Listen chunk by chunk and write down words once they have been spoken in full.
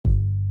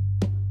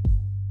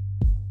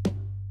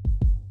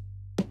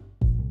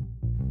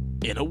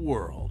In a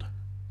world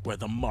where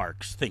the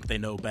marks think they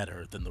know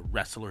better than the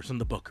wrestlers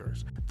and the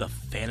bookers, the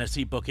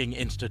Fantasy Booking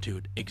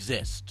Institute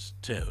exists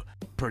to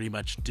pretty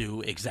much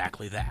do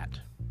exactly that.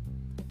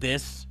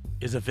 This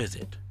is a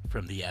visit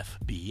from the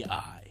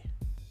FBI.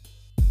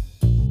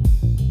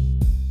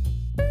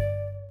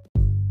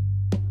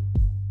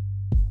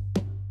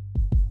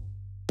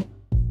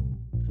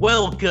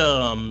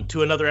 Welcome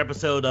to another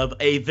episode of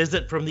A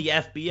Visit from the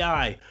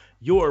FBI,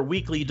 your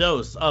weekly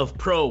dose of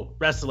pro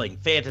wrestling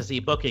fantasy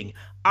booking.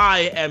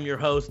 I am your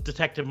host,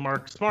 Detective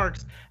Mark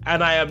Smarks,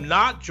 and I am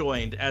not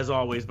joined, as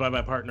always, by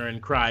my partner in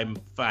crime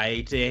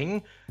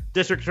fighting.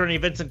 District Attorney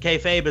Vincent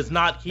Kayfabe is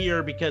not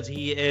here because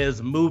he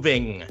is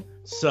moving.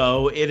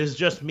 So it is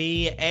just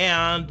me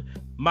and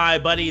my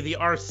buddy, the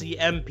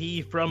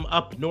RCMP from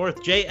up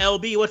north,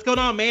 JLB. What's going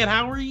on, man?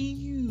 How are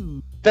you?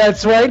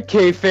 That's right,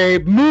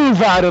 Kayfabe. Move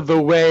out of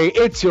the way.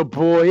 It's your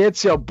boy,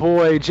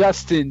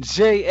 Justin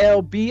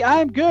JLB.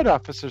 I'm good,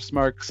 Officer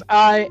Smarks.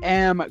 I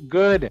am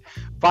good.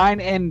 Fine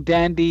and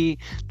dandy.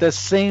 The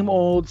same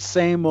old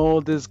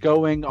is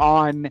going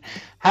on.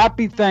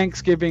 Happy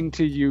Thanksgiving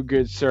to you,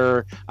 good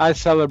sir. I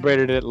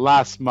celebrated it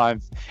last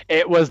month.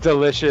 It was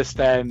delicious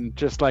then,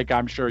 just like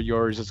I'm sure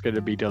yours is going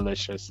to be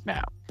delicious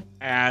now.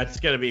 It's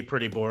going to be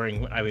pretty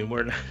boring. I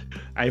mean,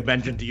 I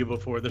mentioned to you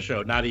before the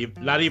show, not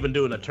even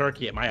doing a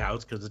turkey at my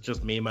house because it's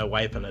just me, my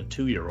wife, and a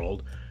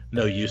 2-year-old.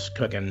 No use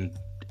cooking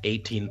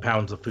 18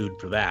 pounds of food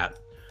for that.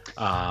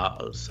 I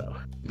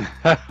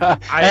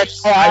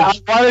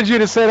wanted you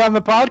to say it on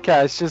the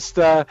podcast. Just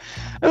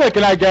look,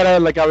 and I get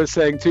it. Like I was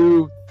saying,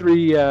 2,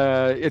 3.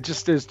 It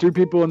just is 2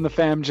 people in the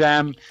fam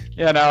jam.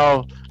 You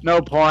know,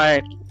 no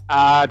point.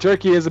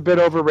 Turkey is a bit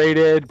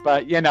overrated,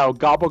 but, you know,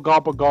 gobble,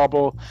 gobble,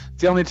 gobble.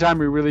 It's the only time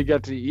we really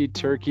get to eat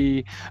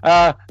turkey.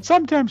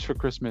 Sometimes for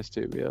Christmas,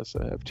 too, we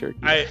also have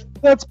turkey.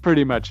 That's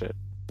pretty much it.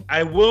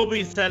 I will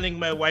be sending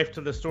my wife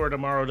to the store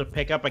tomorrow to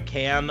pick up a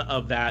can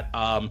of that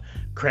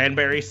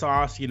cranberry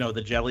sauce, you know,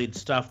 the jellied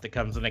stuff that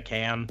comes in a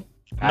can.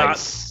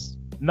 Nice.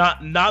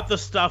 Not the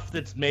stuff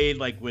that's made,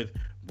 like, with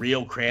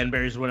real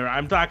cranberries or whatever.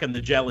 I'm talking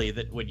the jelly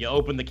that when you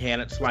open the can,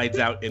 it slides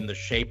out in the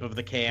shape of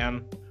the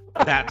can.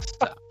 That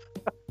stuff.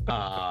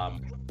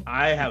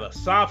 I have a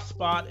soft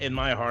spot in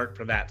my heart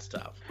for that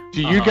stuff.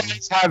 Do you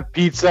guys have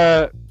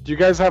pizza? Do you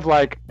guys have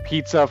like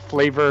pizza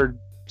flavored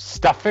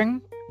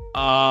stuffing?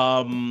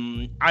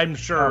 I'm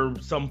sure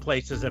some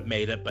places have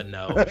made it, but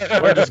no.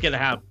 We're just gonna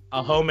have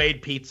a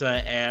homemade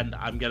pizza, and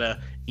I'm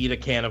gonna eat a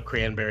can of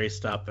cranberry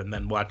stuff, and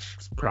then watch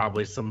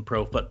probably some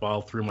pro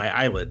football through my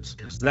eyelids,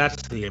 because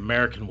that's the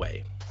American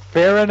way.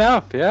 Fair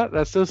enough. Yeah,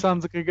 that still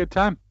sounds like a good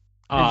time.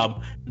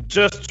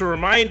 Just to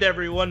remind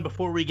everyone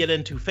before we get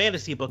into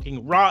fantasy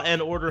booking, Raw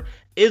and Order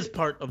is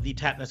part of the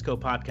Tatnisco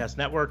Podcast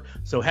Network.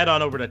 So head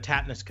on over to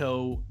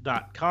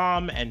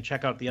tatnisco.com and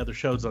check out the other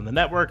shows on the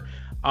network.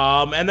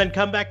 And then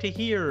come back to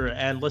here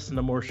and listen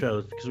to more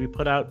shows because we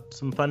put out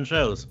some fun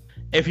shows.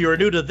 If you are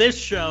new to this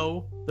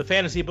show, the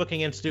Fantasy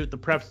Booking Institute, the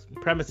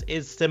premise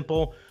is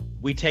simple.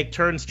 We take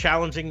turns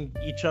challenging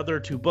each other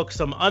to book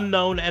some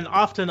unknown and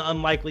often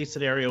unlikely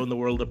scenario in the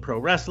world of pro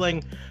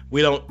wrestling.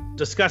 We don't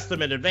discuss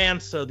them in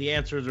advance, so the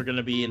answers are going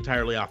to be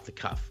entirely off the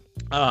cuff.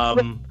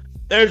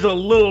 There's a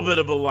little bit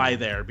of a lie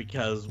there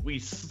because we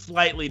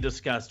slightly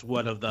discussed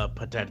one of the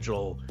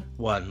potential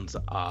ones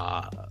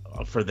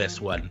for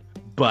this one,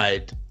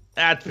 but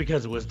that's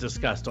because it was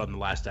discussed on the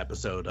last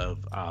episode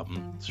of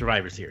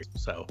Survivor Series.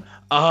 So,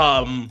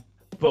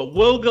 but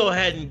we'll go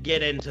ahead and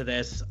get into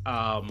this.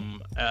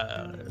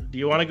 Do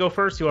you want to go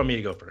first? Do you want me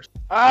to go first?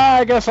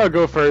 I guess I'll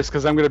go first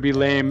because I'm going to be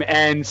lame.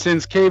 And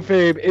since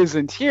Kayfabe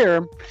isn't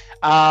here,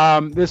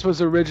 this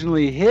was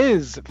originally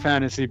his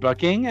fantasy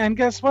booking. And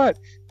guess what?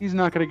 He's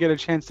not going to get a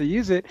chance to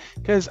use it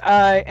because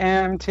I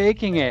am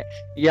taking it.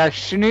 Ya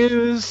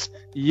snooze,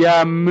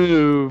 ya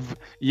move,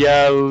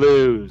 ya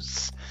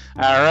lose.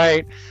 All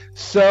right.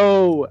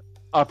 So,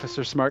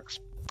 Officer Smarks,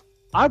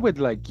 I would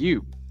like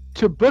you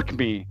to book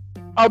me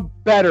a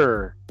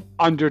better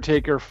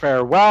Undertaker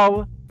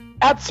farewell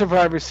at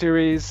Survivor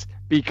Series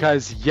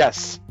because,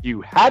 yes,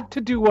 you had to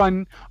do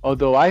one,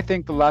 although I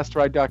think the Last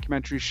Ride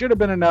documentary should have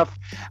been enough.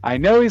 I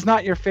know he's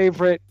not your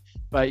favorite,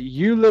 but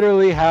you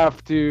literally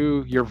have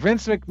to. You're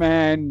Vince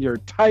McMahon, you're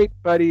tight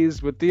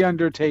buddies with The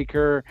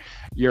Undertaker,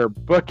 you're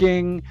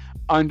booking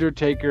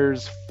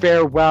Undertaker's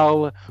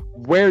farewell.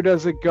 Where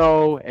does it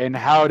go and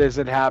how does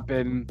it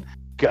happen?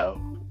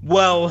 Go.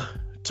 Well,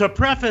 to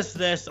preface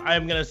this,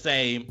 I'm going to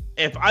say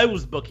if I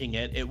was booking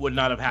it, it would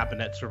not have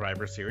happened at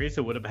Survivor Series.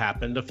 It would have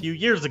happened a few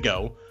years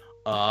ago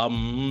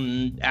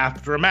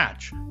after a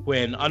match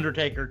when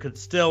Undertaker could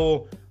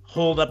still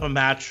hold up a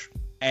match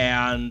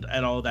and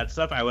all of that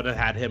stuff. I would have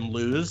had him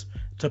lose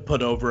to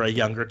put over a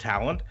younger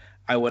talent.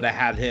 I would have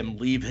had him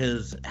leave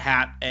his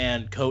hat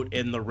and coat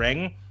in the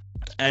ring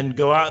and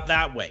go out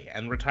that way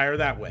and retire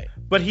that way.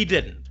 But he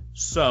didn't.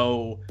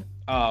 So,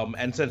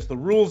 and since the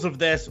rules of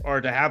this are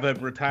to have him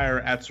retire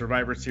at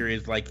Survivor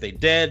Series like they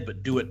did,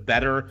 but do it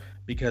better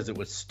because it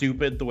was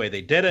stupid the way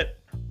they did it,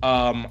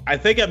 I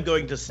think I'm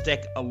going to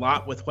stick a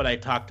lot with what I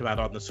talked about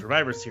on the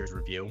Survivor Series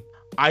review.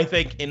 I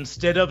think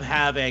instead of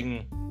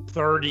having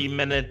 30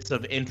 minutes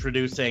of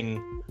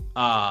introducing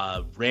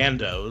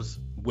randos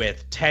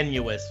with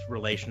tenuous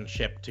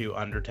relationship to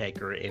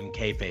Undertaker in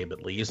kayfabe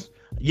at least.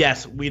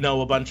 Yes, we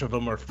know a bunch of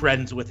them are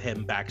friends with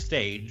him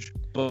backstage,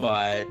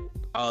 but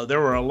there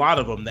were a lot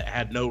of them that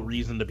had no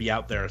reason to be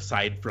out there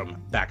aside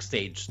from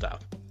backstage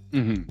stuff.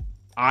 Mm-hmm.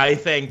 I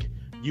think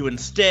you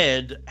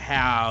instead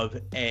have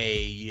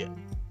a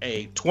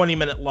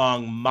 20-minute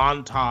long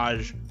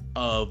montage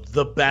of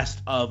the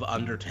best of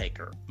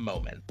Undertaker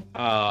moment.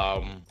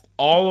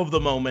 All of the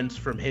moments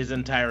from his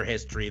entire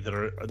history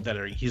that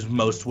are he's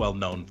most well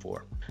known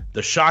for.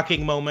 The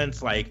shocking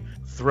moments like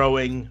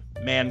throwing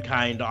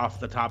Mankind off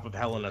the top of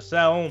Hell in a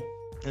Cell,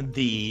 and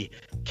the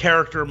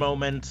character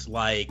moments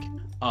like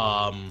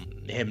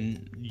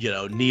him,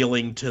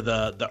 kneeling to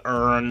the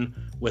urn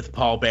with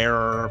Paul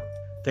Bearer,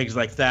 things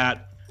like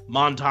that.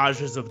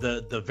 Montages of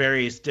the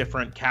various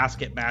different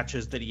casket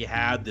matches that he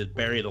had, the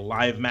Buried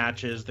Alive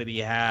matches that he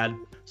had,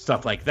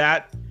 stuff like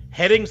that.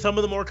 Hitting some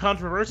of the more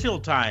controversial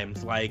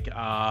times, like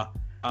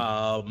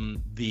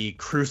the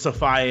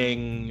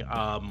crucifying,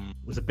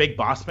 was it Big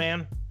Boss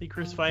Man he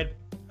crucified?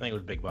 I think it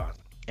was Big Boss.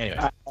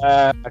 Anyway.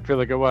 I feel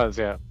like it was,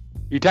 yeah.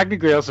 You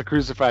technically also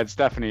crucified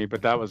Stephanie,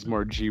 but that was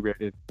more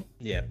G-rated.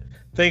 Yeah.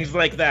 Things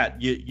like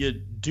that. You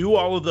do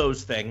all of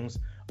those things.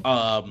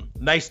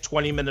 Nice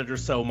 20-minute or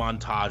so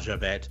montage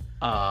of it,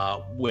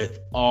 with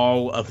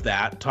all of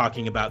that,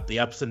 talking about the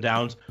ups and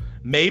downs.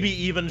 Maybe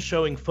even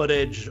showing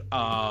footage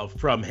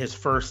from his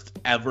first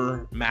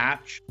ever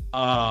match,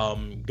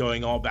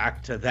 going all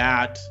back to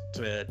that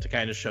to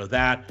kind of show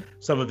that.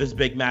 Some of his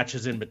big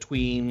matches in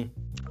between.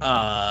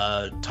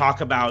 Talk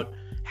about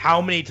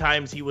how many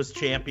times he was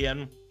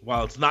champion.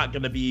 While it's not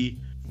going to be,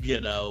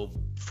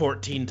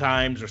 14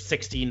 times or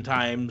 16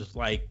 times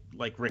like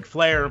Ric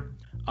Flair,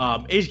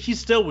 he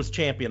still was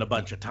champion a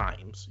bunch of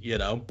times,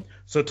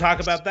 So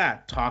talk about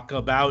that. Talk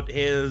about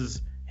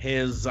his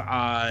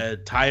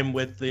time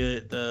with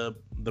the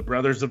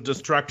Brothers of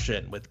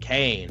Destruction, with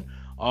Kane,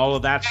 all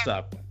of that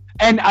stuff.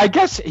 And I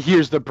guess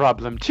here's the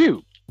problem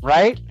too,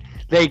 right?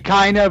 They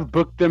kind of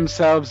booked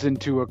themselves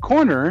into a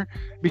corner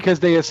because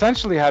they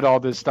essentially had all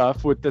this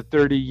stuff with the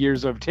 30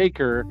 years of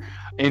Taker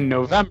in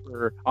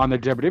November on the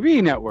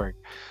WWE network.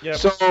 Yep.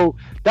 So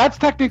that's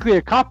technically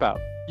a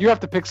cop-out. You have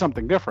to pick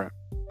something different.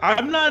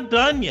 I'm not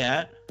done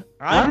yet.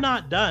 I'm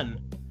not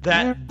done.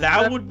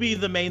 That would be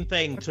the main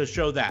thing to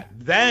show that.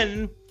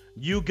 Then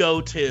you go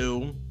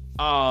to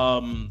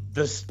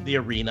the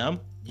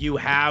arena. You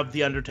have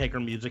the Undertaker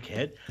music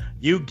hit.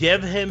 You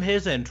give him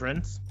his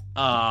entrance,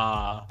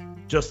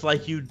 just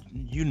like you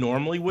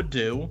normally would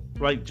do,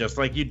 right? Just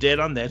like you did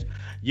on this.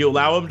 You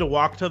allow him to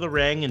walk to the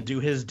ring and do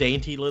his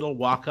dainty little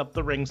walk up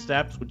the ring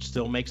steps, which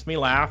still makes me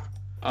laugh.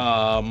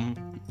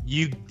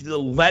 You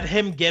let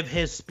him give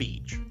his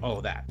speech, all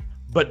of that.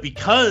 But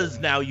because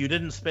now you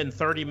didn't spend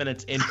 30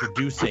 minutes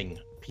introducing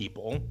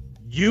people,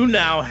 you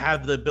now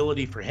have the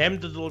ability for him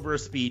to deliver a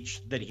speech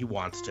that he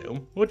wants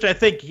to, which I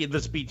think the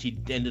speech he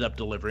ended up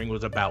delivering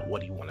was about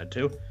what he wanted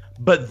to.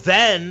 But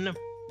then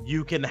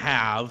you can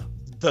have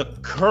the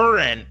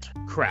current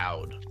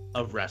crowd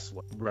of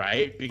wrestlers,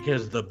 right?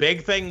 Because the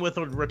big thing with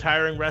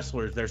retiring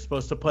wrestlers, they're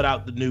supposed to put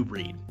out the new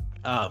breed.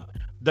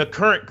 The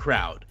current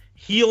crowd,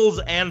 heels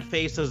and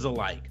faces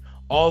alike,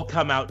 all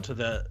come out to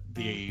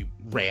the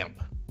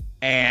ramp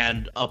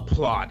and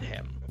applaud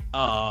him,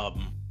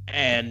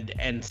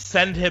 and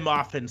send him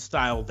off in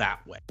style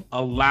that way,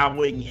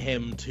 allowing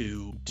him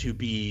to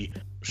be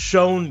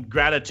shown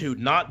gratitude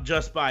not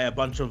just by a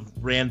bunch of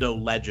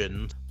rando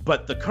legends,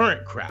 but the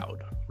current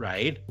crowd,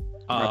 right?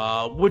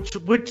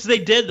 Which they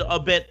did a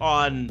bit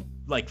on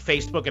like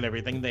Facebook and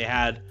everything. They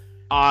had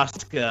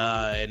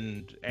Asuka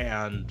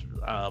and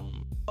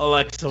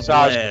Alexa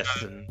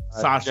Bliss and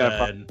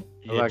Sasha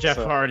and Jeff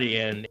Hardy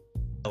and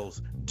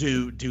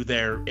do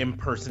their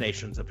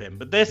impersonations of him.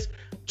 But this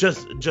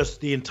just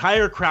the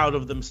entire crowd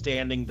of them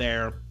standing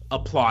there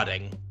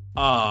applauding,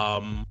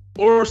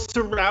 or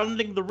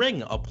surrounding the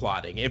ring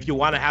applauding. If you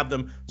want to have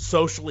them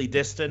socially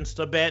distanced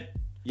a bit,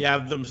 you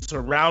have them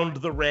surround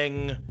the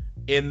ring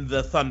in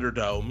the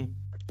Thunderdome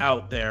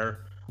out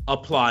there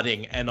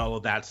applauding and all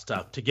of that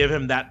stuff to give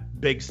him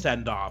that big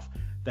send-off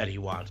that he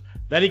wants.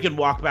 Then he can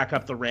walk back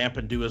up the ramp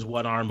and do his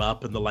one arm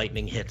up and the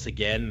lightning hits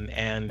again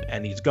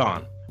and he's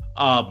gone.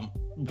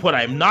 What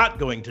I'm not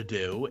going to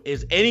do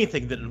is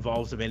anything that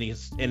involves him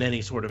in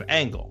any sort of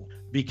angle,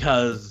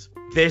 because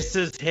this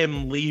is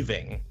him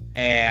leaving,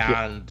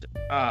 and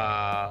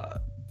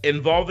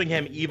involving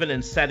him even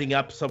in setting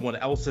up someone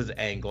else's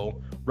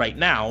angle right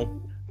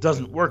now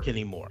doesn't work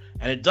anymore.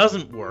 And it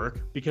doesn't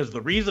work because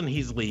the reason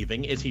he's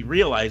leaving is he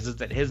realizes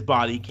that his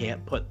body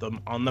can't put them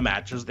on the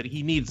matches that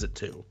he needs it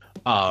to.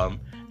 And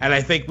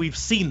I think we've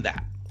seen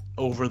that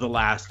over the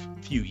last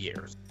few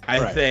years.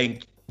 I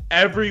think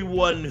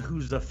everyone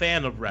who's a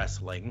fan of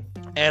wrestling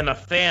and a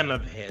fan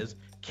of his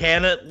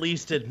can at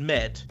least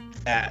admit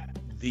that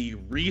the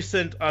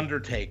recent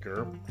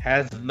Undertaker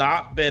has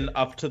not been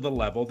up to the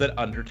level that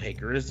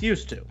Undertaker is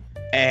used to.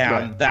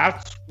 And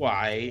that's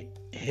why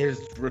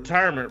his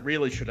retirement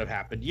really should have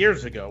happened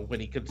years ago when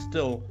he could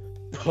still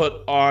put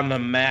on a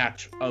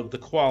match of the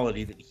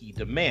quality that he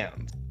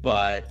demands.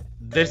 But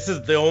this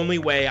is the only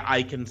way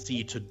I can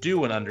see to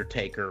do an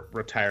Undertaker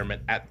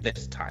retirement at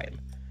this time,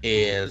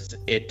 is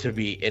it to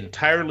be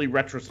entirely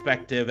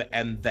retrospective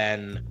and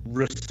then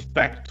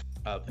respect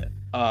of it.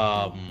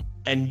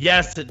 And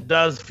yes, it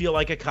does feel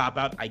like a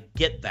cop-out. I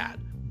get that.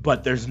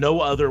 But there's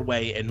no other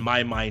way in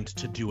my mind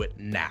to do it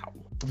now.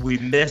 We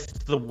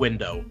missed the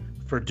window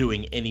for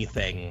doing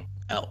anything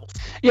else.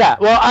 Yeah,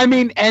 well, I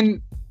mean,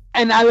 and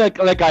I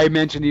like I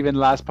mentioned even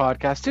last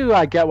podcast too,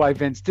 I get why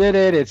Vince did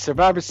it. It's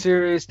Survivor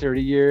Series,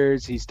 30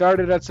 years. He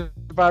started at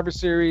Survivor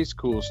Series.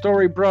 Cool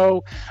story,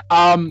 bro.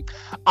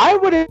 I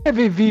would have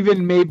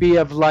even maybe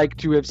have liked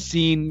to have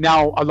seen,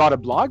 now a lot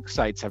of blog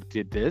sites have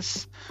did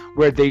this,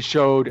 where they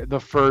showed the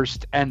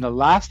first and the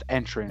last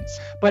entrance,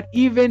 but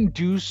even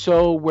do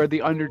so where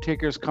the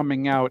Undertaker's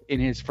coming out in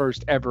his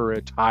first ever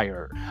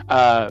attire,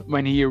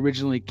 when he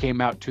originally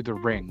came out to the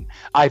ring,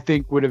 I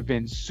think would have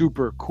been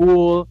super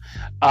cool.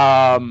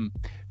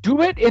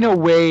 Do it in a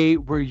way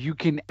where you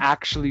can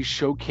actually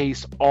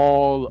showcase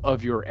all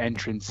of your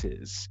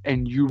entrances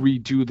and you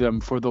redo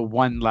them for the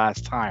one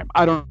last time.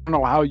 I don't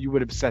know how you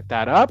would have set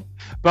that up,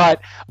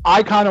 but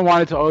I kind of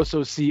wanted to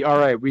also see, all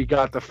right, we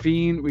got the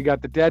Fiend, we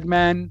got the Dead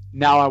Man.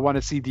 Now I want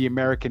to see the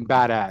American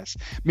Badass.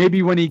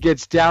 Maybe when he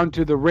gets down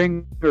to the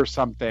ring or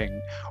something,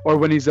 or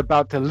when he's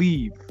about to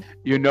leave,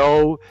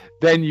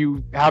 then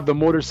you have the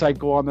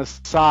motorcycle on the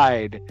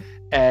side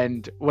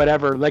and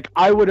whatever. Like,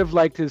 I would have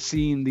liked to have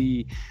seen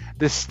the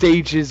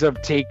stages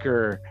of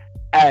Taker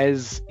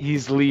as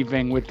he's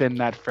leaving within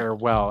that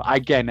farewell.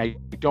 Again, I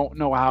don't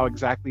know how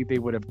exactly they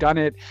would have done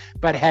it,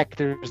 but heck,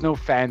 there's no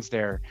fans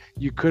there.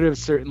 You could have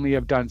certainly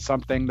have done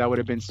something that would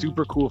have been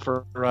super cool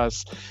for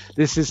us.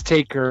 This is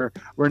Taker.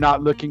 We're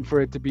not looking for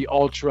it to be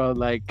ultra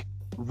like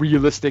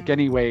realistic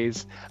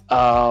anyways.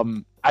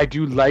 I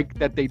do like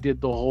that they did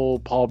the whole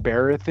Paul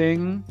Bearer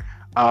thing.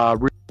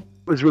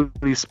 Was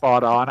really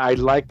spot on. I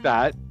like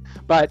that,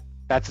 but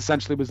that's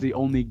essentially was the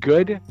only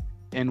good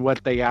in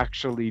what they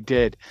actually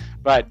did.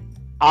 But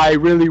I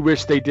really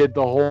wish they did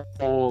the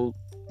whole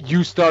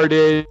you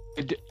started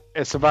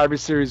a Survivor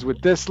Series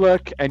with this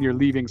look and you're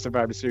leaving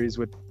Survivor Series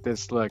with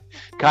this look.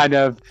 Kind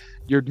of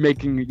you're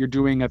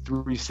doing a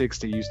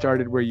 360. You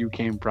started where you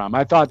came from.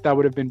 I thought that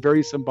would have been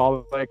very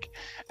symbolic,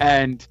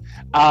 and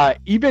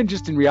even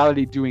just in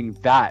reality doing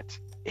that,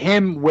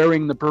 him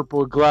wearing the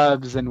purple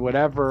gloves and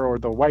whatever, or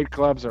the white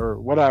gloves or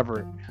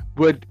whatever,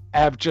 would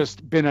have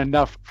just been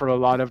enough for a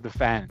lot of the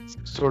fans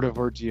sort of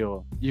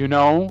ordeal,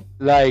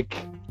 like,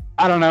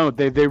 I don't know,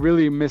 they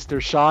really missed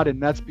their shot,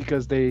 and that's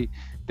because they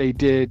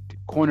did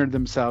corner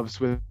themselves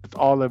with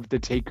all of the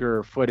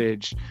Taker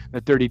footage,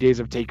 the 30 days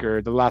of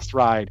Taker, the last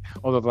ride,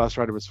 although the last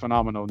ride was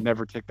phenomenal,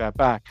 never take that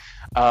back,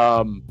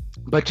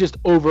 but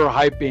just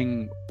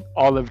overhyping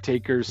all of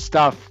Taker's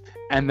stuff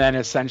and then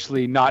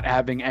essentially not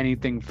having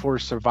anything for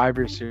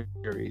Survivor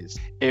Series.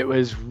 It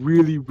was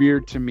really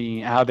weird to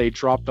me how they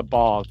dropped the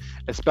ball,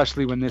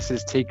 especially when this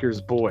is Taker's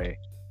boy,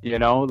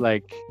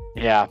 like,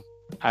 yeah,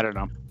 I don't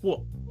know.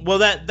 Well,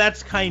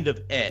 that's kind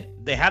of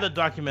it. They had a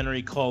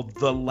documentary called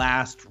The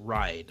Last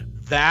Ride.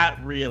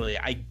 That really,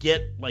 I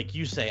get, like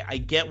you say, I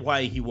get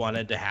why he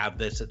wanted to have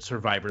this at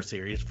Survivor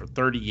Series for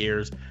 30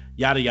 years,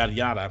 yada, yada,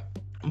 yada.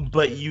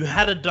 But you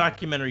had a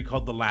documentary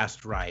called The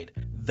Last Ride.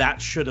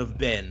 That should have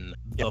been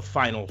the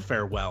final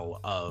farewell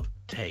of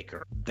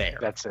Taker there.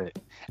 That's it.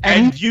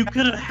 And you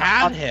could have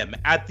had him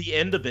at the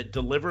end of it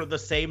deliver the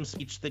same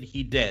speech that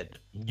he did.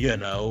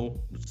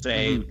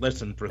 Say,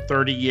 listen, for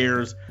 30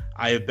 years,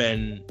 I have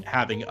been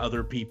having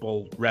other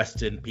people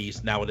rest in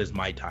peace. Now it is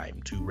my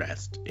time to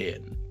rest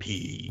in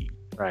peace.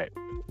 Right.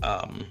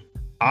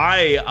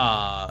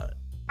 I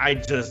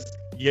just,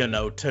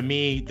 to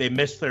me, they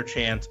missed their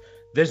chance.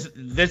 This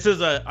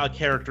is a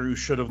character who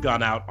should have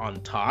gone out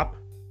on top.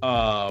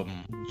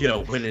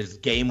 When his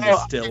game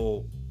was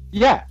still...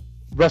 Yeah,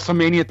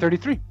 WrestleMania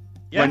 33.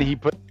 Yeah. When he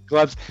put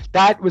gloves.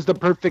 That was the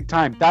perfect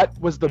time. That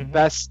was the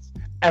best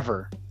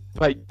ever.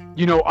 But,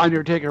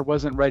 Undertaker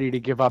wasn't ready to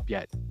give up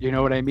yet. You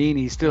know what I mean?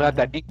 He still had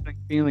that inkling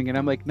feeling. And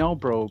I'm like, no,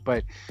 bro,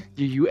 but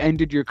you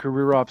ended your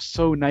career off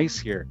so nice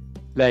here.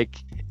 Like,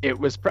 it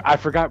was... I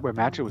forgot what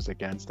match it was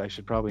against. I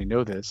should probably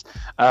know this.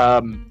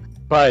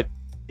 But...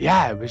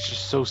 yeah, it was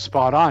just so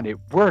spot on. It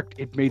worked.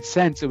 It made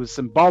sense. It was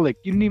symbolic.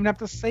 You didn't even have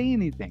to say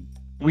anything.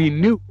 We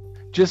knew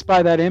just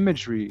by that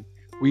imagery.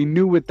 We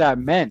knew what that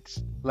meant.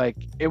 Like,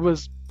 it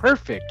was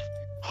perfect.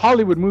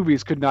 Hollywood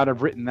movies could not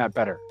have written that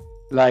better.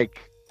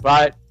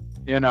 But,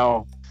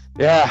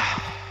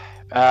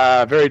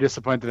 very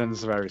disappointed in the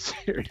Survivor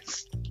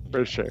Series.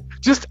 For sure.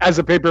 Just as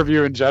a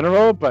pay-per-view in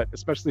general, but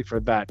especially for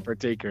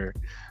Taker.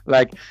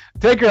 Like,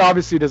 Taker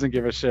obviously doesn't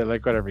give a shit.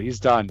 Like, whatever. He's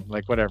done.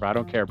 Like, whatever. I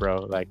don't care,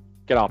 bro. Like,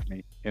 get off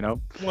me,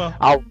 Well,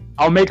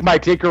 I'll make my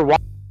Taker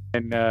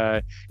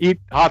eat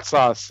hot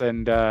sauce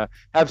and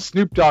have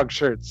Snoop Dogg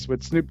shirts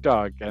with Snoop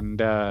Dogg and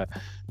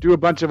do a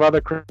bunch of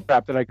other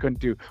crap that I couldn't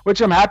do,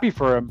 which I'm happy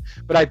for him.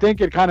 But I think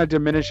it kind of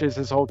diminishes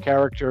his whole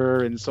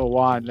character and so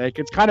on. Like,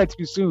 it's kind of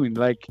too soon.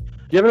 Like,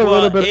 give it a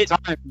little bit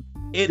of time.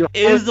 It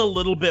is a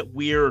little bit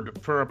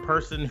weird for a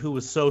person who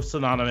was so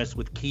synonymous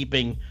with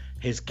keeping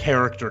his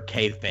character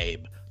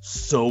kayfabe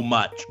so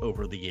much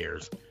over the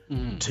years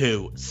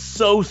to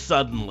so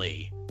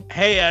suddenly,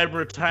 hey, I'm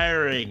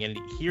retiring, and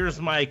here's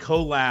my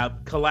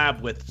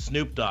collab with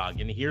Snoop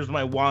Dogg, and here's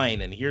my wine,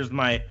 and here's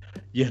my,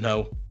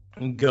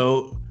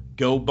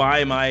 go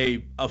buy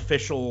my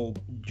official,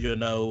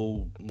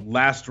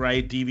 Last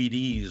Ride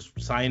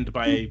DVDs signed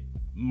by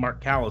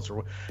Mark Callis,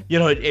 or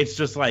it's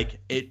just like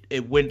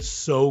it went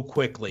so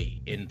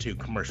quickly into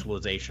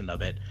commercialization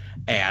of it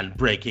and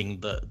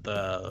breaking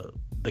the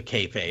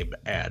kayfabe,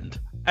 and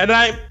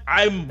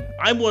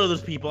I'm one of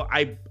those people.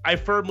 I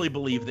firmly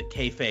believe that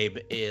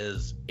kayfabe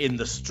is, in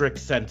the strict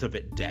sense of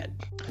it, dead.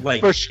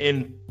 Like,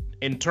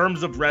 in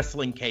terms of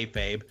wrestling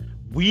kayfabe,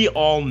 we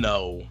all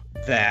know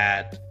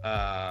that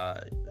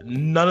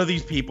none of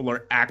these people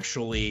are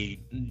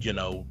actually,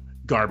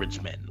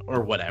 garbage men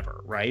or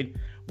whatever, right?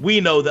 We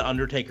know that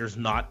Undertaker's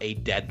not a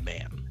dead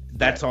man.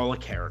 That's all a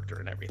character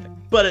and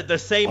everything. But at the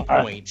same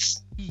point,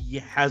 he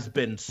has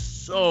been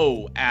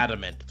so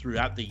adamant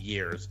throughout the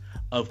years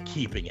of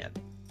keeping it.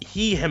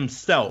 He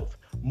himself,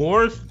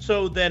 more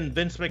so than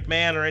Vince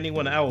McMahon or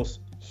anyone else,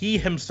 he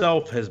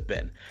himself has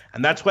been.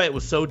 And that's why it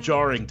was so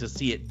jarring to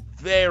see it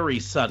very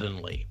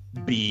suddenly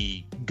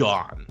be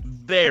gone.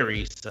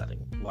 Very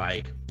sudden.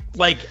 Like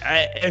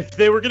if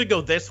they were going to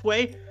go this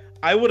way,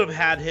 I would have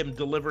had him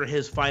deliver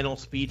his final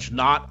speech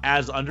not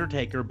as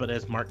Undertaker, but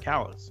as Mark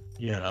Callis.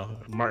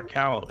 Mark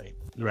Calloway,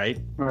 right?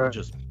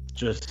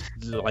 Just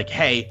like,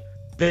 hey,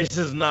 this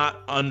is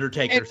not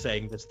Undertaker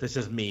saying this. This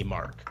is me,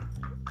 Mark.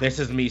 This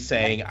is me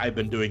saying I've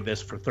been doing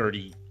this for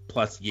 30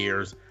 plus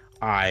years.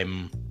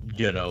 I'm,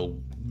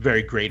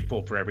 very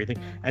grateful for everything.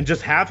 And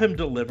just have him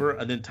deliver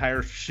an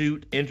entire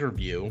shoot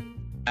interview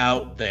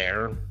out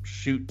there,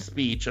 shoot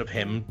speech of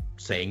him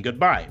saying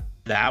goodbye.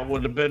 That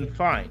would have been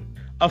fine.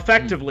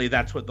 Effectively,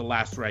 that's what the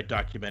Last Ride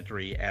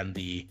documentary and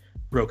the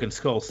Broken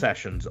Skull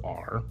sessions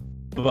are.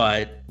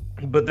 But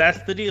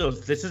that's the deal.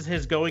 This is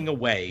his going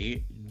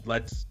away.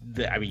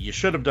 You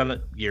should have done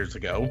it years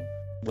ago.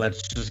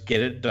 Let's just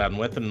get it done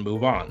with and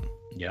move on.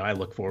 I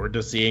look forward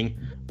to seeing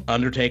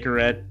Undertaker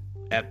at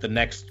the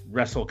next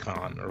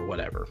WrestleCon or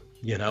whatever,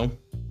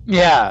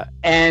 Yeah,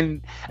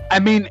 and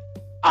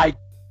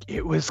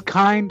it was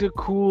kind of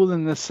cool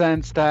in the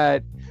sense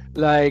that,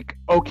 like,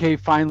 okay,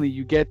 finally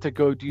you get to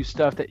go do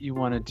stuff that you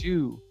want to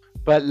do,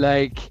 but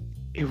like,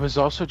 it was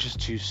also just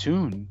too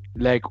soon.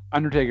 Like,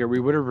 Undertaker, we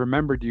would have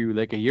remembered you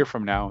like a year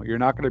from now. You're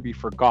not going to be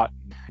forgotten.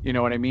 You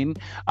know what I mean?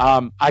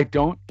 I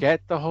don't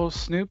get the whole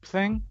Snoop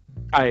thing.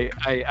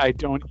 I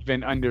don't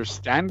even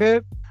understand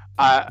it.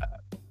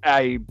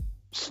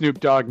 Snoop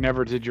Dogg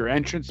never did your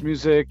entrance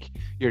music.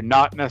 You're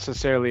not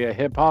necessarily a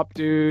hip hop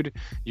dude.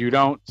 You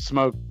don't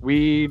smoke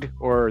weed,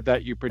 or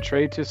that you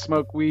portray to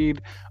smoke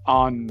weed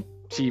on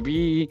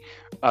TV.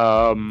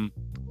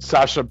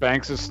 Sasha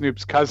Banks is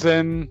Snoop's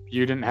cousin.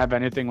 You didn't have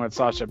anything with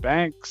Sasha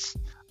Banks.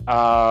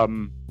 I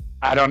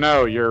don't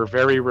know. You're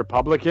very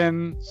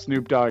Republican,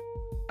 Snoop Dogg.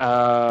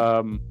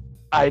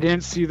 I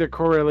didn't see the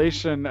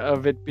correlation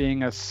of it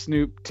being a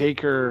Snoop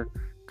Taker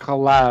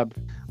collab.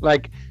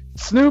 Like,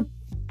 Snoop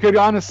could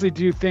honestly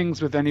do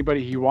things with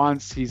anybody he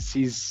wants.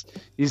 He's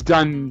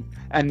done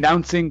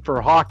announcing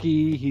for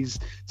hockey.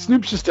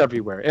 Snoop's just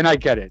everywhere, and I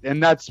get it.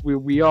 And that's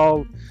we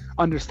all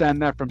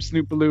understand that from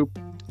Snoopaloop.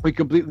 We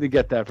completely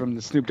get that from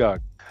the Snoop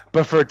Dogg.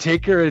 But for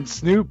Taker and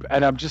Snoop,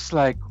 and I'm just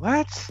like,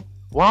 what?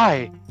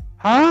 Why?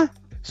 Huh?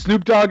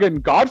 Snoop Dogg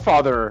and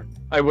Godfather,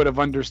 I would have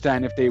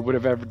understand if they would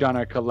have ever done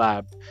a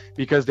collab,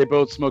 because they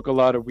both smoke a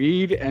lot of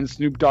weed, and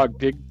Snoop Dogg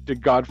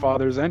did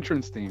Godfather's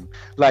entrance theme.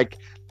 Like,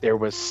 there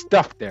was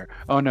stuff there.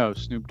 Oh no,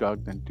 Snoop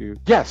Dogg didn't do.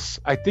 Yes,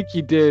 I think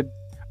he did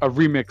a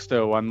remix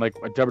though on like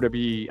a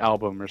WWE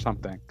album or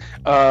something.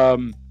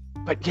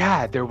 But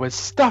yeah, there was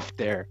stuff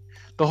there.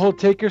 The whole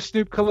Taker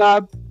Snoop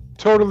collab,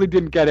 totally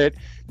didn't get it.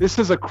 This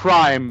is a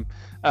crime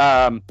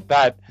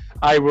that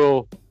I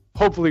will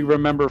hopefully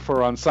remember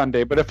for on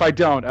Sunday. But if I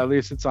don't, at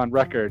least it's on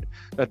record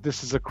that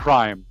this is a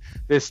crime.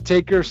 This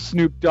Taker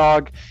Snoop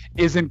Dogg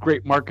isn't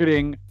great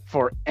marketing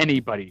for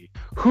anybody.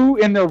 Who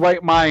in their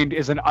right mind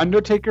is an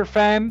Undertaker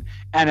fan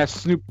and a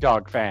Snoop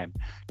Dogg fan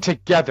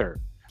together?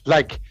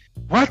 Like,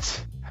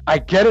 what? I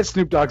get it,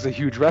 Snoop Dogg's a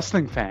huge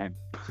wrestling fan,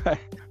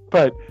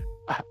 but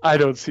I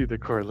don't see the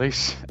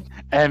correlation.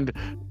 And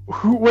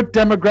what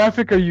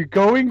demographic are you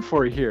going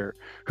for here?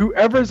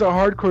 Whoever's a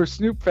hardcore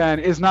Snoop fan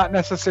is not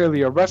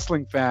necessarily a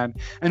wrestling fan,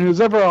 and who's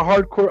ever a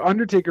hardcore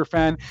Undertaker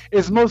fan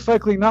is most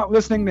likely not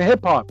listening to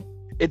hip hop.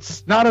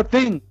 It's not a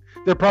thing.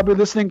 They're probably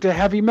listening to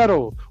heavy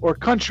metal or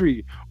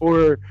country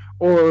or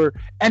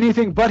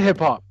anything but hip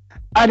hop.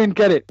 I didn't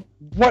get it.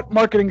 What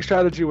marketing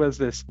strategy was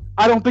this?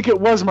 I don't think it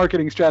was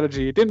marketing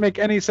strategy. It didn't make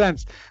any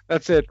sense.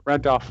 That's it.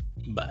 Rant off.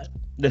 But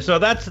So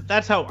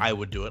that's how I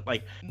would do it.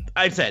 Like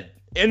I said,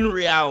 in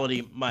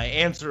reality, my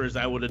answer is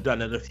I would have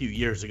done it a few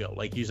years ago,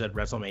 like you said,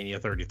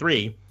 WrestleMania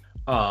 33,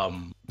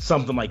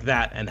 something like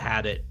that, and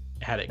had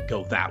it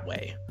go that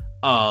way.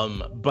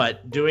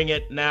 But doing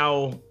it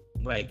now,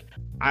 like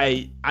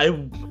I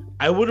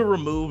would have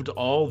removed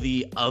all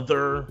the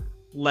other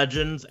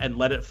legends and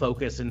let it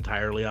focus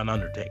entirely on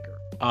Undertaker.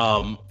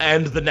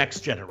 And the next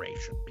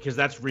generation, because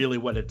that's really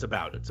what it's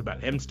about. It's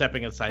about him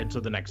stepping aside so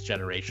the next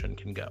generation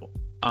can go.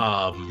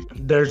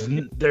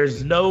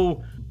 There's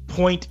no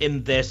point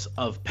in this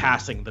of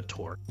passing the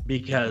torch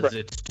because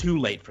it's too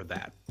late for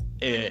that.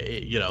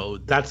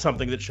 That's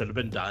something that should have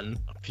been done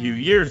a few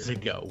years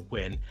ago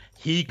when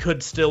he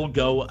could still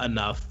go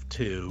enough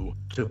to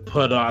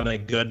put on a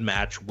good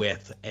match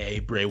with a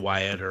Bray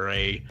Wyatt or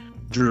a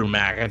Drew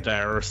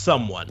McIntyre or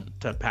someone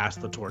to pass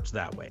the torch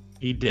that way.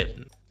 He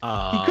didn't.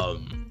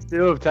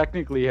 Still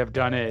technically have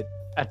done it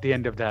at the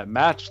end of that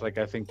match, like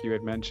I think you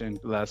had mentioned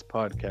last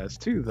podcast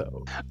too,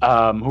 though.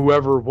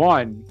 Whoever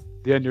won,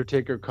 The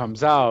Undertaker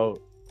comes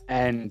out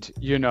and,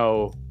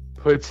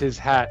 puts his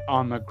hat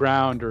on the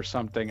ground or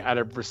something out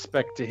of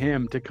respect to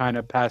him to kind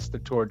of pass the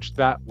torch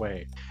that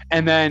way.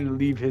 And then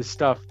leave his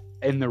stuff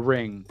in the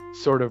ring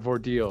sort of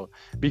ordeal.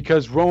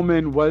 Because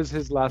Roman was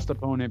his last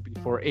opponent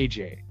before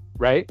AJ,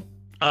 right?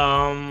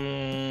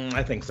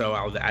 I think so.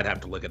 I'd have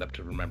to look it up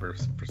to remember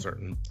for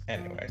certain.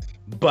 Anyways,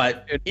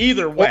 but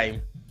either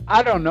way,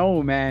 I don't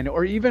know, man.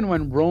 Or even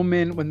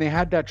when they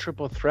had that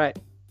triple threat,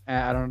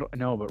 I don't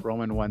know, but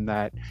Roman won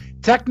that.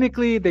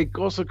 Technically, they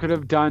also could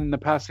have done the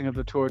passing of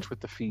the torch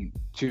with the Fiend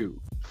too.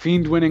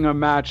 Fiend winning a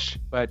match,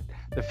 but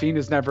the Fiend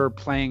is never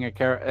playing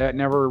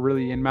never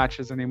really in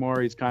matches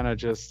anymore. He's kind of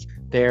just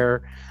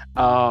there.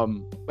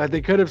 But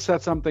they could have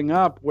set something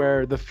up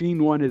where the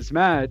Fiend won his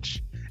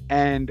match.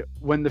 And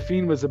when the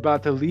Fiend was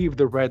about to leave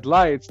the red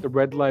lights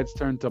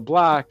turned to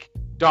black.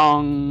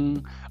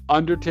 Dong!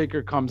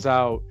 Undertaker comes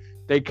out.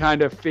 They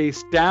kind of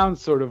face down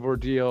sort of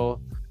ordeal.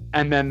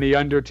 And then the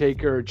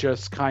Undertaker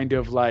just kind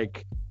of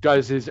like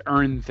does his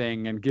urn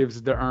thing and gives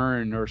the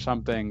urn or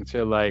something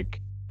to like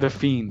the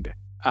Fiend.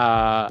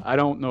 I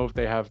don't know if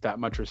they have that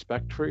much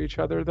respect for each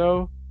other,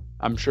 though.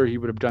 I'm sure he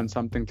would have done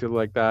something to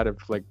like that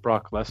if like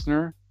Brock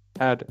Lesnar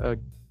had a,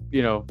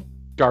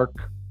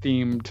 dark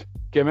themed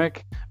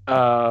gimmick.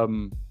 But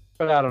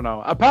I don't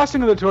know. A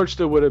passing of the torch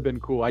still would have been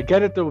cool. I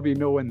get it. There will be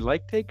no one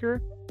like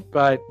Taker,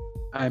 but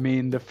I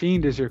mean, the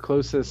Fiend is your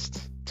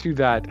closest to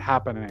that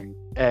happening,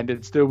 and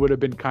it still would have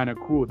been kind of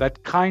cool. That's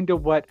kind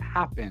of what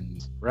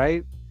happens,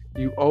 right?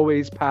 You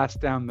always pass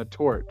down the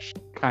torch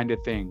kind of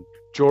thing.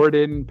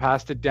 Jordan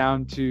passed it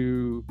down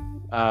to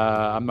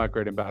I'm not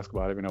great in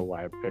basketball. I don't even know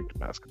why I picked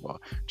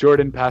basketball.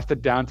 Jordan passed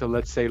it down to,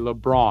 let's say,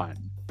 LeBron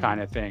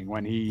kind of thing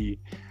when he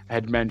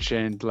had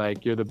mentioned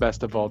like you're the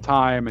best of all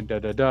time and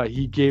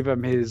he gave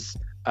him his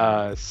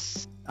I'm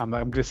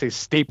gonna say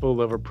stamp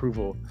of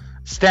approval,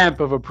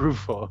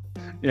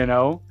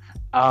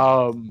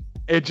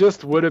 it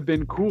just would have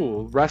been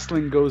cool.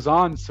 Wrestling goes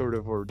on sort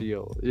of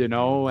ordeal,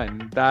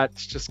 and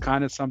that's just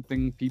kind of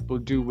something people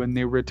do when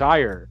they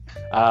retire.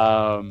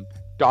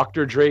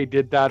 Dr. Dre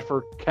did that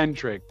for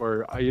Kendrick,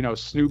 or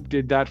Snoop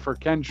did that for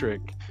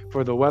Kendrick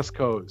for the West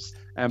Coast,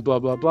 and blah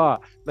blah blah.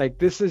 Like,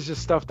 this is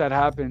just stuff that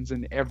happens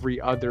in every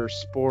other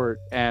sport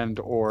and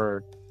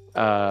or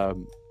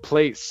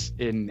place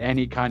in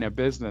any kind of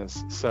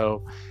business.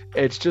 So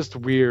it's just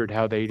weird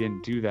how they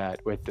didn't do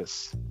that with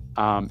this,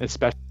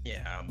 especially.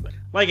 Yeah, but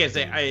like I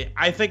say,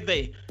 I think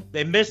they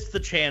missed the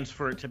chance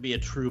for it to be a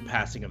true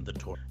passing of the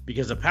torch,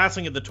 because a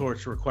passing of the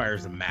torch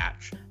requires a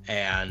match,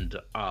 and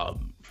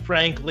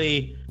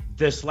frankly,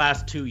 this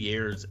last 2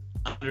 years,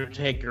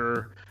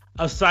 Undertaker,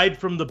 aside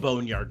from the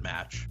Boneyard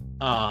match,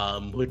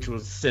 which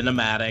was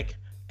cinematic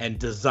and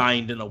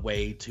designed in a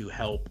way to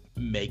help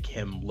make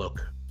him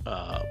look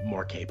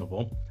more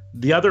capable,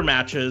 the other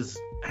matches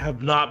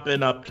have not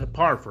been up to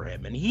par for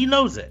him, and he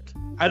knows it.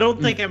 I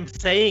don't think I'm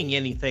saying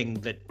anything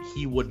that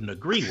he wouldn't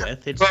agree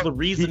with. It's the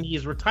reason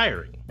he's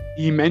retiring.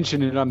 He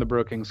mentioned it on the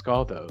Broken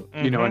Skull, though.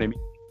 Mm-hmm. You know what I mean?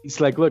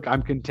 He's like, look,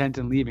 I'm content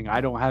in leaving. I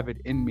don't have it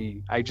in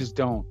me. I just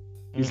don't.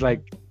 He's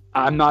like,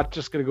 I'm not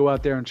just going to go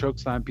out there and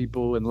chokeslam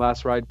people and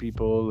last ride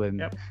people,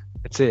 and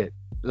that's it.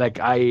 Like,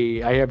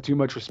 I have too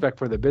much respect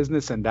for the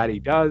business, and that he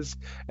does,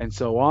 and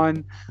so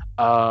on.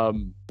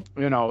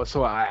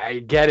 So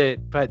I get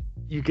it, but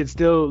you can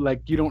still,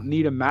 like, you don't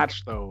need a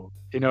match, though.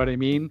 You know what I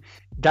mean?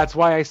 That's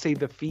why I say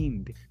the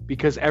Fiend,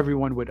 because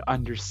everyone would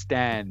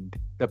understand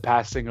the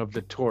passing of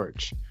the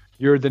torch.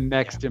 You're the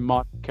next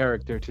immortal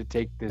character to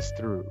take this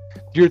through.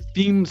 Your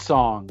theme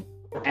song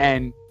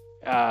and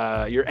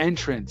your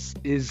entrance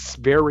is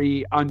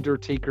very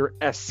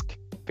Undertaker-esque,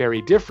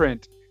 very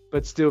different,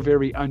 but still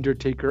very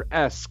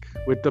Undertaker-esque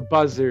with the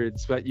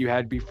buzzards that you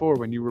had before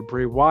when you were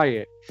Bray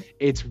Wyatt.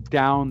 It's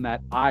down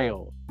that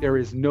aisle. There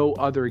is no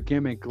other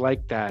gimmick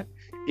like that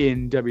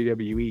in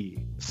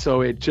WWE.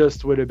 So it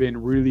just would have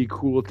been really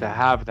cool to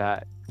have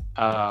that.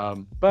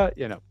 But,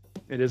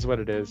 It is what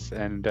it is,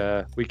 and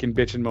we can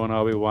bitch and moan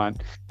all we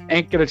want.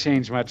 Ain't gonna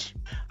change much.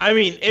 I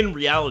mean, in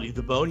reality,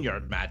 the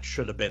Boneyard match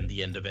should have been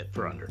the end of it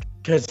for Undertaker,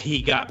 because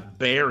he got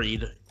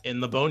buried in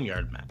the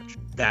Boneyard match.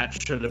 That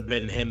should have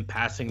been him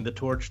passing the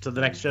torch to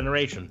the next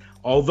generation.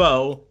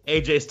 Although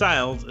AJ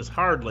Styles is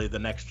hardly the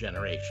next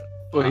generation.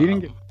 Well, he didn't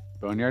get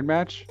Boneyard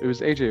match. It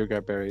was AJ who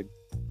got buried.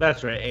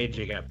 That's right,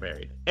 AJ got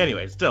buried.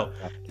 Anyway, still,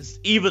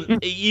 even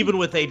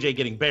with AJ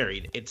getting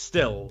buried, it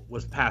still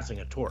was passing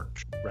a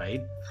torch,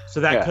 right? So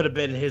that could have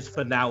been his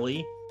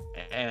finale,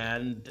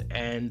 and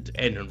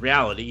in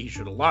reality, he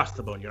should have lost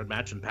the Boneyard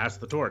match and passed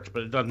the torch,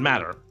 but it doesn't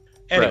matter.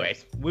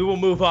 Anyways, we will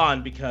move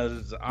on,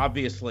 because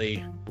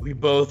obviously we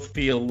both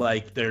feel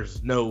like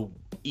there's no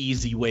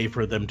easy way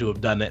for them to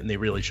have done it, and they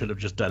really should have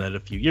just done it a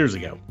few years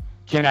ago.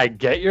 Can I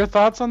get your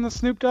thoughts on the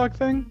Snoop Dogg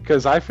thing?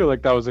 Because I feel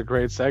like that was a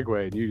great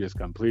segue, and you just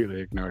completely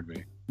ignored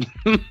me.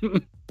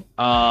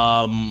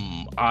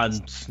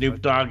 On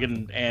Snoop Dogg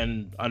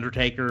and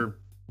Undertaker.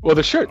 Well,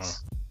 the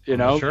shirts,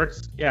 The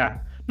shirts,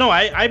 yeah. No,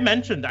 I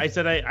mentioned. I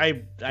said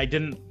I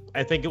didn't.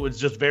 I think it was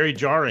just very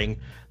jarring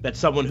that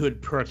someone who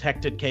had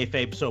protected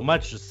kayfabe so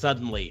much just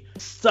suddenly,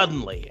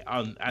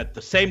 at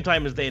the same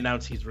time as they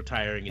announced he's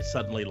retiring, is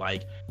suddenly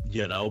like,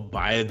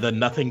 buy the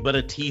Nothing But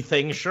a Tea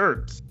Thing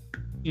shirts.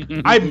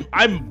 I'm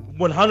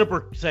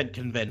 100%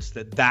 convinced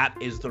that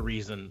is the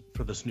reason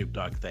for the Snoop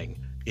Dogg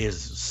thing. Is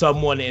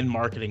someone in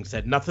marketing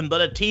said Nothing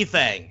But a Tea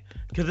Thing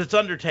because it's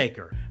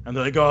Undertaker, and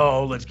they're like,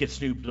 oh, let's get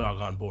Snoop Dogg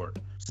on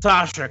board.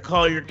 Sasha,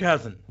 call your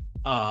cousin.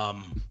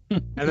 And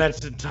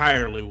that's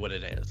entirely what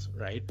it is,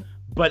 right?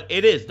 But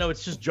it is. No,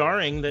 it's just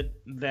jarring that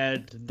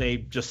they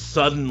just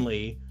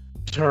suddenly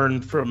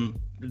turned from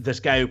this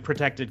guy who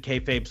protected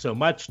kayfabe so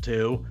much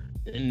to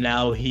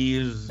now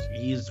he's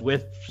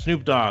with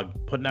Snoop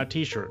Dogg putting out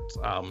T-shirts.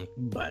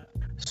 But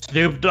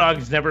Snoop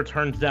Dogg's never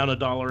turned down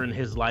 $1 in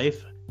his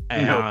life,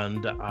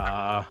 and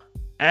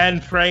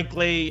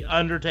frankly,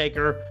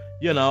 Undertaker,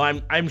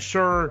 I'm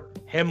sure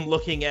him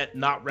looking at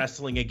not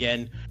wrestling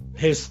again,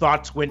 his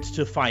thoughts went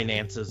to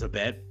finances a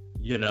bit.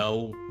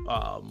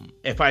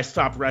 If I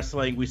stop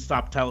wrestling, we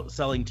stop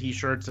selling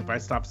T-shirts. If I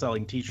stop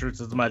selling T-shirts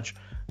as much,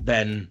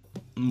 then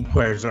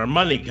where's our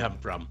money come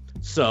from?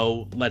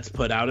 So let's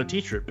put out a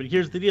T-shirt. But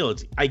here's the deal: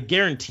 I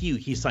guarantee you,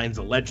 he signs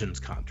a Legends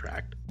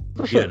contract,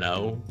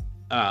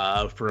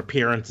 for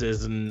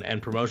appearances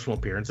and promotional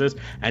appearances,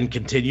 and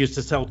continues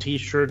to sell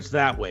T-shirts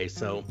that way.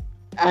 So,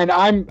 and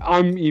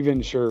I'm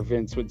even sure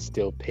Vince would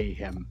still pay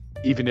him,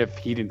 even if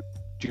he didn't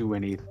do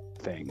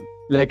anything.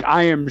 Like,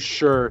 I am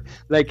sure,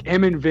 like,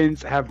 him and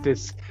Vince have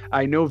this.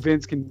 I know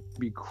Vince can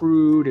be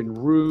crude and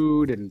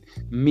rude and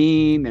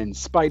mean and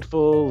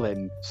spiteful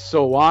and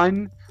so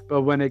on.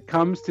 But when it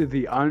comes to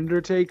The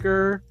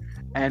Undertaker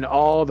and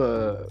all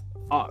the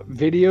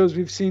videos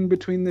we've seen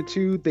between the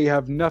two, they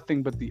have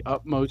nothing but the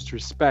utmost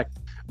respect.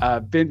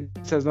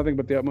 Vince has nothing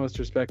but the utmost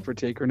respect for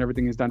Taker and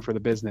everything he's done for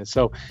the business.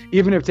 So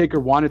even if Taker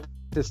wanted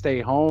to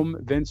stay home,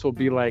 Vince will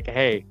be like,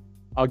 hey,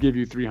 I'll give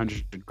you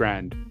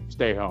 $300,000.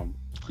 Stay home.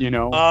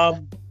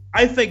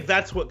 I think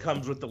that's what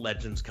comes with the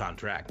Legends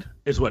contract,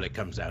 is what it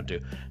comes down to.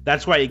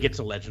 That's why he gets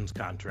a Legends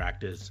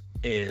contract is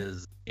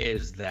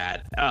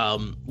that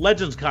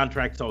Legends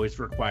contracts always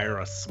require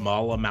a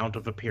small amount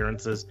of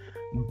appearances,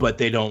 but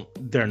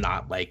they're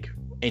not like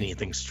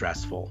anything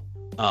stressful.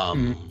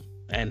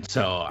 And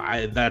so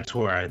that's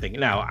where I think,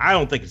 now I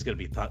don't think it's going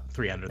to be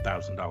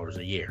 $300,000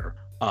 a year.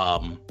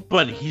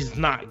 But he's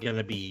not going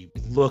to be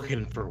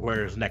looking for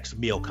where his next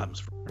meal comes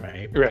from,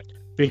 right? Right.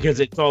 Because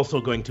it's also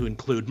going to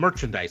include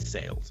merchandise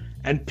sales,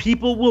 and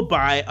people will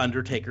buy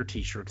Undertaker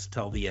T-shirts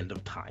till the end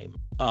of time.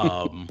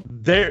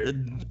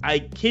 I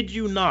kid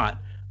you not,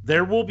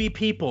 there will be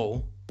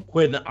people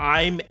when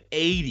I'm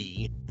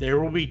 80, there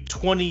will be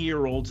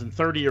 20-year-olds and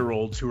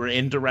 30-year-olds who are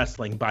into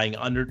wrestling buying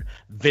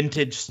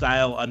vintage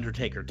style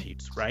Undertaker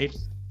tees, right?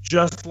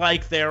 Just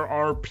like there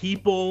are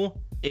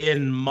people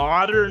in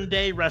modern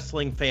day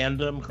wrestling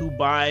fandom who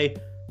buy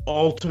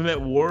Ultimate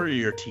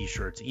Warrior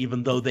T-shirts,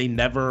 even though they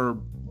never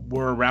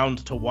were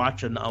around to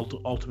watch an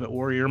Ultimate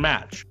Warrior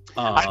match.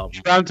 I'm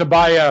around to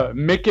buy a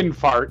Mick and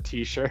Fart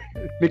T-shirt,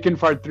 Mick and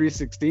Fart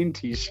 316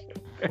 T-shirt.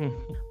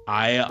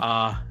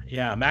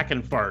 Mac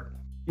and Fart.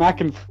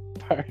 Mac and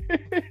Fart.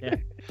 Yeah.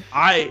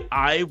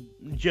 I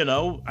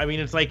mean,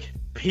 it's like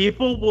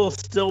people will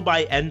still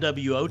buy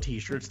NWO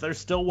T-shirts. They're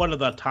still one of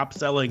the top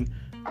selling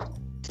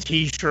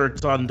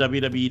T-shirts on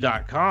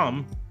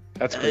WWE.com.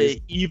 That's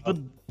crazy.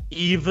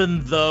 Even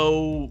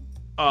though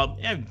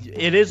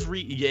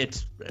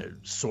it's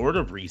sort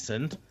of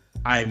recent.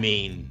 I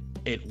mean,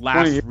 it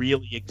last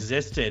really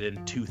existed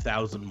in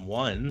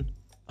 2001.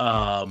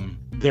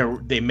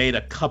 They made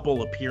a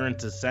couple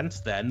appearances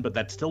since then, but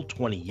that's still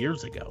 20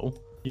 years ago,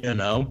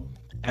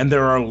 And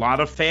there are a lot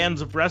of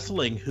fans of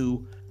wrestling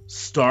who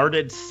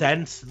started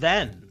since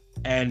then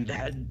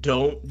and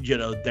don't,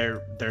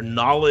 their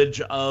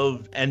knowledge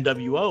of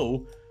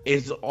NWO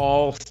is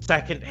all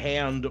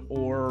secondhand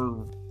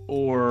or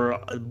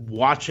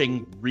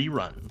watching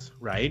reruns,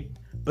 right?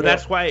 But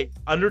that's why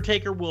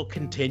Undertaker will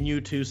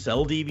continue to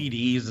sell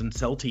DVDs and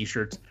sell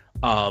T-shirts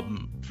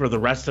for the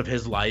rest of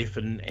his life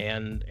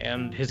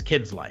and his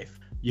kid's life,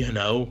 you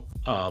know.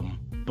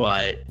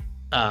 But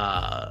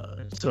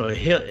so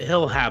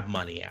he'll have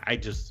money.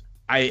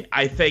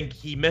 I think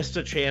he missed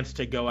a chance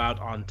to go out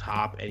on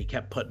top, and he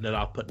kept putting it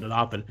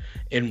off, and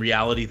in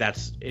reality,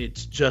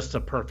 it's just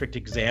a perfect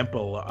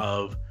example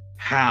of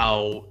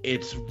how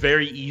it's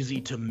very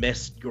easy to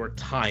miss your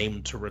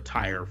time to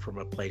retire from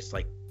a place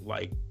like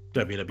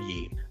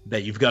WWE.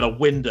 That you've got a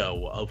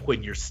window of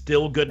when you're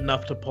still good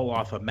enough to pull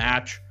off a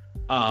match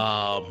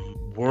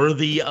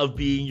worthy of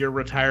being your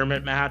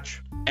retirement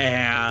match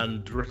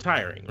and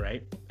retiring,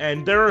 right?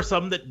 And there are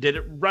some that did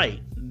it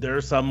right. There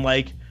are some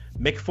like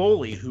Mick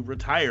Foley who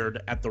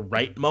retired at the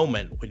right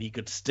moment when he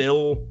could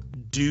still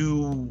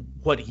do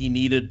what he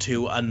needed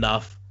to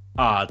enough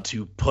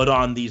to put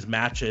on these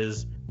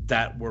matches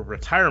that were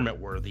retirement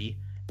worthy,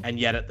 and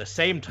yet at the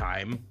same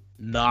time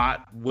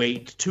not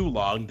wait too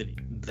long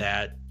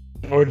that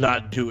or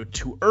not do it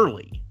too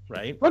early,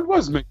 right? What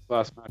was Mick's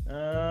last match?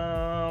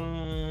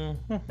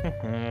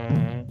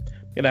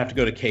 Gonna have to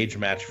go to Cage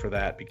Match for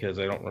that because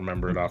I don't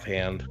remember it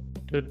offhand.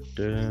 While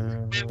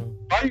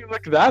you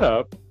look that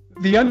up,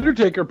 The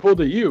Undertaker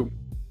pulled a U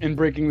in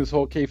breaking this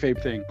whole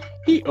kayfabe thing.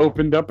 He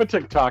opened up a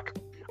TikTok.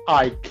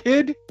 I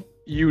kid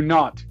you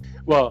not.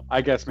 Well,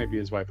 I guess maybe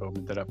his wife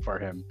opened it up for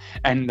him.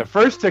 And the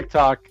first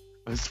TikTok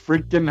was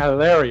freaking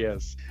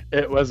hilarious.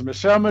 It was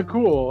Michelle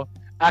McCool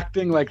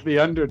acting like The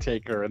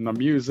Undertaker and the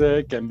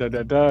music and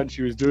da-da-da, and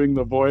she was doing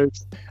the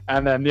voice.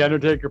 And then The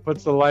Undertaker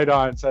puts the light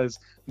on and says,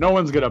 "No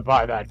one's going to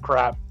buy that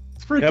crap."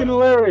 It's freaking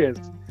hilarious.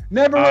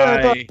 Never would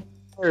have thought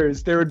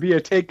there would be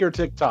a Taker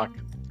TikTok.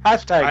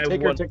 Hashtag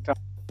Taker TikTok.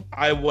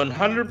 I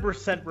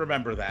 100%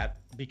 remember that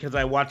because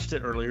I watched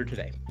it earlier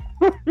today.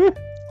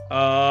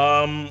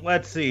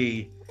 Let's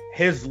see.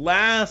 His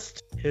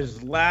last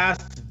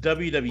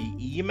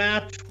WWE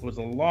match was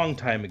a long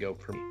time ago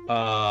for me.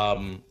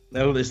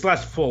 His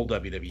last full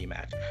WWE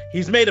match.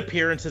 He's made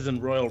appearances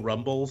in Royal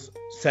Rumbles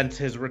since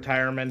his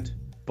retirement,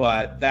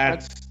 but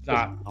that's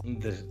not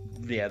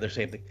the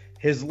same thing.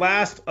 His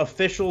last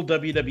official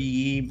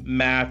WWE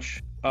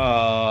match.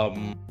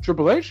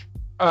 Triple H?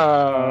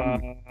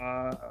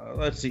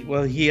 Let's see.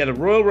 Well, he had a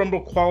Royal Rumble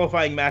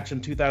qualifying match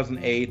in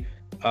 2008.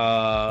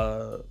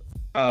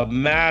 A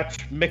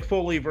match, Mick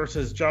Foley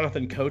versus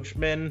Jonathan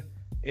Coachman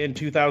in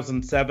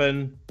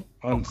 2007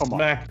 on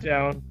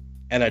SmackDown.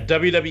 And a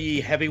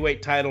WWE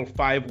heavyweight title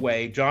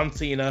 5-way, John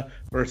Cena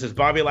versus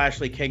Bobby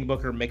Lashley, King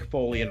Booker, Mick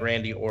Foley, and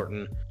Randy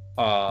Orton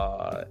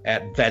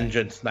at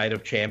Vengeance Night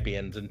of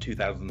Champions in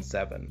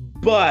 2007.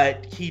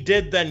 But he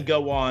did then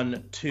go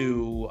on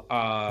to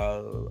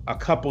a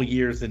couple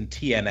years in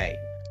TNA.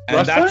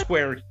 And that's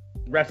where...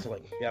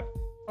 Wrestling, yep.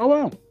 Oh,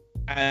 wow.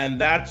 And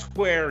that's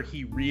where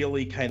he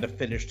really kind of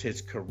finished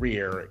his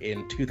career.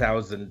 In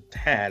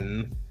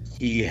 2010,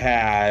 he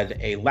had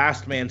a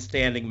last man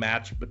standing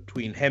match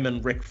between him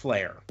and Ric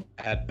Flair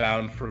at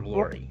Bound for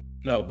Glory.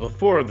 No,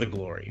 Before the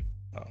Glory.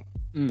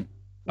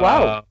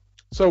 Wow.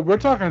 So we're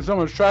talking so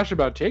much trash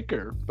about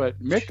Taker,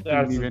 but Mick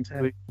didn't even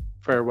really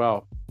fare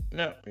well.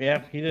 No,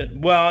 yeah, he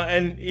did. Well,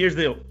 and here's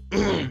the deal.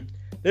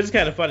 This is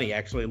kind of funny,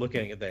 actually,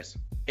 looking at this.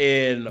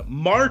 In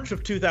March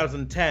of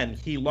 2010,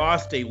 he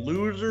lost a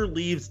loser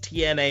leaves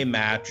TNA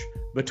match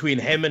between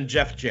him and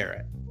Jeff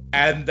Jarrett.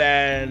 And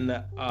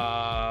then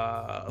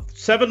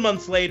 7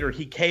 months later,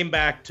 he came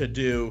back to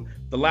do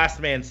the last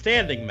man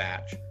standing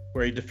match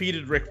where he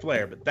defeated Ric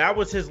Flair. But that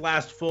was his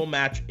last full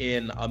match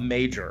in a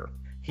major.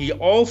 He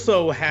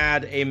also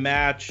had a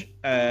match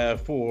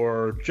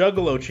for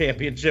Juggalo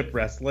Championship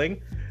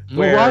Wrestling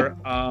where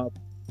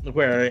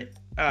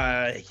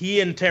he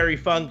and Terry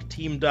Funk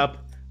teamed up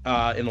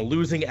in a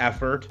losing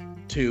effort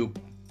to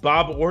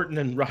Bob Orton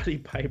and Roddy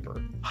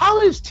Piper.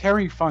 How is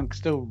Terry Funk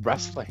still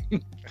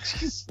wrestling?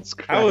 Jesus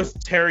Christ. How is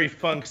Terry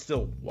Funk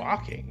still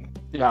walking?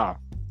 Yeah,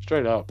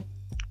 straight up.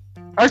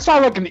 I saw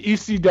like an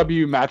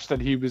ECW match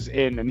that he was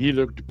in and he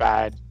looked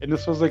bad. And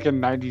this was like in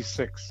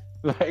 96.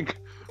 Like,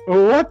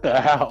 what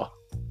the hell?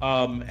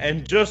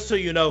 And just so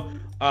you know,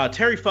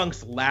 Terry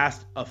Funk's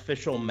last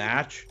official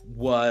match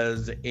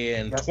was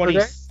in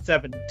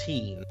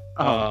 2017.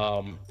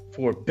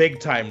 For Big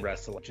Time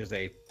Wrestling, which is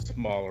a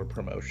smaller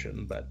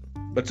promotion, but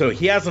so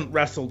he hasn't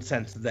wrestled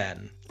since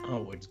then.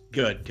 Oh, it's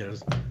good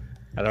because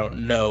I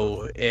don't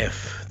know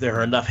if there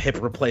are enough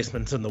hip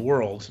replacements in the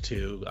world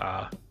to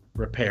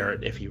repair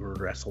it if he were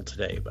to wrestle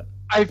today. But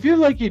I feel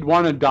like he'd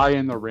want to die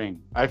in the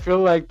ring. I feel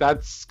like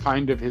that's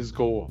kind of his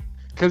goal.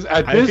 Because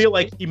I feel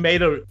like he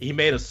made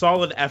a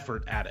solid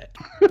effort at it.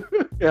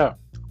 Yeah,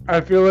 I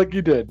feel like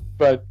he did.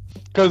 But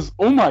because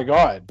oh my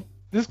God,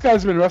 this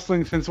guy's been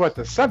wrestling since what,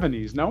 the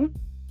 70s? No.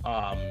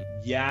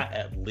 Yeah,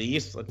 at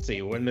least. Let's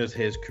see, when does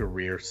his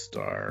career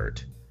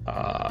start?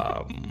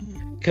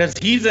 Because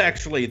he's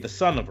actually the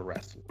son of a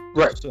wrestler.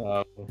 Right.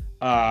 So,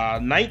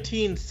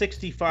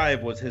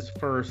 1965 was his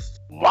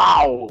first.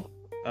 Wow.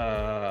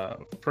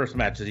 First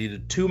matches. He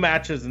did 2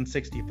 matches in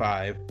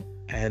 65,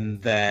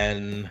 and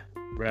then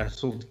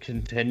wrestled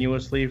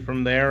continuously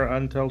from there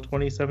until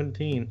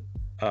 2017.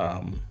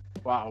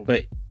 Wow.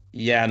 But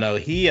yeah, no,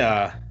 he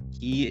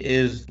He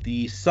is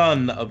the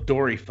son of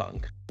Dory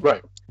Funk.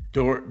 Right.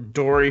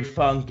 Dory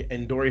Funk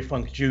and Dory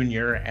Funk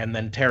Jr. and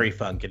then Terry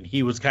Funk, and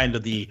he was kind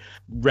of the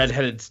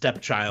redheaded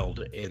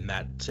stepchild in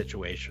that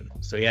situation.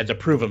 So he had to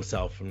prove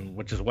himself,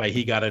 which is why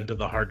he got into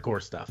the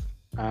hardcore stuff.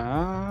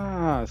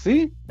 Ah,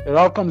 see? It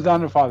all comes down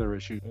to father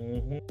issues.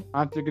 Mm-hmm.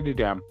 I'm tickety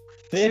damn.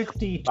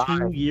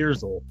 52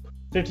 years old.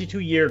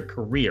 52-year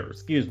career,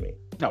 excuse me.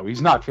 No,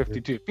 he's not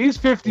 52. He's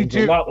 52.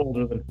 He's a lot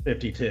older than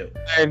 52.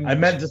 And I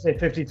meant to say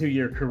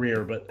 52-year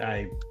career, but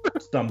I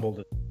stumbled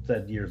and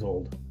said years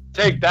old.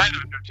 Take that,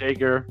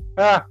 Undertaker.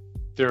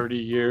 30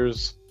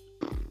 years.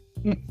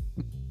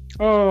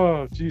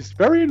 Oh, jeez.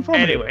 Very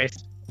informative.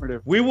 Anyways,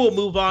 we will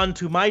move on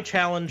to my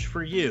challenge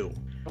for you.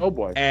 Oh,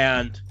 boy.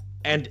 And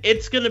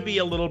it's going to be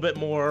a little bit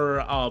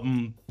more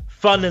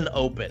fun and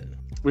open.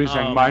 What are you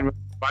saying? Mine was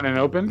fun and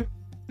opened?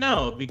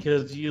 No,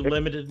 because you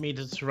limited me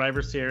to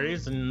Survivor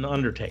Series and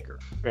Undertaker.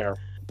 Fair.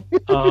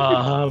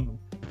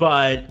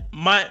 But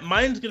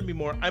mine's going to be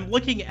more... I'm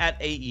looking at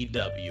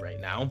AEW right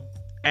now.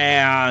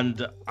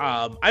 And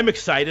I'm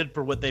excited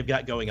for what they've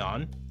got going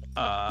on.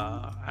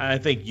 I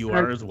think you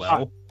are as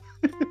well.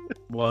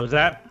 What was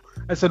that?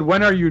 I said,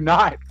 when are you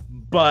not?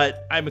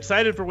 But I'm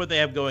excited for what they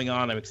have going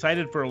on. I'm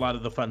excited for a lot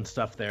of the fun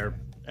stuff there,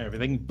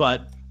 everything.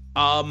 But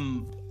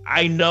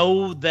I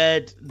know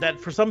that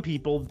for some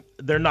people,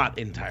 they're not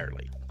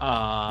entirely.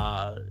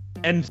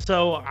 And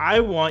so I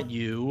want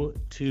you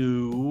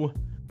to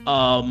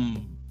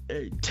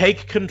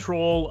take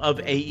control of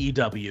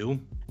AEW.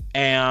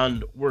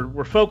 And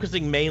we're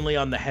focusing mainly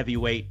on the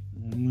heavyweight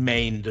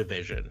main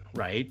division,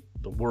 right?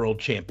 The World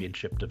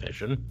Championship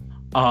division.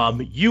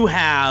 You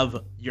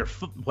have your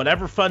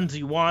whatever funds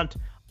you want.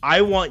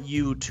 I want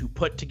you to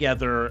put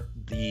together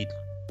the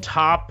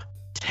top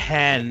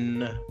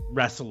 10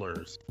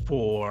 wrestlers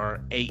for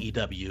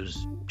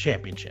AEW's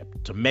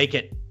championship to make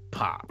it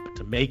pop,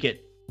 to make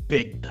it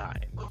big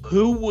time.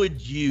 Who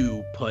would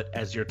you put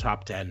as your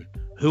top 10?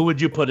 Who would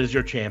you put as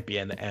your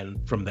champion?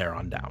 And from there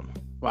on down.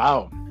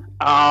 Wow.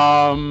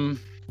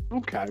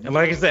 Okay. And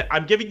like I said,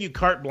 I'm giving you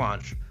carte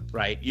blanche,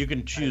 right? You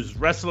can choose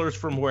wrestlers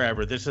from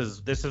wherever. This is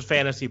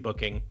fantasy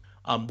booking.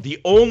 The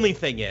only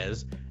thing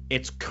is,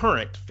 it's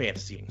current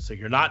fantasy. So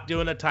you're not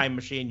doing a time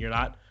machine. You're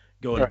not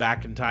going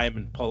back in time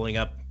and pulling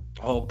up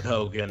Hulk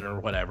Hogan or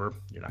whatever.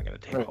 You're not going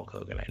to take Hulk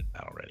Hogan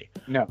out already.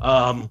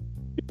 No.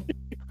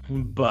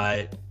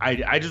 But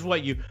I just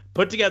want you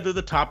put together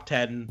the top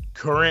 10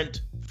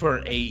 current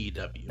for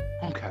AEW.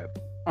 Okay.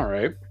 All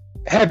right.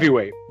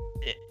 Heavyweight.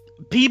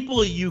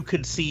 People you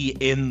could see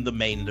in the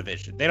main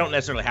division. They don't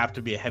necessarily have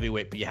to be a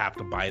heavyweight, but you have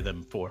to buy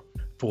them for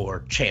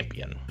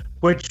champion.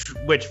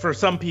 Which for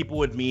some people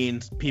would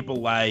mean people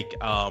like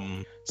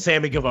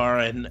Sammy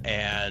Guevara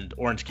and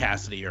Orange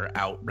Cassidy are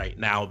out right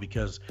now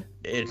because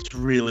it's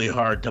really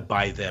hard to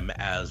buy them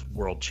as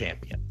world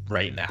champion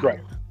right now.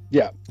 Right.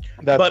 Yeah.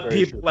 But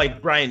people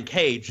like Brian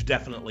Cage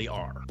definitely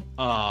are.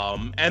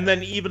 And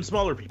then even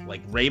smaller people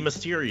like Rey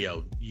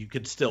Mysterio, you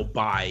could still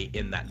buy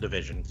in that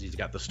division because he's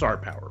got the star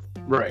power.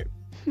 Right.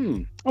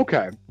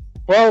 Okay.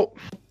 Well,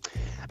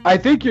 I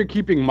think you're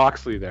keeping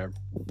Moxley there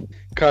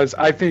because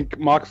I think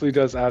Moxley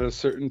does add a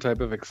certain type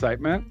of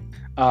excitement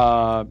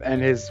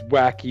and his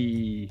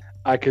wacky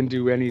I can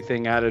do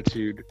anything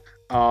attitude.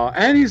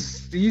 And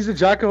he's a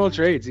jack of all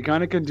trades. He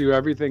kind of can do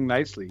everything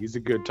nicely. He's a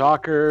good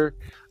talker.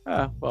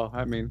 Well,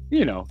 I mean,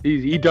 you know,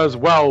 he does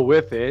well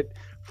with it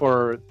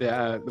for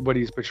what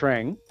he's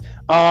portraying.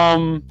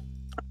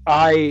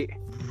 I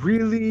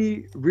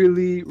really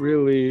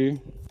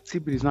see,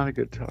 but he's not a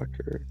good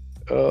talker.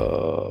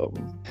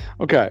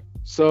 Okay,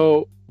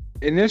 so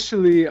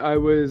initially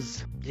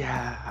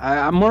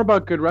I'm more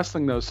about good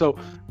wrestling though. So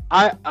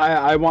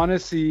I want to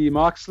see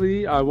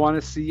Moxley. I want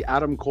to see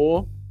Adam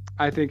Cole.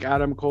 I think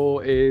Adam Cole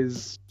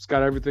has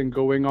got everything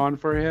going on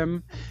for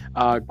him.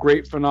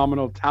 Great,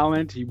 phenomenal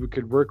talent. He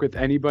could work with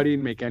anybody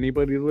and make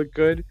anybody look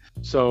good.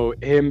 So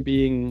him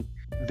being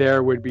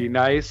there would be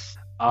nice.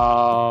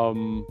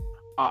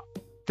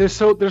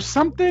 There's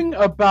something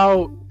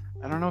about,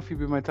 I don't know if he'd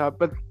be my top,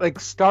 but like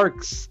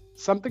Starks.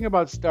 Something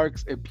about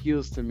Starks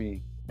appeals to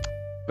me,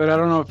 but I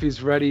don't know if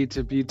he's ready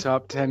to be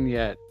top 10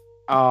 yet.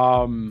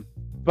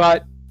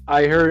 But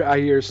I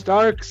hear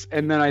Starks,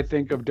 and then I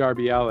think of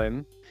Darby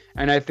Allin.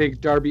 And I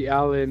think Darby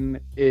Allin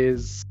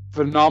is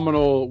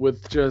phenomenal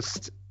with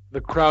just the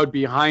crowd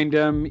behind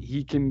him.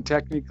 He can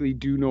technically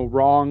do no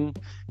wrong.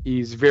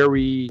 He's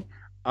very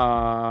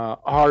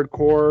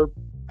hardcore.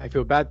 I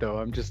feel bad, though.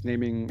 I'm just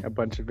naming a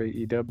bunch of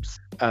AEWs.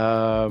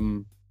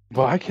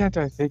 Why can't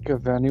I think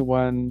of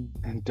anyone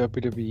in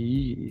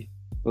WWE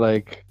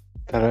like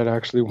that I'd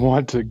actually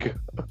want to go?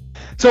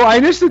 So I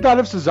initially thought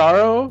of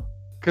Cesaro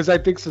because I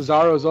think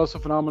Cesaro is also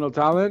phenomenal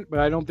talent, but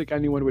I don't think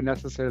anyone would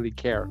necessarily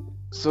care.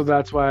 So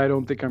that's why I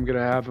don't think I'm going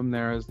to have him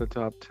there as the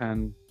top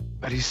 10.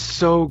 But he's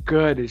so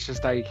good. It's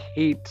just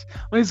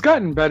he's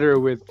gotten better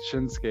with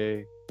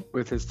Shinsuke,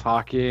 with his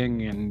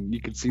talking, and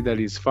you can see that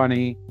he's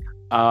funny.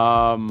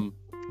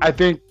 I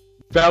think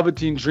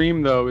Velveteen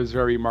Dream, though, is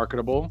very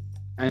marketable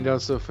and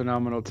also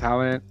phenomenal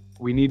talent.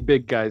 We need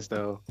big guys,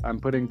 though. I'm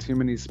putting too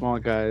many small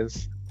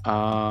guys.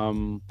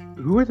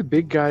 Who are the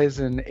big guys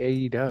in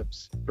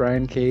AEWs?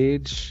 Brian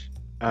Cage,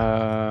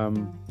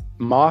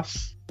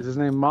 Moss. Is his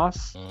name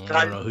Moss?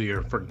 I don't know who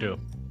you're referring to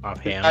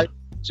offhand.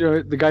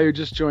 The guy who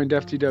just joined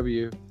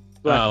FTW.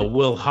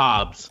 Will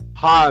Hobbs.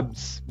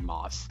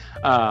 Moss.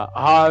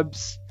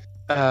 Hobbs.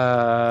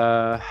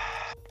 I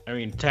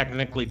mean,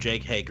 technically,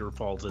 Jake Hager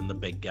falls in the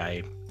big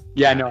guy.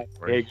 Yeah, no,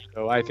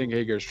 Hager. I think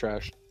Hager's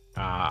trash.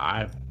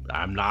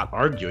 I'm not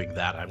arguing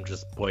that. I'm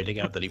just pointing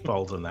out that he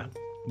falls in that.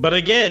 But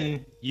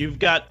again, you've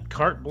got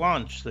carte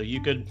blanche, so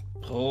you could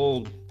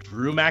pull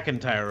Drew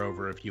McIntyre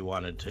over if you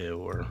wanted to,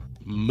 or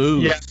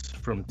Moose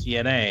from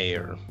TNA,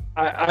 or.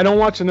 I don't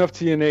watch enough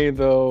TNA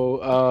though.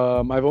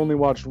 I've only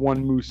watched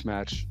one Moose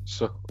match,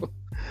 so.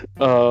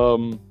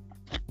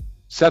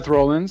 Seth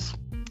Rollins.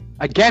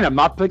 Again, I'm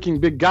not picking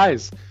big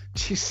guys.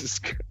 Jesus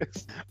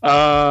Christ.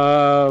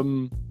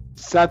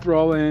 Seth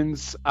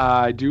Rollins.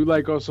 I do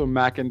like also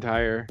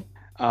McIntyre.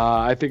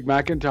 I think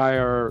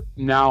McIntyre,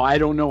 now I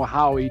don't know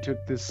how he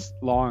took this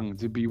long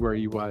to be where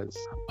he was.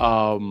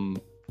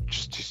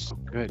 Just so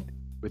good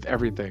with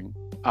everything.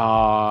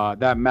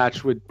 That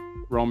match with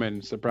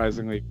Roman,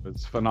 surprisingly,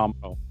 was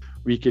phenomenal.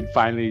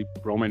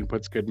 Roman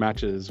puts good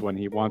matches when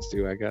he wants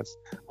to, I guess.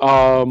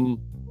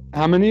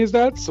 How many is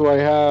that? So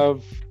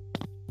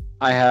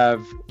I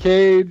have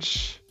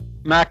Cage,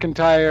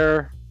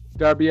 McIntyre,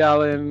 Darby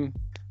Allin,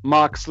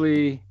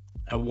 Moxley.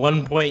 At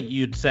one point,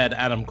 you'd said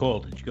Adam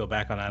Cole. Did you go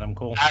back on Adam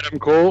Cole? Adam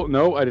Cole?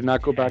 No, I did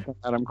not go back on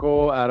Adam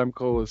Cole. Adam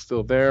Cole is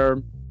still there.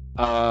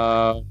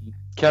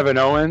 Kevin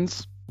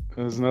Owens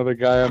is another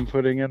guy I'm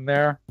putting in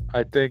there.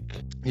 I think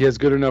he has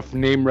good enough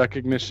name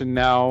recognition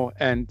now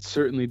and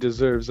certainly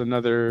deserves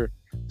another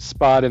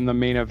spot in the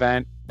main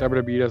event.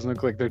 WWE doesn't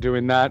look like they're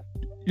doing that.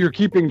 You're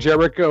keeping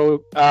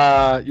Jericho.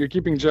 You're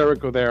keeping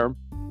Jericho there.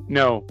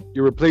 No,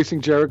 you're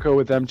replacing Jericho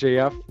with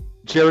MJF.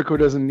 Jericho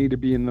doesn't need to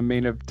be in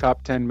the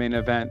top 10 main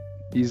event.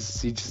 He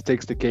just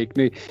takes the cake.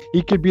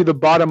 He could be the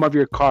bottom of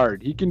your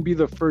card. He can be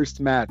the first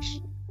match,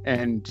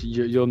 and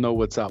you'll know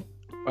what's up.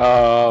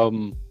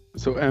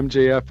 So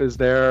MJF is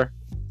there.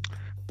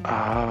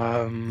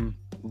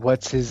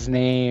 What's his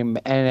name?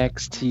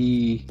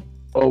 NXT.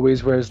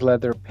 Always wears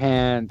leather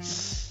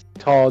pants.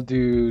 Tall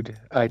dude.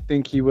 I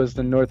think he was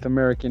the North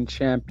American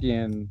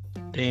champion.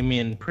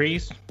 Damian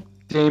Priest.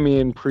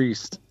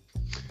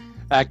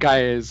 That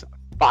guy is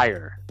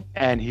fire,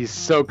 and he's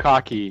so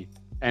cocky,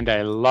 and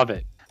I love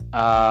it.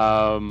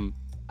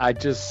 I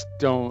just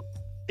don't.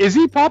 Is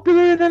he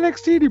popular in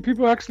NXT? Do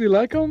people actually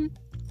like him?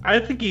 I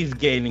think he's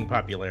gaining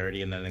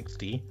popularity in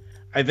NXT.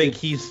 I think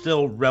he's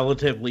still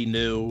relatively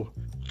new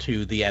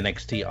to the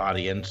NXT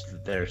audience.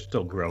 They're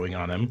still growing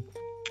on him.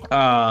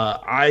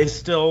 I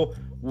still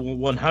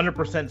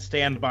 100%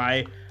 stand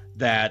by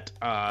that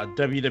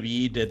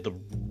WWE did the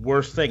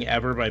worst thing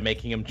ever by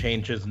making him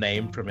change his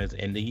name from his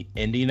indie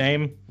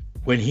name.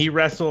 When he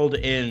wrestled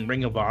in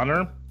Ring of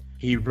Honor,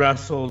 he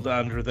wrestled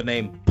under the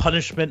name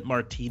Punishment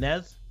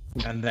Martinez,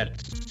 and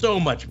that's so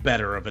much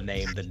better of a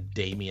name than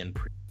Damian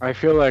Priest. I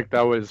feel like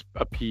that was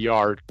a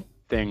PR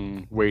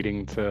thing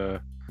waiting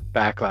to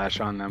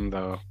backlash on them,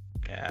 though.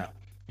 Yeah.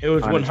 It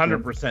was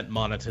 100%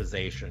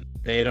 monetization.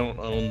 They don't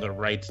own the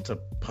rights to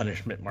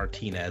Punishment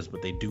Martinez,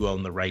 but they do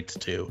own the rights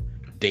to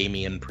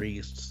Damian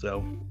Priest.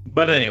 So,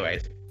 but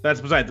anyways, that's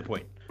beside the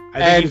point.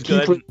 I think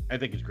he's good. I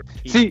think he's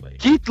great.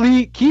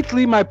 Keith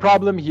Lee, my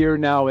problem here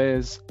now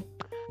is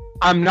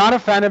I'm not a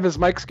fan of his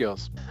mic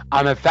skills.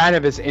 I'm a fan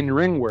of his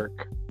in-ring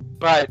work,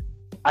 but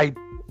I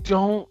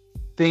don't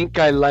think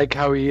I like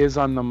how he is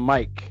on the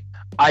mic.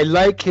 I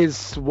like his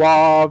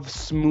suave,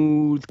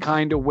 smooth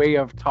kind of way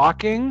of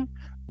talking,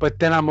 but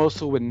then I'm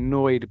also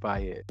annoyed by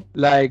it.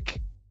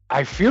 Like,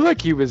 I feel like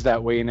he was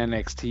that way in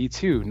NXT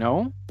too,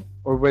 no?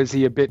 Or was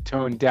he a bit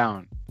toned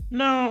down?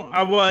 No,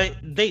 well,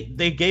 they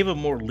gave him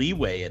more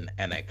leeway in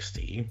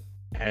NXT,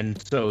 and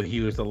so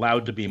he was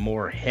allowed to be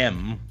more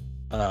him.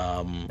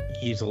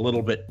 He's a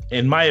little bit,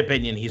 in my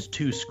opinion, he's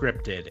too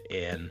scripted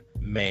in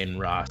main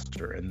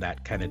roster, and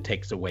that kind of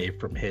takes away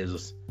from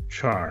his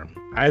charm.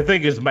 I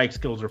think his mic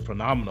skills are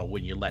phenomenal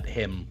when you let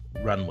him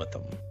run with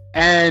them.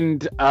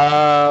 And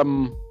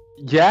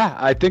yeah,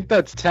 I think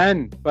that's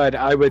 10, but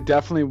I would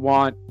definitely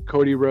want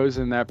Cody Rhodes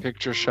in that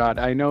picture shot.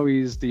 I know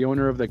he's the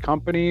owner of the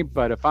company,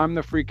 but if I'm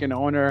the freaking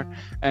owner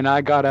and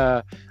I got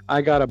a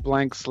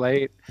blank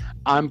slate,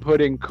 I'm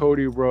putting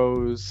Cody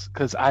Rhodes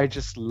because I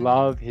just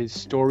love his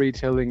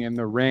storytelling in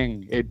the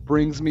ring. It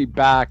brings me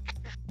back.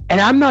 And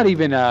I'm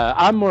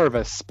more of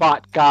a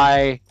spot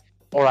guy,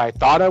 or I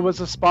thought I was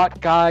a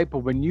spot guy, but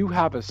when you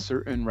have a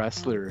certain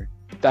wrestler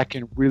that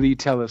can really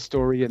tell a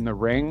story in the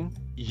ring,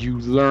 you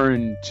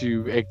learn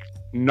to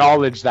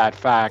acknowledge that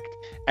fact,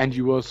 and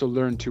you also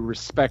learn to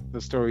respect the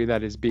story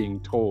that is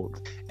being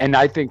told. And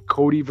I think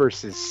Cody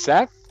versus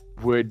Seth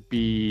would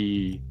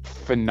be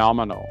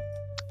phenomenal.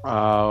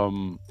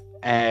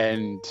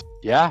 And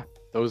yeah,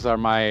 those are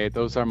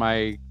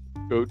my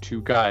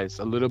go-to guys.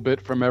 A little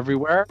bit from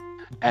everywhere,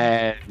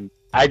 and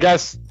I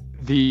guess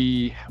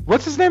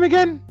what's his name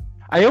again?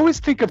 I always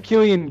think of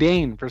Killian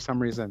Dane for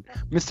some reason.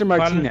 Mr.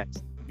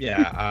 Martinez.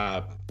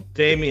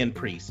 Damian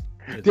Priest.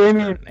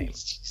 Damian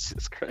Priest.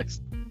 Jesus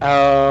Christ.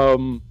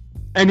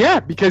 And yeah,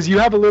 because you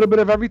have a little bit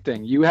of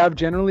everything. You have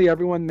generally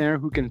everyone there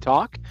who can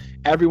talk.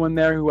 Everyone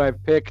there who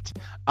I've picked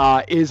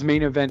is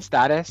main event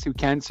status, who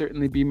can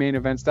certainly be main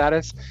event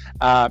status.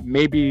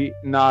 Maybe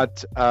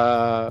not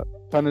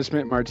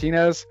Punishment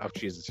Martinez. Oh,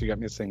 Jesus, you got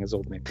me saying his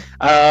old name.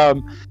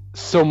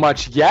 So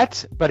much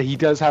yet, but he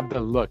does have the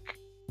look.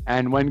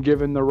 And when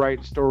given the right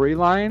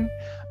storyline,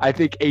 I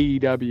think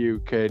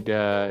AEW could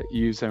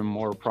use him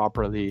more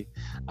properly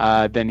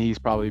than he's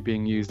probably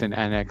being used in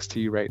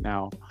NXT right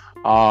now.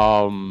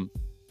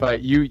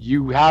 But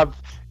you have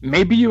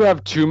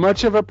too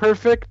much of a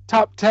perfect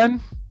top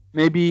 10.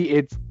 Maybe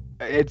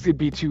it'd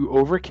be too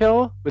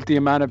overkill with the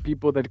amount of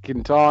people that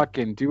can talk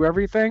and do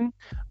everything.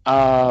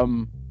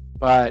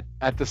 But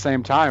at the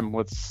same time,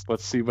 let's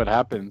see what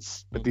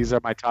happens. But these are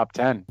my top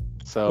 10.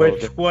 So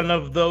which one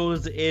of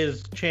those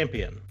is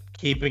champion?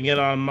 Keeping it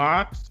on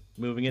Mox,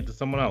 moving it to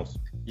someone else?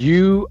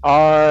 You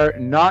are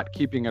not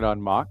keeping it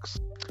on Mox.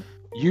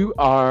 You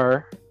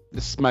are.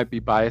 This might be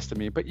biased to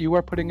me, but you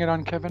are putting it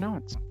on Kevin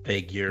Owens.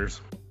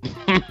 Figures.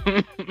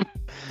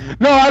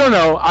 No, I don't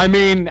know. I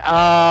mean,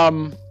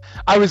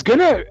 I was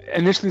gonna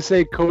initially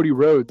say Cody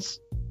Rhodes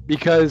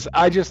because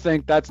I just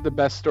think that's the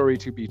best story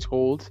to be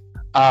told.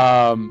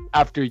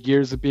 After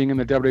years of being in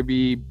the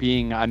WWE,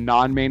 being a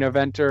non-main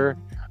eventer,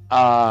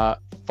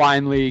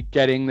 finally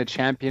getting the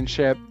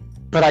championship.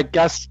 But I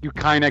guess you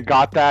kind of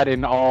got that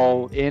in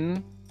All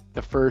In,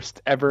 the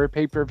first ever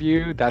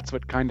pay-per-view. That's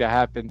what kind of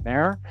happened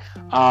there.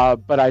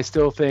 But I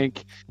still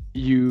think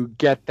you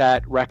get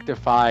that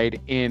rectified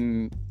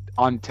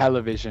on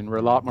television where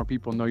a lot more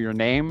people know your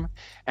name,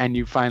 and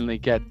you finally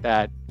get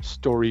that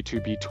story to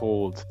be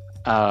told.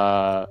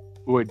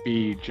 Would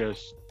be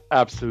just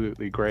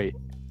absolutely great.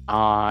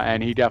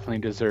 And he definitely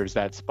deserves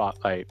that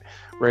spotlight.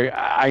 Right?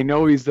 I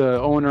know he's the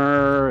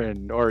owner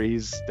or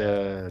he's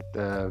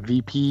the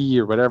VP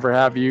or whatever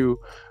have you,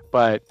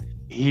 but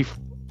he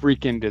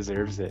freaking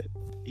deserves it.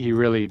 He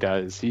really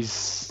does.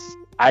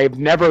 I've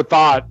never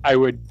thought I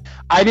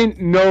didn't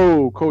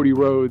know Cody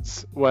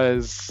Rhodes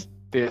was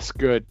this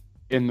good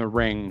in the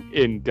ring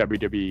in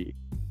WWE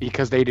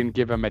because they didn't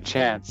give him a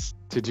chance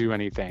to do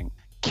anything.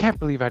 Can't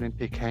believe I didn't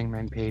pick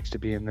Hangman Page to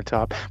be in the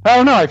top. I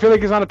don't know. I feel like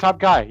he's not a top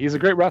guy. He's a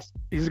great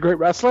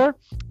wrestler,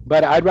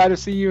 but I'd rather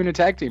see you in a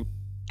tag team.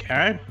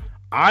 Okay.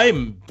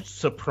 I'm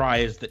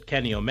surprised that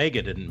Kenny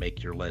Omega didn't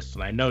make your list,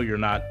 and I know you're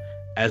not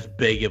as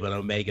big of an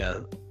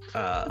Omega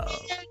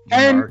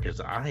mark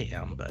as I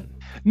am, but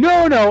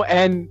no,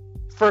 and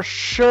for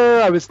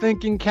sure I was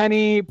thinking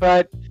Kenny,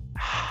 but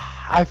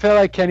I feel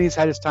like Kenny's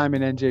had his time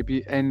in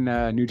NJP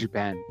and New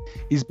Japan.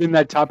 He's been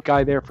that top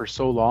guy there for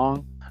so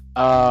long.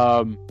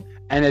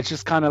 And it's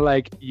just kind of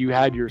like you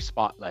had your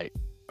spotlight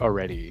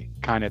already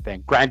kind of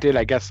thing. Granted,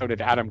 I guess so did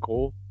Adam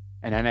Cole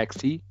and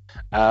NXT.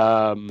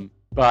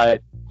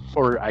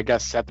 Or I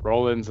guess Seth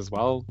Rollins as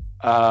well.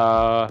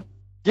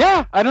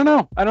 Yeah, I don't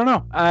know.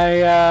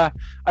 I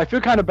feel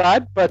kind of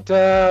bad, but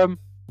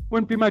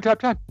wouldn't be my top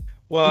 10.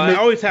 Well, I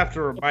always have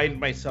to remind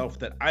myself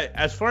that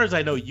as far as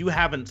I know, you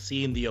haven't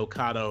seen the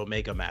Okada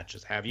Omega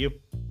matches, have you?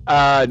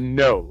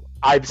 No.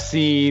 I've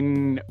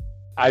seen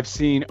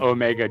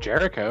Omega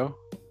Jericho.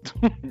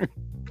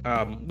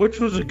 Which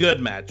was a good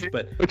match,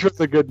 but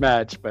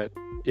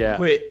yeah.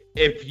 Wait,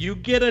 if you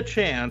get a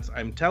chance,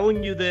 I'm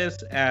telling you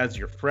this as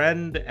your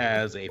friend,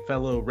 as a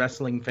fellow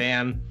wrestling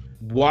fan,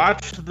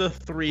 watch the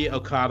 3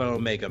 Okada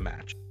Omega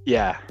match.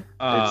 Yeah.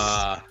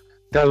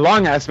 They're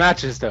long ass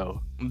matches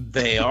though.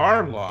 They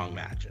are long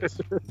matches.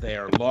 They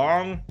are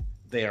long,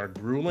 they are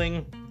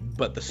grueling,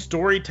 but the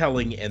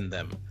storytelling in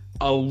them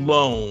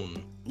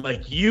alone,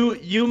 like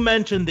you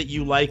mentioned that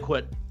you like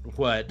what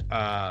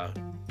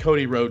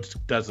Cody Rhodes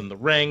does in the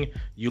ring,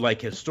 you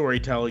like his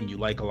storytelling, you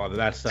like a lot of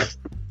that stuff.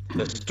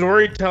 The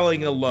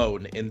storytelling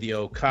alone in the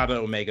Okada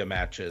Omega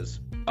matches,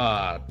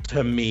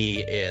 to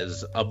me,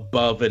 is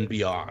above and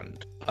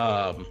beyond.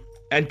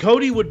 And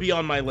Cody would be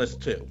on my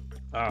list too.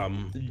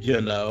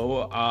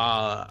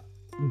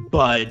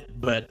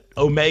 But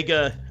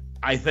Omega,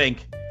 I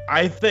think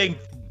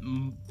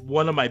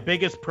one of my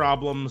biggest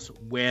problems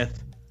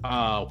with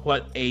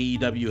what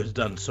AEW has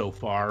done so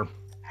far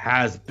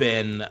has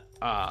been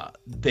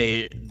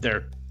they've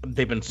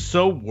been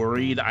so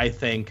worried, I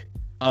think,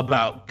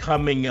 about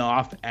coming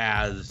off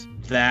as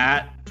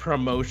that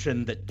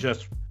promotion that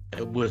just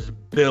was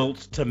built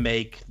to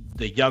make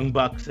the Young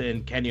Bucks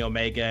and Kenny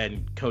Omega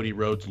and Cody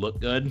Rhodes look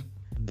good,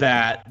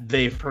 that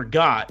they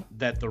forgot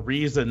that the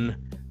reason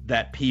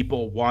that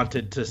people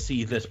wanted to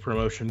see this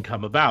promotion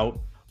come about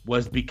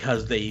was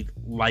because they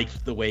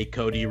liked the way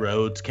Cody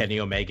Rhodes, Kenny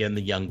Omega, and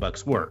the Young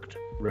Bucks worked,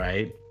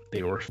 right?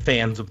 They were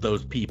fans of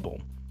those people.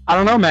 I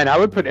don't know, man. I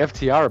would put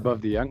FTR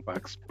above the Young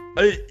Bucks.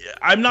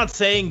 I'm not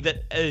saying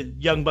that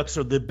Young Bucks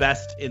are the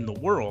best in the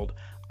world.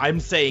 I'm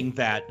saying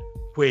that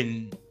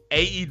when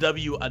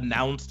AEW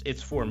announced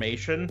its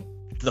formation,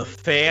 the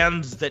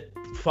fans that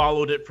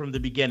followed it from the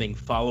beginning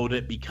followed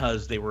it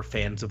because they were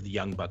fans of the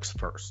Young Bucks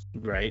first,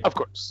 right? Of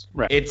course,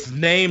 right. It's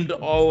named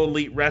All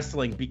Elite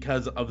Wrestling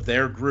because of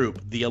their group,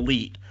 the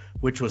Elite,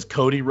 which was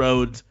Cody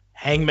Rhodes,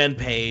 Hangman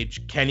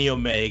Page, Kenny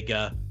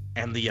Omega,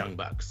 and the Young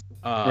Bucks.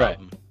 Right.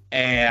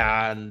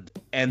 And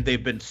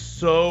they've been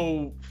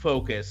so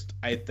focused,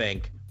 I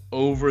think,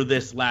 over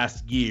this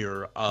last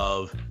year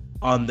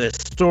on this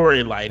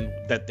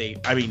storyline that they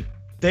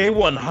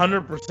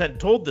 100%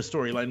 told the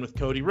storyline with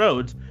Cody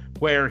Rhodes,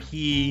 where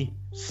he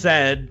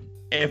said,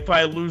 if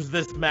I lose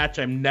this match,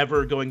 I'm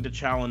never going to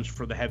challenge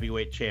for the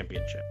heavyweight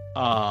championship.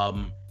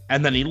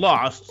 And then he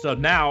lost. So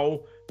now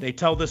they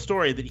tell the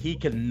story that he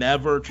can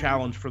never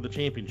challenge for the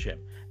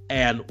championship.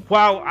 And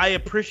while I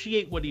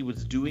appreciate what he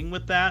was doing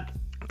with that,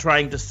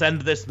 trying to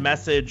send this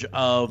message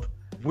of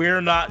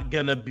we're not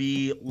going to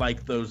be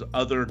like those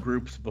other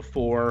groups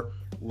before,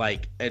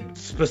 like, and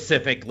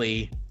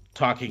specifically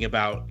talking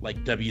about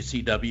like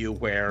WCW,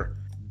 where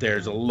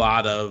there's a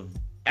lot of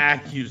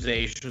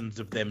accusations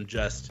of them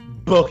just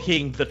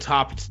booking the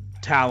top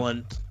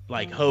talent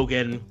like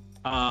Hogan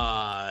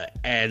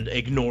and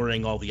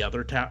ignoring all the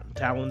other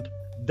talent.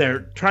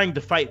 They're trying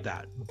to fight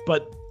that,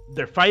 but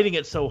they're fighting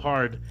it so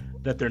hard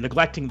that they're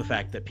neglecting the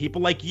fact that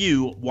people like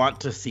you want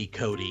to see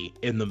Cody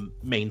in the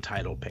main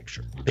title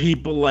picture.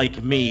 People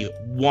like me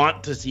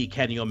want to see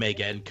Kenny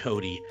Omega and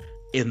Cody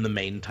in the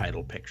main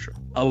title picture.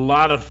 A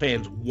lot of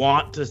fans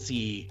want to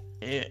see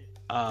the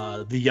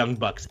Young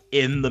Bucks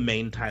in the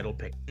main title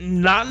pick.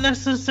 Not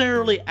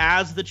necessarily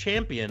as the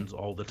champions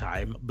all the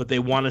time, but they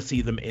want to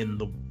see them in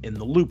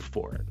the loop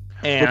for it.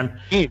 And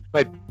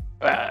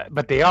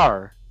but they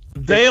are.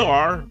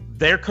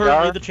 They're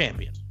currently the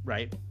champions,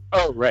 right?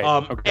 Oh, right.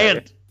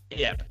 Okay.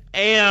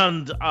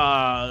 And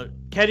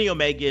Kenny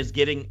Omega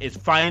is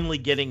finally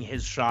getting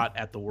his shot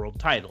at the world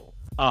title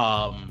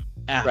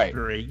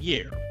after a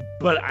year.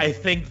 But I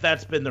think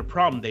that's been their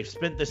problem. They've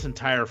spent this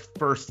entire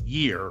first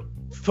year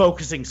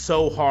focusing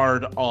so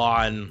hard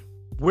on,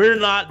 we're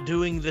not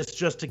doing this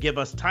just to give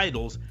us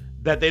titles,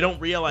 that they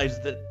don't realize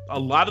that a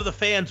lot of the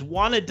fans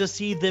wanted to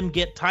see them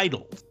get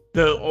titles.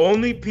 The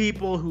only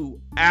people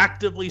who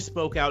actively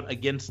spoke out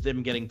against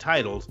them getting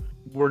titles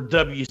were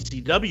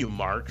WCW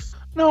marks.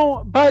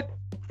 No, but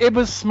it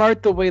was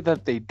smart the way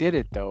that they did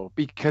it, though,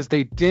 because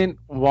they didn't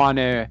want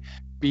to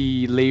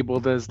be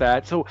labeled as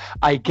that. So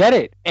I get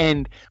it.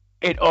 And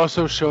it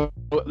also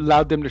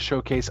allowed them to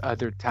showcase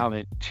other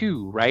talent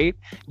too, right?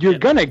 You're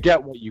going to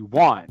get what you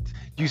want.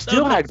 You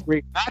still had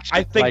great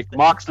matches like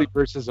Moxley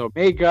versus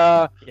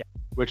Omega,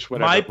 which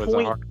whatever was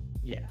a hard...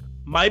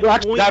 My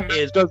point that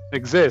is doesn't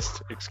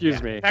exist.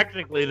 Excuse me.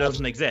 Technically, it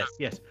doesn't exist.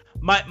 Yes.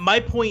 My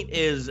point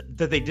is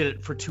that they did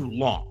it for too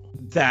long.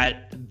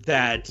 That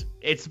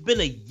it's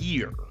been a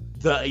year.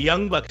 The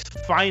Young Bucks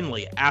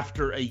finally,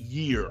 after a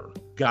year,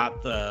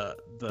 got the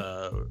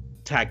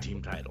tag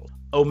team title.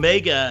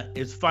 Omega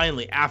is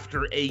finally,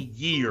 after a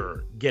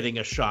year, getting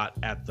a shot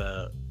at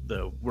the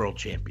world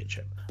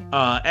championship.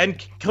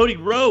 And Cody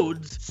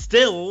Rhodes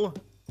still,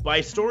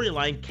 by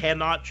storyline,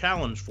 cannot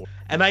challenge for it.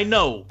 And I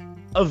know,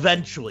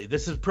 eventually,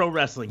 this is pro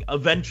wrestling,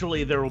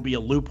 eventually there will be a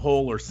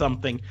loophole or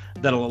something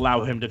that'll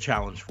allow him to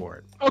challenge for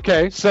it.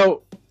 Okay,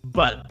 so...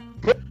 But...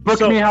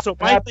 So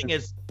my thing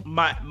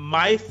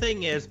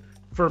is,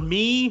 for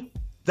me,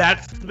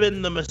 that's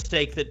been the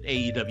mistake that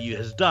AEW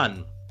has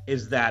done,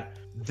 is that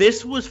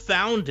this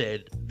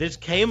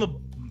came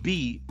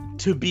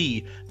to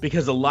be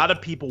because a lot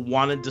of people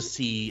wanted to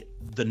see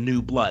the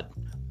new blood.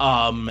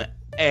 And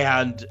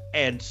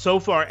so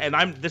far,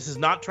 and this is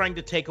not trying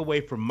to take away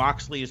from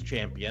Moxley as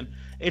champion.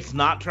 It's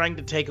not trying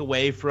to take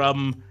away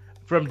from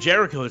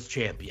Jericho as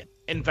champion.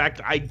 In fact,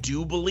 I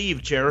do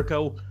believe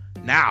Jericho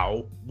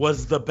now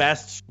was the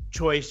best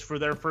choice for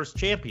their first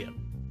champion.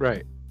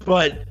 Right.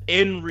 But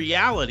in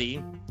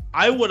reality,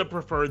 I would have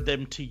preferred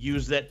them to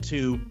use that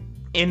to,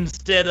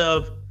 instead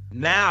of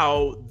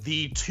now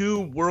the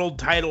two world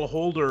title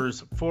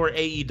holders for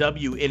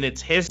AEW in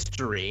its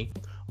history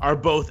are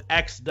both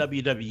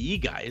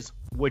ex-WWE guys,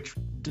 which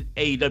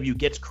AEW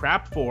gets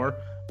crap for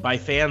by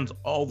fans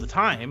all the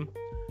time.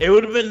 It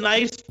would have been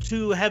nice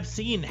to have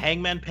seen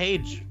Hangman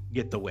Page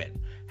get the win.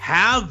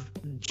 Have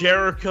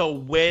Jericho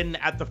win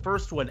at the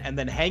first one, and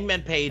then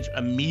Hangman Page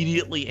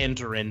immediately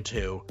enter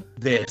into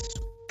this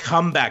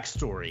comeback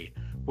story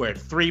where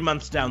 3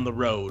 months down the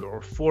road or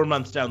 4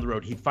 months down the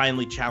road, he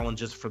finally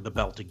challenges for the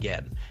belt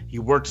again. He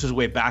works his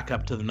way back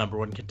up to the number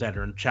one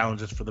contender and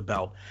challenges for the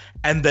belt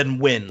and then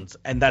wins.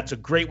 And that's a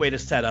great way to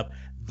set up.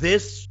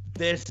 This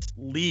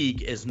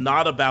league is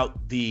not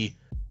about the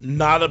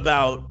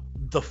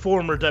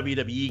former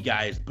WWE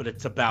guys, but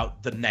it's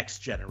about the next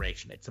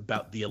generation. It's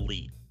about the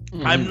elite.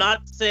 Mm-hmm. I'm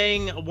not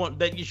saying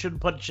that you should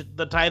put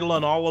the title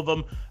on all of them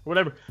or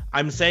whatever.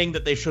 I'm saying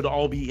that they should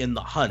all be in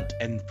the hunt,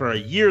 and for a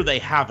year they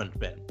haven't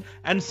been.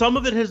 And some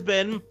of it has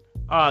been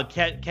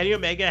Kenny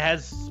Omega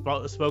has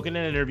spoken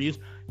in interviews.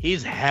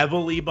 He's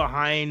heavily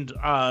behind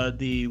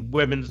the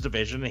women's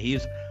division.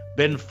 He's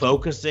been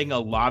focusing a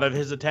lot of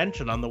his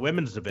attention on the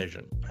women's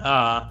division,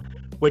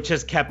 which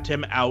has kept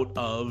him out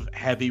of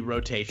heavy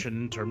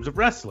rotation in terms of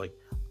wrestling.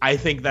 I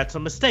think that's a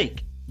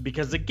mistake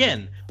because,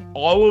 again,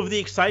 all of the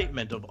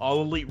excitement of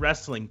All Elite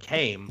Wrestling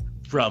came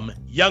from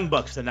Young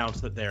Bucks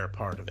announced that they're a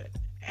part of it.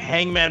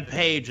 Hangman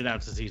Page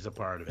announces he's a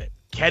part of it.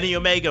 Kenny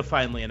Omega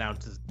finally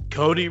announces.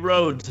 Cody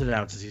Rhodes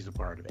announces he's a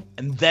part of it.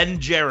 And then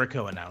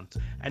Jericho announced.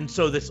 And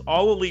so this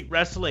All Elite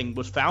Wrestling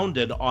was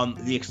founded on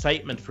the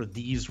excitement for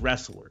these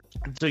wrestlers.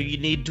 And so you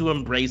need to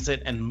embrace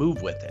it and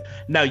move with it.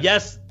 Now,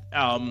 yes,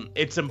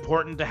 it's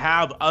important to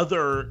have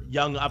other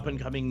young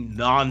up-and-coming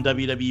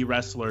non-WWE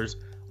wrestlers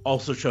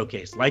also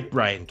showcased, like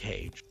Brian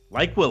Cage,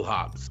 like Will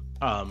Hobbs.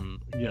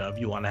 If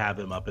you want to have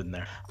him up in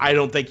there. I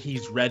don't think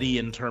he's ready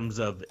in terms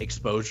of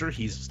exposure.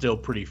 He's still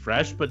pretty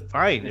fresh, but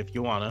fine if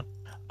you want to.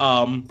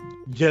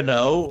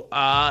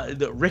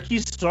 Ricky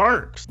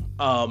Starks.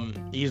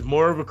 He's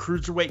more of a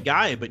cruiserweight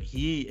guy, but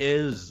he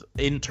is,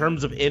 in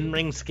terms of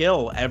in-ring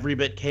skill, every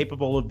bit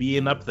capable of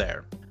being up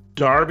there.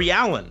 Darby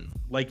Allin,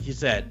 like you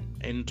said,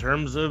 in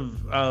terms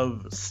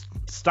of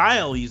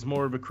style, he's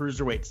more of a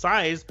cruiserweight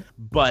size,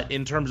 but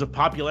in terms of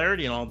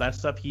popularity and all that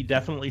stuff, he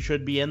definitely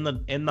should be in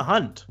the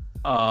hunt.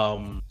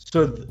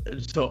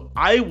 So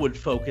I would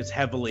focus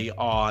heavily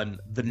on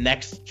the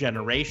next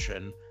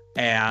generation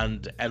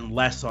and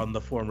less on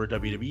the former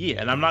WWE.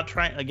 And I'm not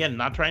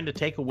trying to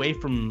take away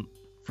from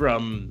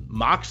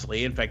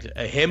Moxley. In fact,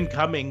 him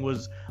coming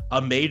was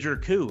a major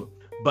coup.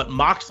 But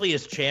Moxley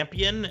as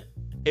champion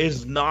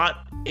is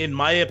not, in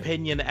my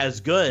opinion,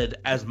 as good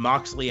as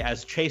Moxley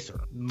as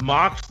chaser.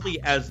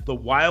 Moxley as the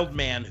wild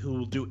man who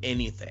will do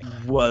anything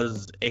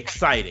was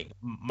exciting.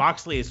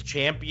 Moxley as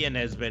champion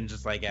has been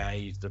just like,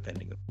 he's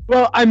defending him.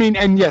 Well, I mean,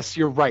 and yes,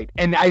 you're right.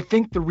 And I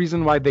think the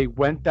reason why they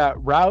went that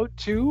route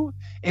too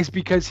is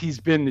because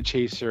he's been the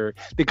chaser.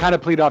 They kind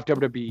of played off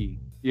WWE.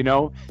 You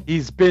know,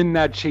 he's been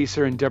that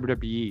chaser in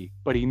WWE,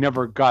 but he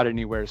never got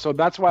anywhere. So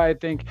that's why I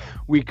think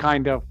we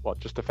kind of, well,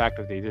 just the fact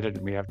that they did it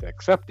and we have to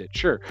accept it,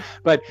 sure.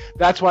 But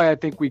that's why I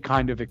think we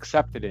kind of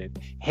accepted it.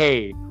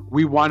 Hey,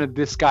 we wanted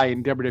this guy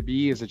in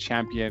WWE as a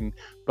champion,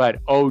 but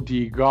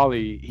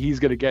golly, he's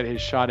going to get his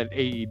shot at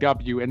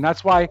AEW. And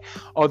that's why,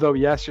 although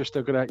yes, you're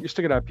still gonna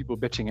have people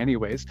bitching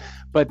anyways,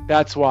 but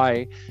that's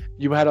why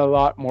you had a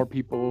lot more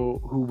people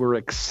who were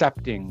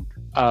accepting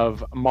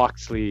of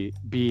Moxley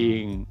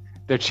being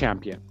the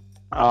champion.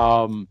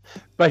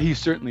 But he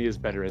certainly is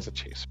better as a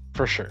chaser,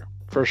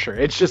 for sure.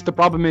 It's just the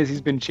problem is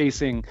he's been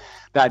chasing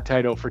that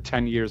title for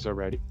 10 years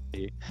already.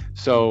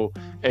 So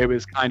it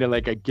was kind of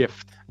like a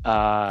gift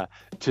to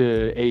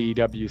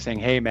AEW saying,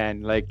 hey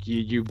man, like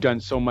you've done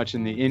so much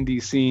in the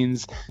indie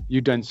scenes,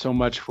 you've done so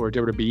much for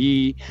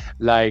WWE,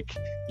 like,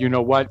 you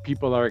know what,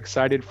 people are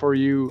excited for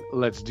you,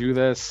 let's do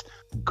this,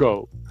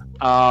 go.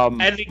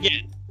 And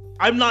again,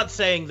 I'm not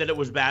saying that it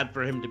was bad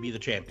for him to be the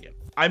champion.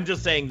 I'm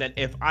just saying that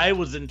if I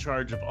was in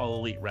charge of All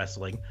Elite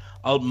Wrestling,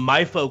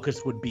 my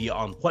focus would be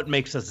on what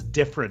makes us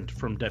different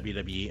from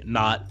WWE,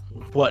 not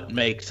what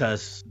makes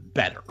us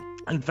better.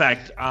 In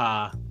fact,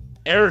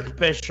 Eric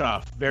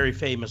Bischoff very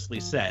famously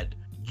said,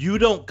 you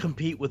don't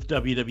compete with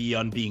WWE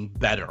on being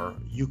better.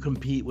 You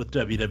compete with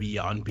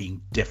WWE on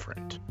being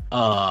different.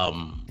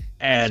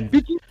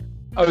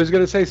 I was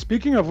going to say,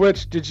 speaking of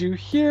which, did you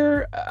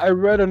hear, I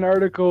read an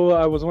article,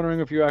 I was wondering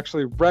if you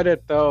actually read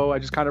it though, I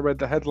just kind of read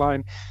the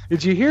headline.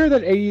 Did you hear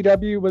that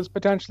AEW was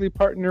potentially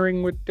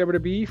partnering with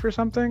WWE for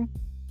something?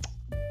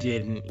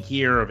 Didn't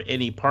hear of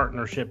any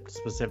partnership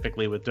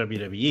specifically with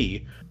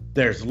WWE.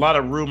 There's a lot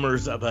of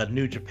rumors of a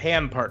New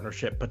Japan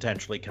partnership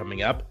potentially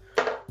coming up.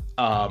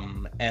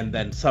 And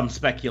then some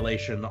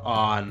speculation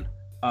on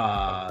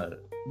the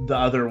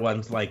other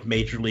ones like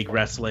Major League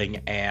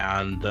Wrestling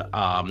and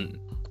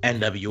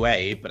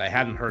NWA, but I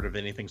hadn't heard of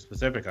anything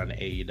specific on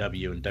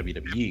AEW and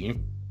WWE.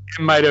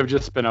 It might have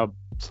just been a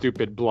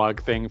stupid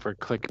blog thing for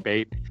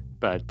clickbait,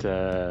 but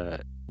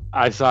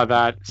I saw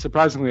that.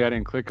 Surprisingly, I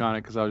didn't click on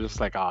it because I was just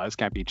like, this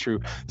can't be true.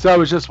 So I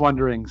was just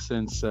wondering,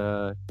 since,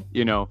 you're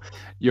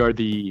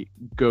the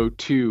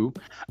go-to.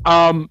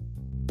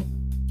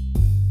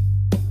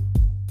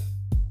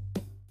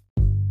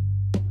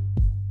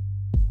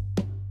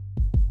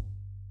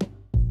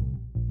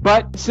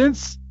 But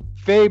since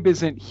Fabe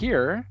isn't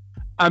here,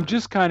 I'm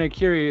just kind of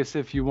curious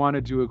if you want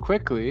to do it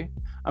quickly.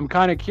 I'm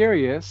kind of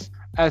curious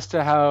as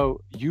to how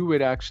you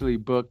would actually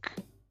book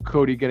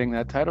Cody getting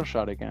that title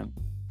shot again.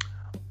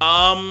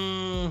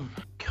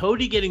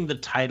 Cody getting the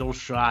title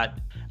shot,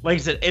 like I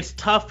said, it's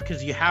tough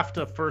because you have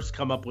to first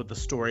come up with the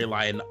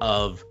storyline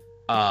of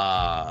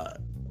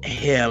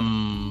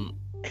him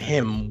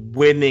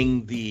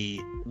winning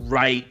the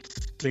right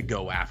to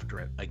go after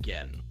it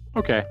again.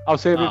 Okay, I'll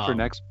save it for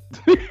next.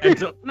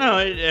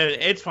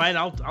 It's fine.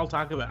 I'll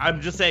talk about it. I'm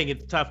just saying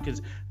it's tough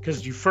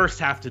because you first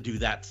have to do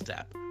that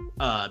step.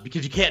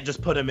 Because you can't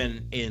just put him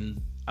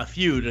in a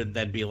feud and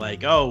then be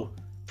like,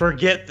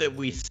 forget that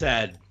we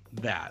said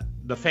that.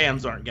 The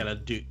fans aren't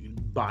gonna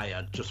buy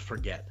it. Just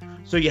forget.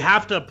 So you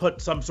have to put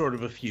some sort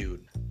of a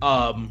feud.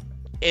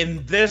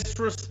 In this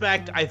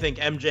respect, I think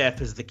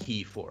MJF is the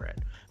key for it.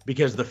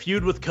 Because the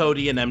feud with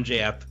Cody and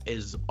MJF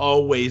is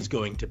always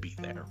going to be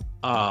there.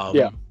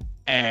 Yeah.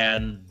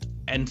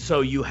 And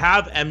so you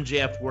have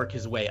MJF work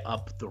his way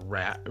up the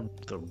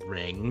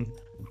ring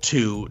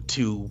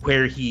to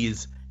where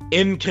he's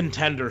in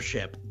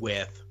contendership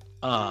with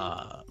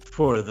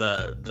for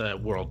the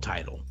world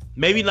title.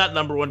 maybe not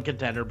number one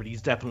contender, but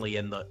he's definitely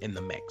in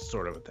the mix,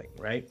 sort of a thing,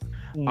 right?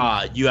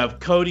 Mm. You have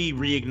Cody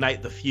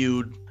reignite the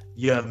feud.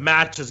 You have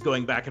matches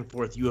going back and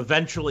forth. You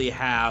eventually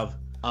have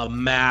a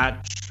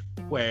match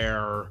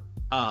where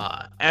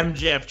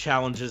MJF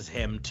challenges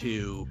him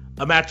to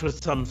a match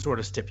with some sort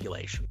of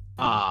stipulation.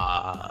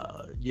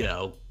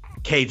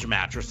 Cage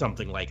match or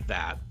something like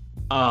that.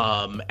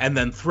 And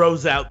then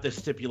throws out this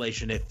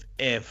stipulation: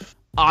 if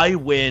I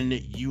win,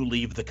 you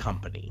leave the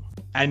company.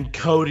 And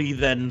Cody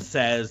then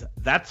says,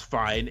 that's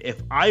fine.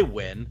 If I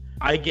win,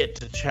 I get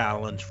to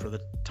challenge for the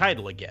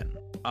title again.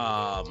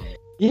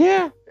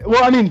 Yeah.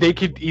 Well, I mean, they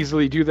could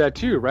easily do that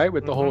too, right?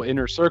 With the whole Mhm.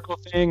 inner circle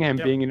thing, him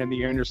Yep. being in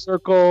the inner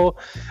circle.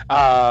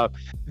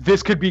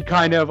 This could be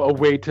kind of a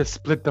way to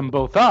split them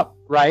both up,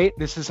 right?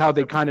 This is how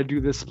they kind of do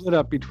the split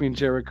up between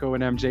Jericho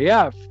and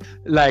MJF.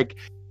 Like,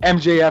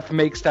 MJF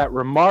makes that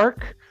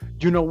remark,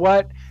 you know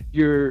what?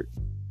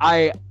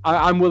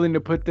 I'm willing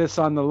to put this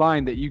on the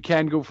line that you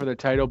can go for the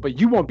title, but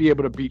you won't be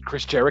able to beat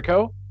Chris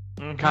Jericho,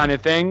 Mhm. kind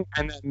of thing.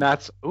 And then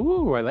that's,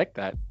 ooh, I like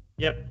that.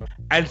 Yep.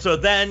 And so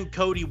then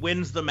Cody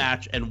wins the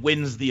match and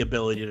wins the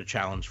ability to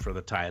challenge for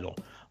the title.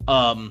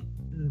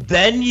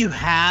 Then you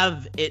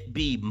have it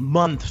be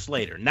months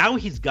later. Now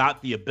he's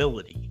got the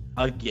ability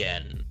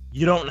again.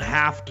 You don't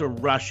have to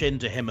rush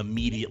into him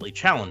immediately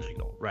challenging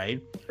him,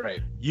 right?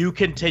 Right. You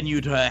continue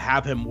to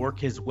have him work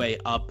his way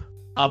up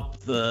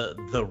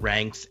the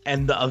ranks,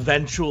 and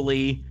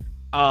eventually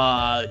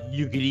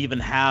you could even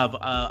have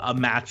a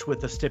match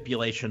with a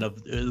stipulation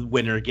of the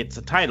winner gets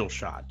a title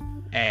shot,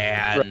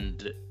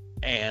 and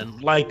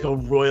like a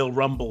Royal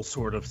Rumble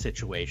sort of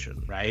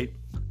situation, right?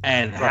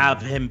 And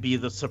have him be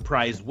the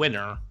surprise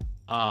winner,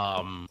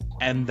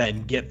 and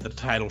then get the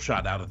title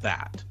shot out of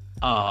that.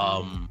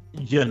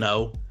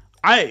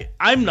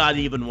 I'm not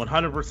even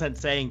 100%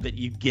 saying that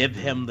you give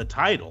him the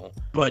title,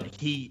 but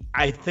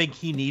I think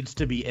he needs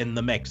to be in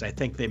the mix. I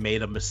think they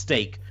made a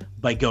mistake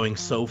by going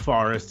so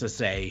far as to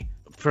say,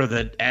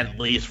 at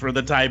least for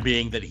the time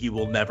being, that he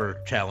will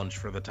never challenge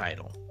for the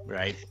title,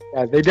 right?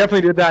 Yeah, they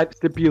definitely did that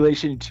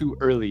stipulation too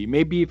early.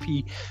 Maybe if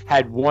he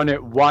had won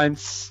it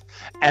once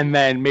and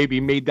then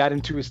maybe made that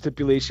into a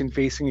stipulation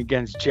facing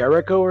against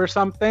Jericho or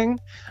something,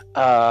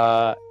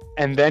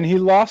 and then he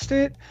lost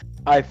it,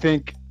 I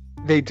think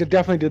they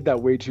definitely did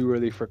that way too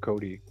early for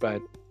Cody.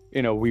 But,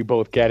 we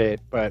both get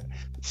it. But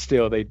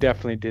still, they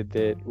definitely did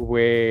it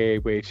way,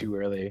 way too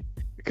early.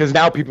 Because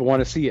now people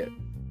want to see it,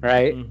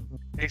 right? Mm-hmm.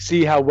 They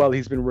see how well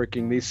he's been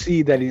working. They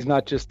see that he's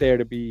not just there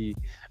to be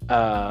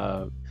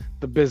the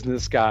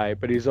business guy,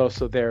 but he's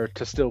also there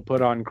to still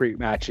put on great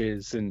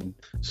matches and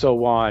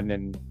so on,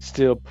 and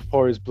still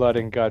pour his blood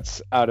and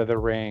guts out of the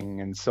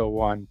ring and so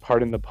on.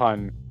 Pardon the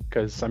pun,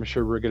 because I'm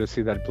sure we're going to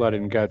see that blood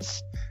and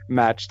guts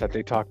match that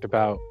they talked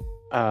about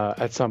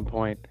at some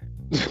point.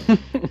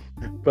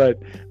 But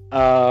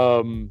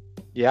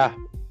yeah,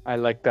 I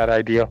like that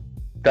idea.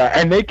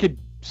 And they could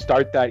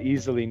start that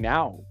easily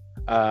now.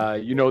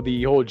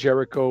 The whole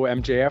Jericho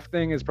MJF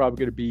thing is probably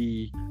going to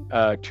be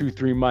a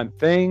 2-3 month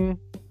thing.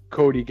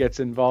 Cody gets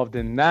involved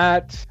in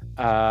that.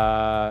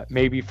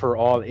 Maybe for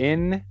All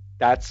In,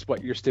 that's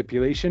what your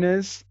stipulation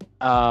is.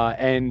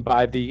 And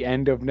by the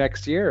end of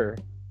next year,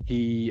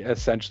 he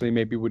essentially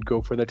maybe would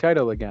go for the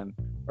title again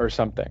or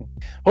something.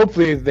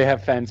 Hopefully they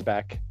have fans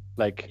back.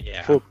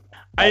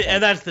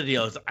 And that's the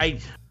deal.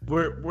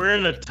 We're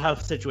in a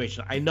tough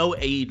situation. I know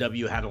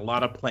AEW had a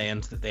lot of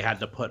plans that they had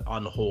to put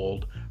on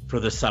hold for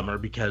the summer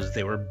because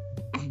they were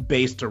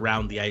based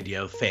around the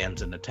idea of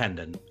fans in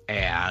attendance,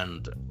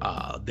 and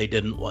they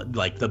didn't want,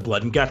 like, the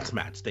blood and guts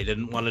match. They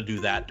didn't want to do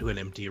that to an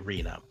empty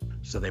arena,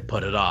 so they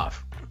put it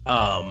off.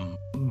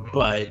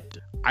 But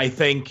I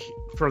think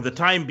for the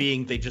time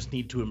being, they just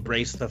need to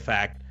embrace the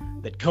fact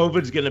that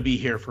COVID's going to be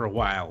here for a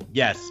while.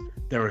 Yes,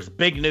 there was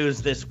big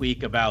news this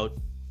week about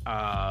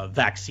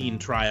vaccine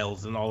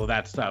trials and all of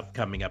that stuff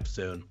coming up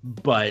soon,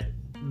 but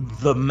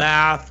the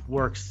math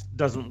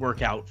doesn't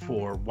work out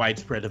for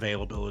widespread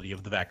availability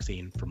of the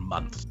vaccine for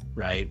months,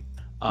 right?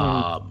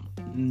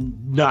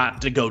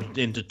 Not to go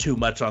into too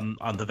much on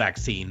the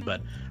vaccine,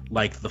 but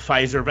like the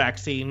Pfizer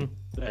vaccine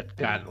that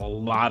got a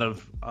lot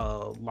of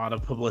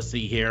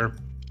publicity here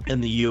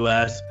in the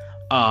US.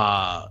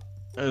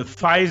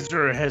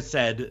 Pfizer has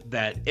said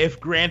that if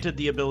granted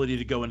the ability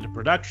to go into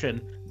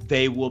production,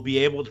 they will be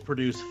able to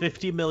produce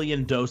 50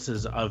 million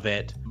doses of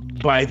it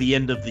by the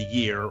end of the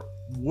year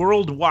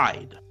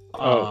worldwide.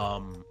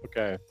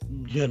 Okay.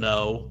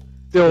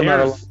 Still not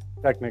a lot,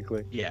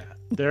 technically. Yeah,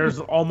 there's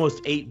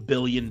almost 8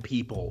 billion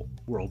people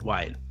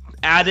worldwide.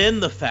 Add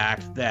in the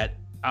fact that,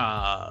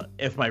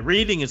 if my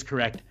reading is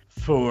correct,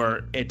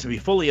 for it to be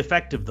fully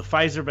effective, the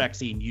Pfizer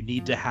vaccine, you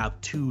need to have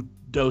 2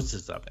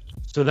 doses of it.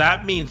 So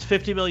that means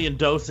 50 million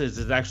doses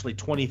is actually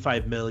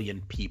 25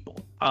 million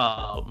people.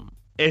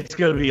 It's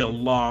going to be a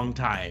long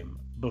time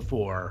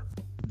before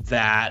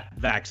that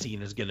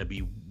vaccine is going to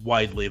be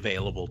widely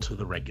available to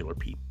the regular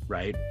people,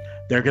 right?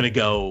 They're going to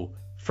go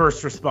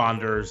first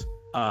responders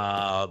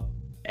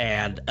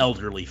and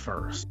elderly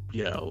first,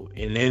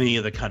 in any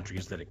of the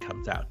countries that it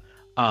comes out.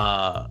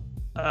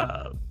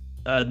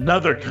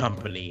 another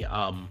company,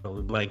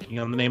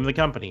 blanking on the name of the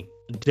company,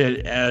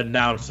 did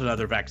announce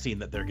another vaccine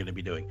that they're going to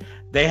be doing.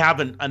 They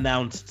haven't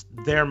announced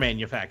their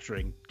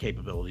manufacturing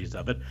capabilities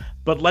of it,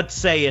 but let's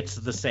say it's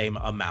the same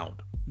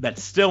amount. That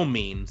still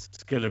means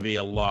it's going to be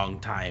a long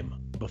time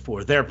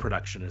before their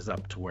production is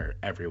up to where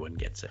everyone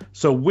gets it.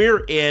 So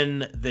we're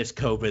in this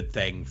COVID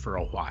thing for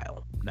a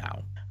while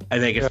now. I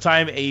think it's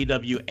time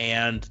AEW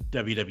and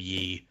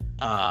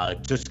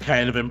WWE just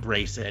kind of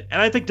embrace it.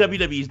 And I think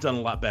WWE's done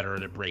a lot better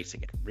at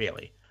embracing it,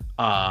 really.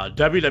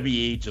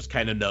 WWE just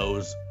kind of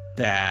knows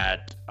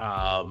that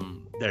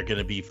they're going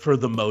to be, for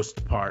the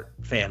most part,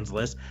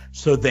 fansless.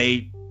 So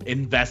they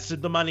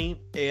invested the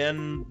money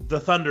in the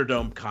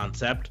Thunderdome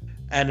concept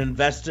and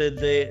invested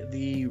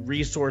the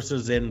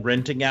resources in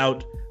renting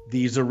out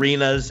these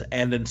arenas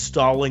and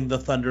installing the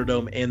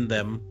Thunderdome in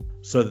them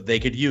so that they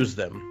could use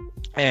them,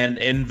 and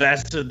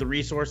invested the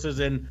resources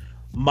in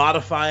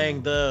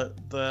modifying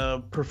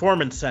the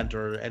performance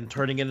center and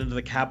turning it into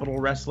the Capitol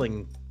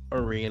Wrestling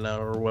Arena,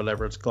 or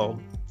whatever it's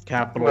called,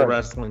 Capitol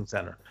Wrestling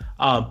Center.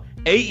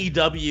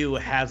 AEW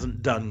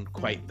hasn't done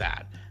quite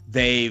that.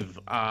 They've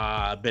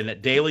been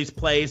at Daly's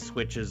Place,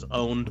 which is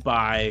owned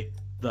by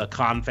the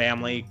Khan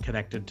family,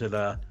 connected to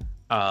the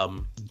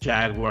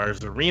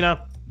Jaguars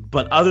Arena.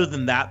 But other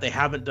than that, they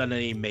haven't done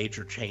any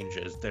major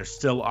changes. They're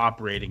still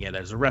operating it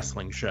as a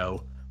wrestling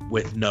show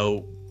with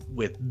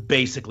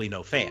basically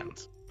no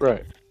fans.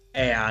 Right.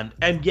 And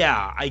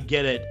yeah, I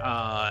get it.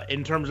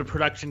 In terms of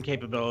production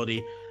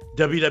capability,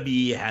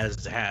 WWE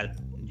has had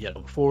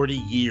 40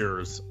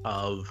 years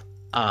of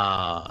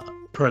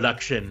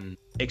production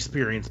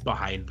experience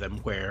behind them,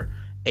 where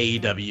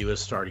AEW is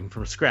starting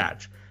from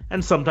scratch,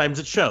 and sometimes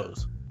it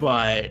shows.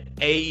 But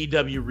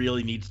AEW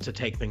really needs to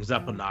take things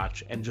up a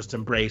notch and just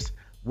embrace,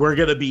 we're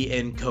going to be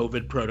in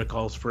COVID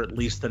protocols for at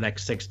least the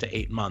next 6 to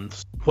 8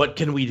 months. What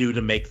can we do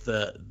to make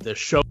the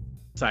show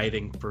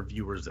exciting for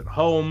viewers at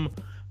home?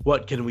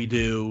 What can we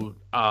do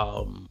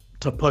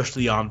to push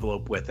the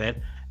envelope with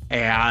it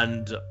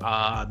and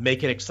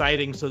make it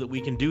exciting so that we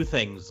can do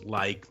things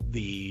like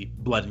the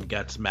Blood and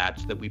Guts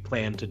match that we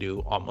planned to do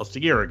almost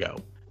a year ago,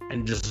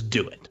 and just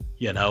do it,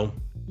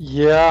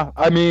 Yeah,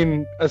 I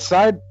mean,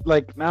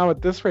 now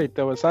at this rate,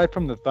 though, aside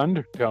from the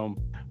Thunderdome,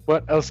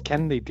 what else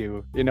can they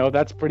do?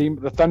 That's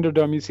the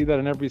Thunderdome, you see that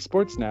in every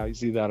sports now. You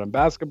see that on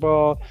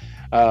basketball.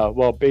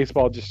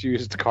 Baseball just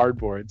used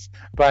cardboards.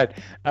 But,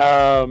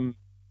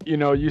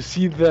 you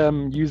see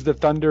them use the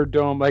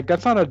Thunderdome. Like,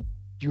 that's not a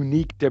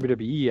unique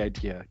WWE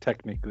idea,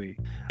 technically.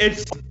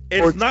 It's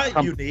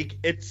not unique.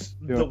 It's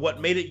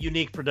what made it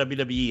unique for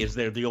WWE is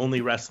they're the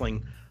only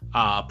wrestling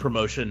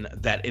promotion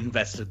that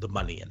invested the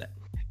money in it.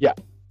 Yeah,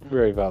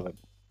 very valid.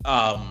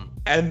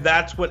 And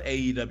that's what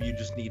AEW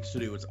just needs to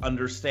do, is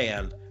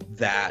understand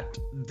that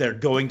they're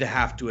going to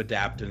have to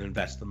adapt and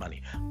invest the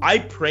money. I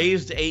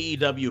praised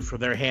AEW for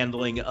their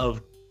handling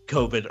of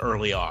COVID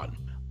early on.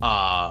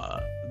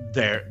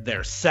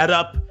 Their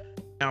setup,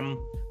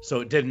 so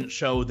it didn't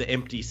show the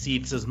empty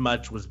seats as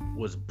much,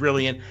 was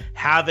brilliant.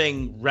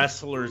 Having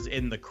wrestlers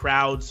in the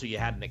crowd so you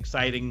had an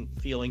exciting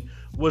feeling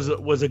was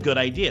a good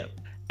idea.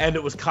 And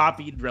it was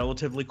copied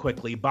relatively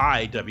quickly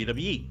by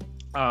WWE.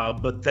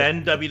 But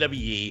then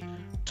WWE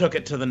took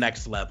it to the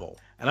next level.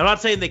 And I'm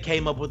not saying they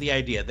came up with the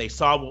idea. They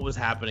saw what was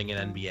happening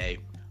in NBA,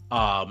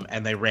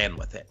 and they ran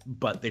with it.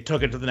 But they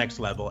took it to the next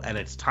level, and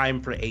it's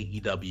time for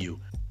AEW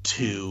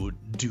to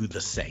do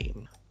the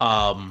same.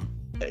 I'm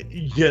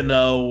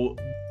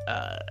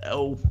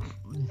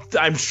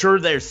sure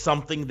there's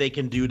something they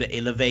can do to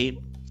innovate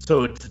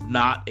so it's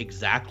not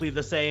exactly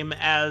the same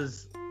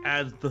as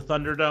the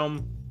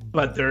Thunderdome,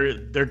 but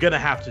they're gonna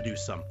have to do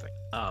something.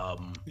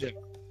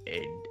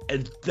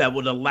 And that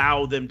would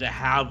allow them to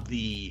have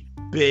the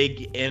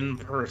big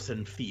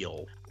in-person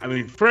feel. I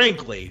mean,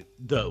 frankly,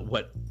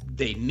 what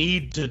they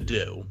need to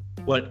do,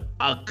 what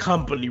a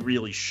company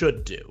really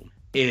should do,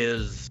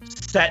 is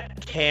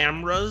set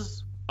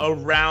cameras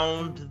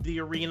around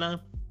the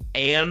arena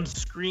and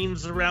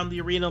screens around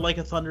the arena like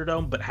a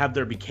Thunderdome, but have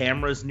there be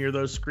cameras near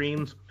those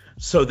screens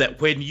so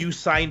that when you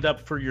signed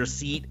up for your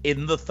seat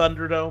in the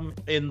Thunderdome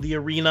in the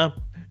arena,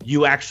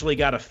 you actually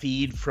got a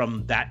feed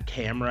from that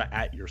camera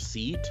at your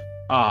seat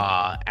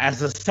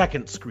as a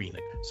second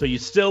screening. So you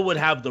still would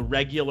have the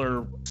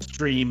regular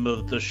stream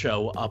of the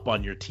show up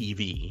on your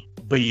TV,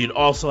 but you'd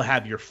also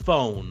have your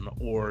phone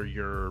or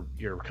your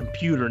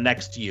computer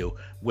next to you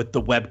with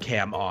the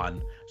webcam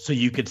on, so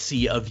you could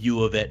see a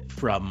view of it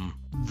from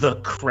the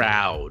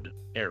crowd,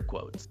 air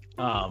quotes.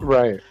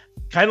 Right.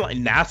 Kind of like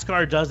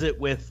NASCAR does it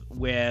with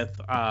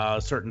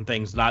certain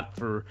things, not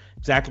for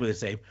exactly the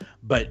same,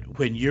 but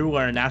when you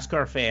are a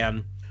NASCAR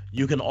fan,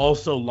 you can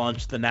also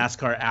launch the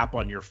NASCAR app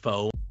on your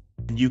phone,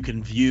 and you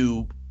can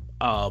view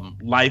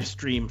live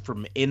stream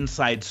from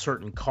inside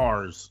certain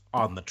cars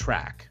on the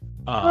track.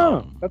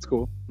 That's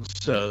cool.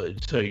 So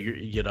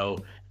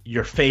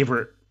your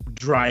favorite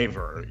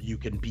driver, you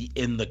can be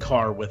in the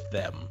car with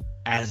them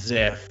as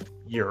if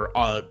you're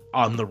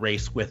on the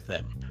race with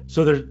them.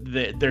 So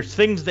there's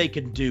things they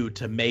can do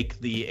to make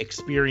the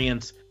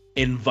experience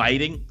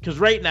inviting, because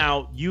right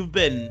now you've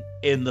been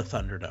in the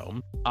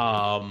Thunderdome.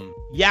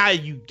 Yeah,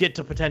 you get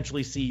to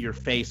potentially see your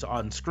face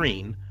on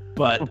screen,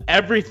 but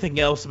everything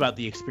else about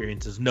the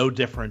experience is no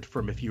different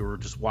from if you were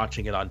just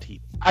watching it on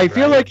TV. I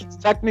feel like it's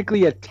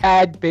technically a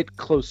tad bit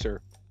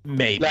closer.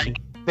 Maybe. Like,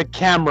 the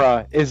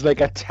camera is like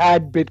a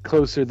tad bit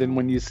closer than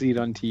when you see it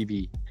on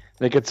TV.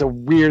 Like, it's a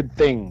weird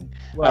thing.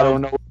 Well, I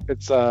don't know if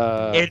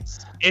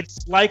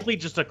it's likely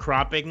just a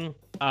cropping,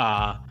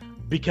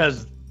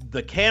 because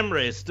the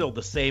camera is still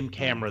the same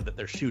camera that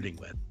they're shooting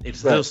with. It's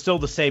still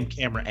the same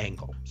camera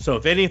angle. So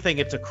if anything,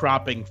 it's a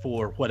cropping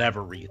for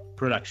whatever reason,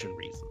 production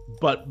reason.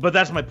 But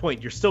that's my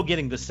point. You're still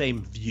getting the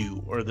same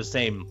view or the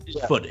same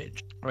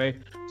footage, right?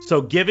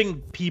 So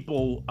giving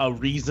people a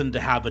reason to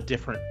have a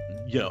different,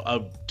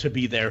 to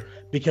be there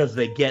because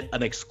they get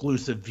an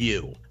exclusive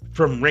view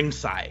from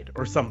ringside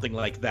or something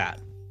like that,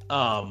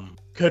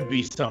 could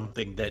be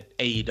something that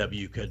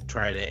AEW could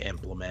try to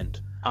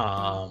implement.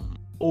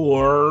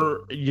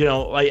 Or,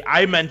 like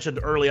I mentioned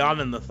early on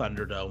in the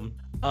Thunderdome,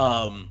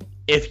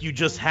 if you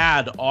just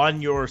had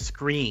on your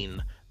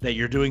screen that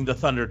you're doing the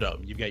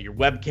Thunderdome, you've got your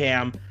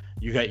webcam,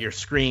 you got your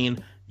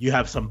screen, you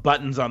have some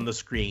buttons on the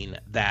screen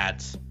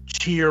that's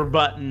cheer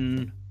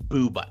button,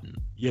 boo button,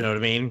 you know what I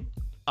mean?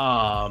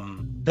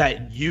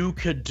 That you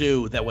could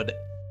do that would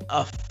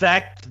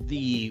affect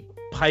the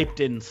piped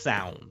in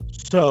sound.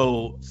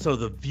 So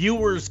the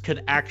viewers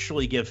could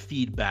actually give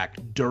feedback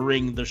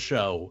during the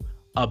show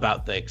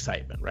about the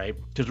excitement, right?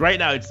 Because right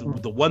now it's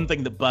the one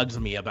thing that bugs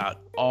me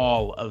about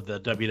all of the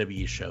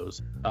WWE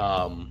shows.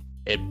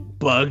 It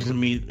bugged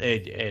me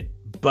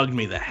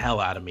the hell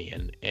out of me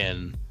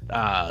in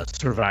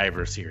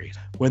Survivor Series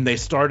when they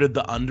started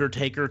the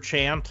Undertaker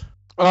chant.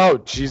 Oh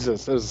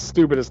Jesus, that was the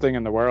stupidest thing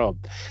in the world.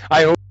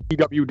 I hope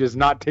AEW does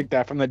not take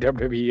that from the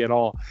WWE at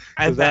all.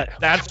 And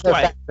that's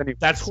why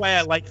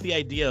I like the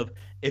idea of,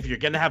 if you're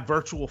gonna have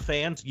virtual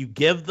fans, you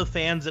give the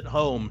fans at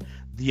home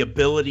the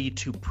ability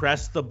to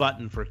press the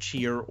button for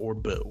cheer or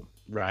boo,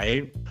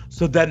 right?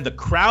 So then the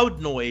crowd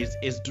noise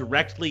is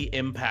directly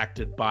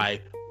impacted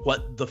by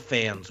what the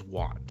fans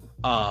want.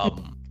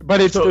 But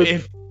it's so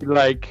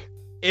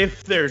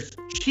if there's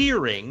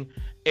cheering,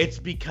 it's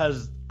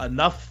because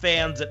enough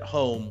fans at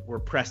home were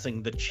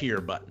pressing the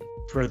cheer button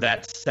for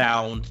that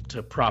sound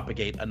to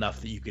propagate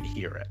enough that you could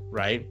hear it,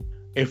 right?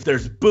 If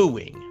there's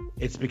booing,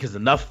 it's because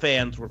enough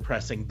fans were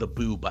pressing the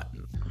boo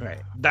button.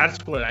 Right.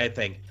 That's what I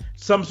think.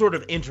 Some sort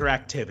of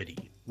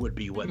interactivity would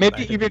be what.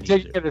 Maybe even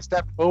take it a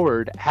step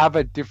forward, have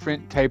a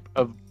different type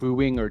of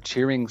booing or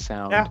cheering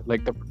sound,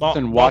 like the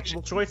person watching.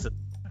 Multiple choices.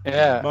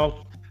 Yeah.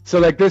 So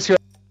like this, you're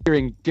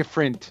hearing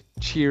different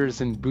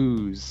cheers and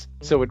boos,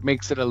 so it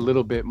makes it a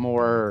little bit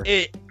more.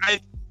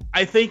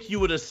 I think you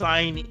would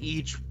assign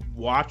each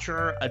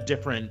watcher a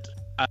different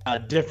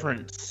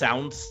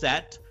sound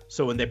set.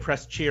 So when they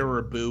press cheer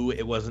or boo,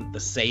 it wasn't the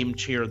same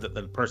cheer that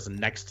the person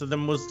next to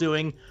them was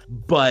doing,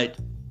 but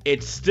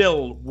it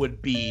still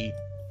would be,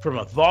 from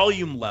a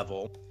volume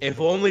level,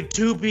 if only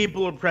 2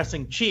 people are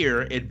pressing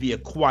cheer, it'd be a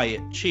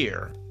quiet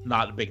cheer,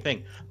 not a big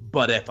thing.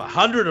 But if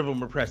 100 of them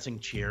were pressing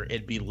cheer,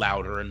 it'd be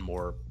louder and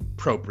more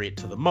appropriate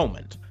to the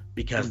moment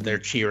because they're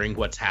cheering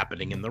what's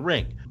happening in the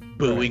ring.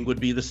 Booing would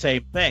be the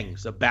same thing.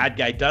 So a bad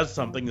guy does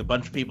something, a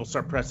bunch of people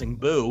start pressing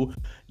boo,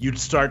 you'd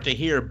start to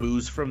hear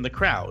boos from the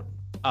crowd.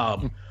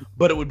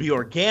 But it would be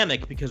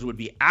organic because it would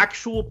be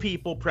actual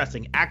people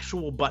pressing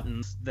actual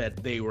buttons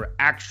that they were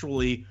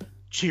actually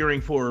cheering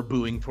for or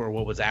booing for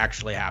what was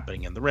actually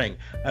happening in the ring.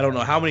 I don't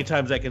know how many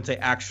times I can say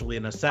actually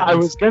in a sentence. I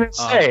was going to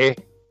say,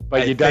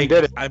 but you done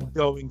did it. I'm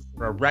going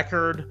for a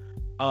record.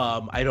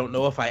 I don't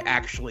know if I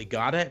actually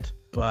got it,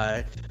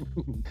 but...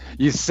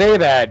 You say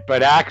that,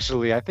 but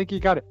actually, I think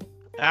you got it.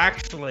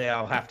 Actually,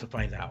 I'll have to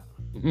find out.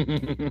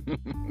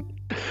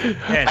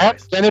 I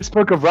have Dennis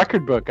Book of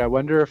Record Book. I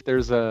wonder if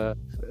there's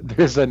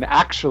an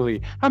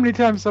actually. How many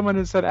times someone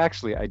has said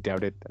actually? I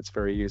doubt it. That's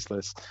very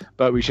useless.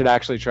 But we should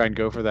actually try and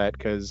go for that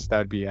because that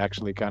would be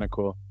actually kind of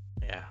cool.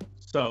 Yeah.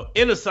 So,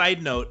 in a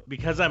side note,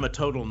 because I'm a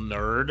total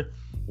nerd,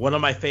 one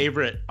of my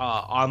favorite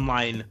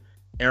online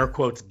air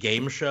quotes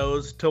game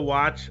shows to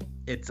watch,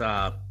 it's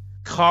a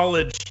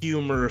college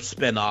humor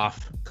spinoff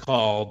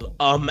called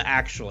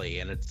Actually,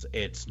 and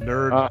it's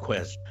Nerd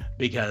Quiz,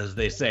 because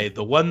they say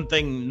the one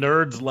thing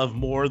nerds love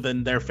more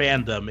than their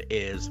fandom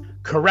is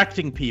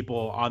correcting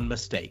people on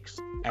mistakes.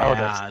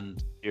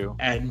 And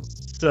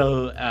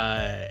so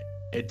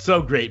it's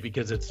so great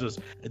because it's just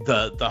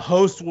the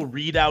host will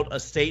read out a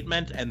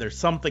statement and there's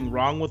something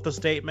wrong with the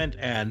statement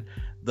and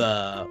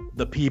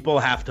the people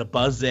have to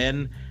buzz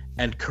in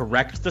and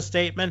correct the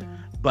statement,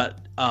 but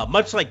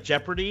much like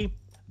Jeopardy,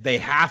 they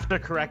have to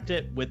correct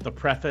it with the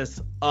preface,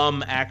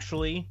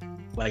 actually,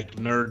 like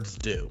nerds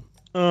do.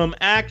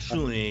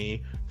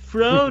 Actually,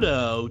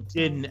 Frodo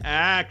didn't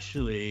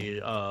actually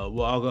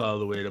walk all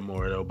the way to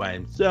Mordor by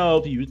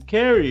himself. He was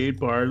carried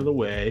part of the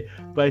way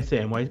by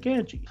Samwise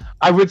Gamgee.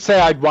 I would say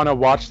I'd want to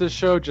watch this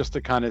show just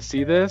to kind of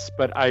see this,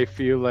 but I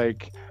feel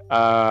like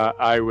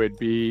I would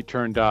be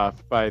turned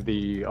off by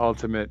the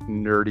ultimate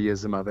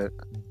nerdyism of it.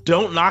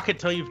 Don't knock it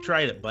till you've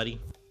tried it,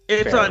 buddy.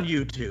 It's Fair. on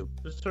YouTube.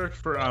 Just search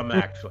for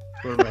actually.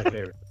 It's one of my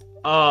favorites.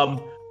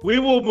 We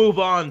will move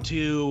on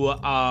to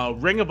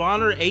Ring of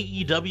Honor,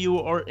 AEW,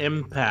 or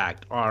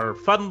Impact, our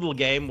fun little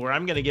game where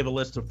I'm going to give a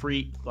list of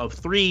three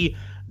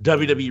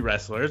WWE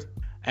wrestlers,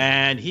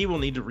 and he will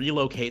need to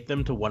relocate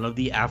them to one of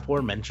the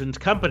aforementioned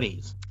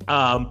companies.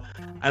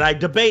 And I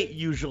debate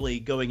usually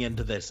going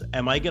into this,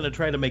 am I going to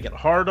try to make it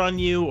hard on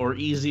you or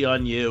easy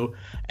on you?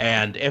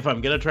 And if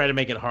I'm going to try to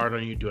make it hard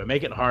on you, do I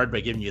make it hard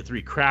by giving you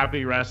 3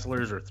 crappy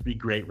wrestlers or 3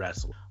 great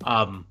wrestlers?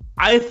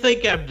 I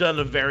think I've done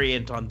a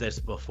variant on this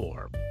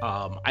before.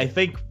 I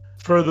think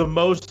for the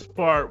most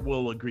part,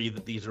 we'll agree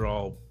that these are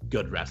all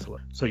good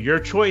wrestlers. So your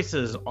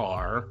choices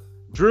are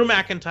Drew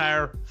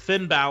McIntyre,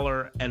 Finn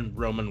Balor, and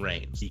Roman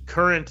Reigns, the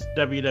current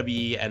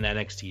WWE and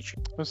NXT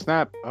champions. Oh,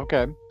 snap.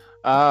 Okay.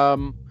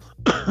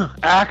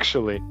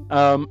 Actually,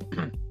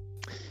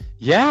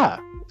 yeah.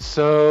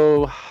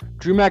 So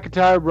Drew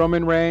McIntyre,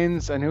 Roman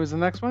Reigns, and who was the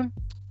next one?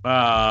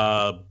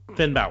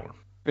 Finn Balor.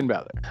 Finn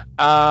Balor.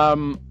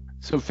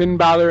 So Finn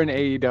Balor in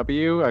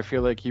AEW, I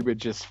feel like he would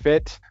just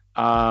fit.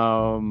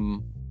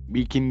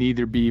 He can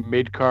either be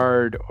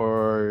mid-card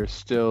or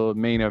still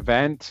main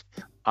event.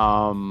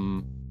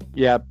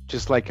 Yeah,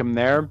 just like him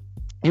there.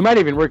 He might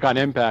even work on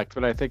Impact,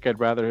 but I think I'd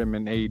rather him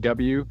in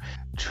AEW.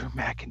 Drew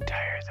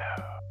McIntyre,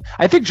 though.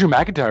 I think Drew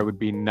McIntyre would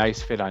be a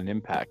nice fit on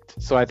Impact.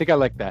 So I think I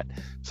like that.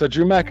 So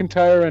Drew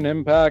McIntyre and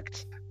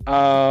Impact.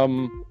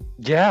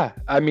 Yeah,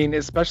 I mean,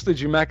 especially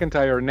Drew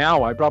McIntyre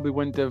now. I probably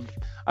would have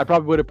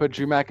put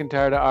Drew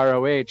McIntyre to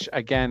ROH.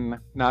 Again,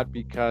 not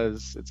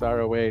because it's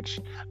ROH.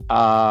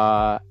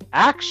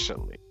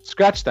 Actually,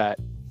 scratch that.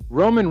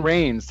 Roman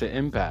Reigns to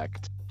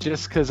Impact.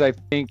 Just because I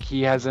think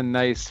he has a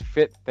nice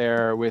fit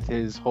there with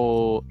his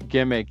whole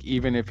gimmick,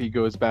 even if he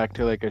goes back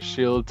to like a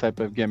Shield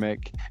type of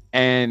gimmick.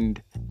 And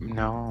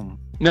no,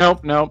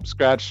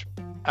 scratch.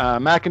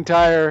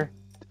 McIntyre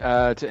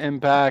to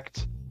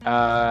Impact,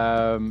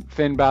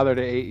 Finn Balor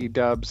to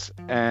AEW,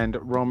 and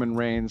Roman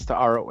Reigns to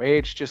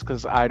ROH, just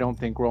because I don't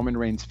think Roman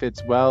Reigns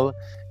fits well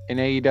in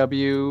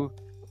AEW,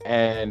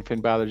 and Finn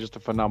Balor just a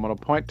phenomenal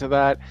point to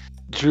that.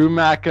 Drew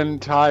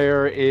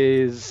McIntyre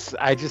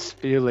I just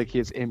feel like he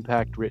has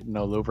Impact written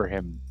all over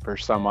him for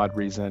some odd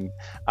reason.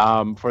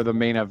 For the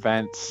main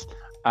events,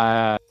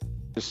 to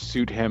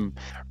suit him.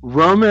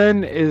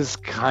 Roman is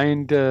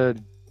kind of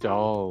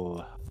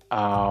dull.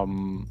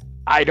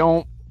 I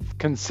don't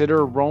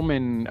consider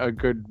Roman a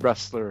good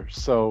wrestler,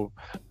 so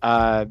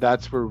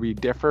that's where we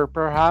differ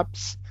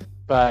perhaps.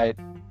 But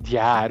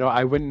yeah,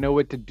 I wouldn't know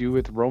what to do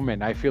with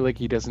Roman. I feel like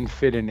he doesn't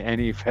fit in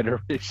any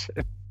federation.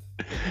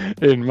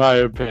 In my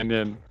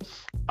opinion.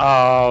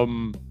 Out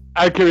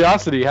of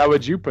curiosity, how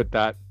would you put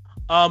that?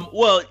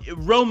 Well,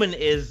 Roman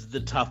is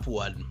the tough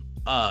one.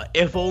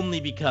 If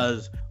only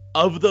because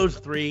of those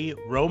 3,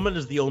 Roman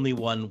is the only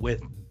one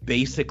with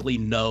basically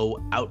no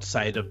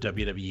outside of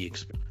WWE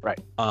experience. Right.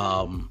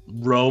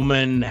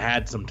 Roman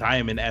had some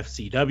time in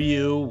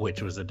FCW,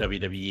 which was a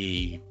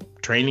WWE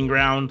training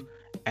ground,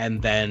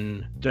 and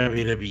then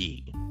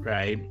WWE,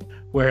 right?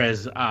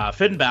 Whereas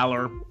Finn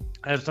Balor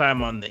his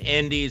time on the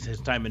Indies,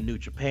 his time in New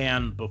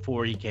Japan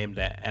before he came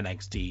to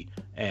NXT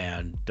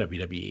and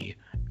WWE.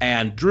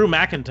 And Drew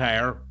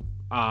McIntyre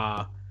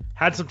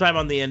had some time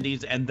on the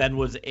Indies and then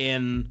was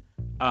in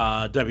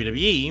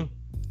WWE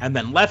and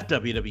then left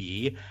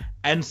WWE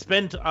and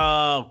spent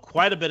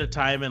quite a bit of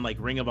time in like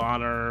Ring of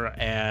Honor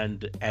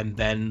and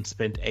then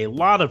spent a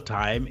lot of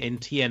time in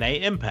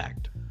TNA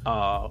Impact,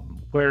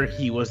 where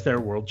he was their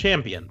world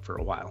champion for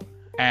a while.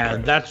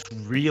 And that's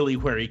really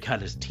where he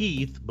cut his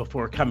teeth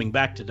before coming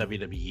back to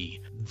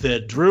WWE. The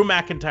Drew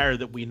McIntyre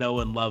that we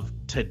know and love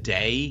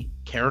today,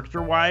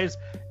 character-wise,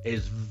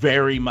 is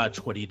very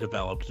much what he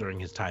developed during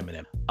his time in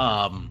him.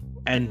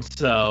 And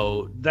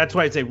so that's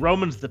why I say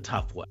Roman's the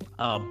tough one.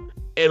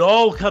 It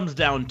all comes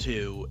down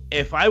to,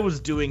 if I was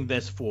doing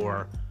this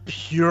for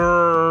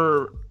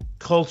pure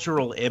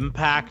cultural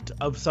impact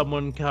of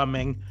someone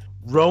coming,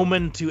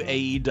 Roman to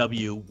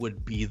AEW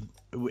would be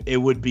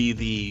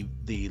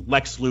the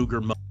Lex Luger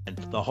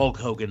moment, the Hulk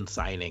Hogan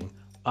signing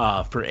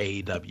for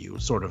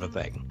AEW sort of a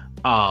thing.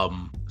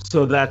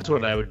 So that's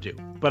what I would do.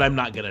 But I'm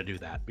not going to do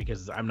that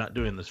because I'm not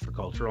doing this for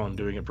cultural. I'm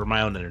doing it for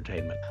my own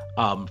entertainment.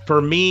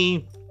 For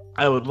me,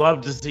 I would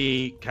love to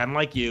see, kind of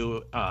like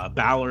you,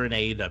 Balor in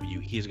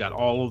AEW. He's got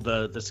all of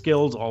the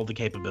skills, all the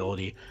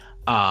capability,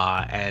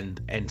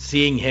 and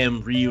seeing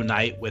him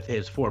reunite with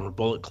his former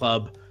Bullet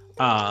Club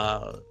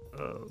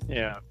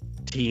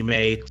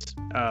teammates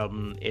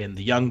in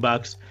the Young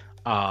Bucks,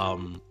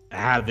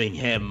 having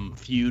him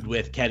feud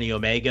with Kenny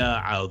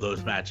Omega.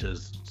 Those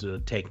matches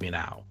take me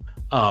now.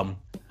 Roman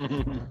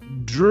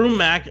and Drew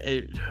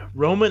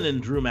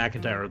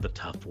McIntyre are the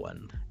tough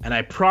one, and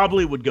I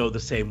probably would go the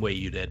same way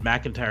you did.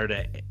 McIntyre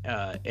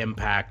to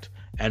Impact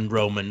and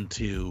Roman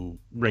to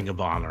Ring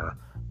of Honor,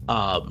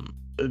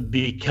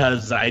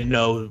 because I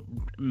know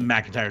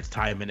McIntyre's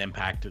time in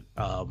Impact,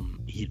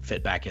 he'd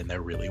fit back in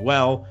there really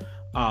well.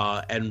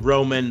 And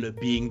Roman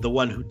being the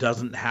one who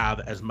doesn't have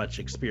as much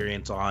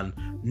experience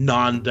on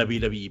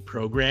non-WWE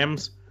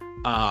programs,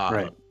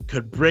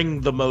 could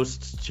bring the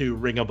most to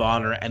Ring of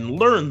Honor and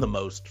learn the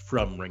most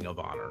from Ring of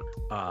Honor.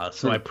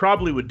 So I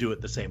probably would do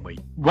it the same way.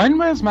 When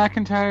was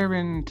McIntyre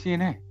in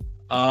TNA?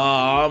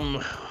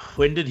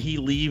 When did he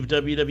leave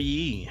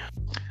WWE?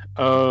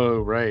 Oh,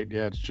 right.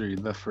 Yeah, it's true. He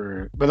left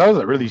but that was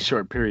a really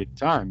short period of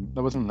time.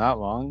 That wasn't that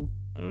long.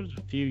 It was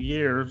a few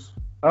years.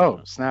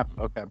 Oh, snap.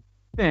 Okay.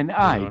 Then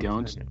I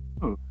don't.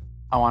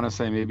 I want to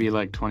say maybe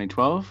like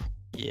 2012.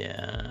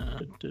 Yeah.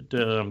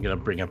 I'm going to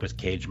bring up his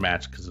cage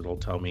match because it'll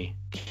tell me.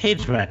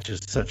 Cage match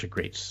is such a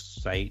great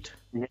site.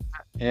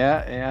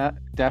 Yeah,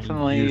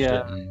 definitely.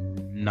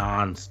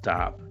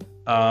 Non-stop.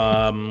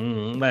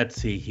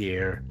 Let's see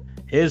here.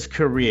 His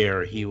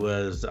career, he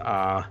was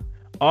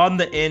on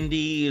the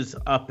indies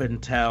up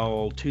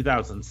until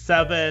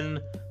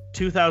 2007,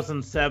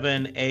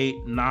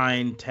 8,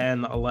 9,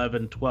 10,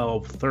 11,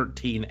 12,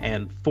 13,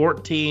 and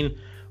 14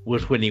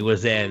 was when he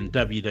was in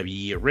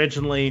WWE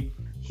originally.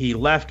 He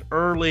left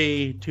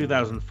early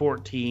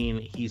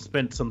 2014. He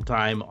spent some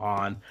time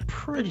on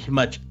pretty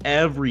much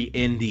every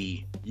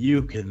indie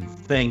you can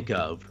think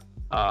of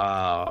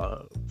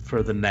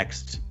for the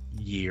next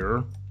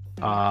year.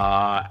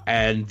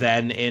 And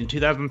then in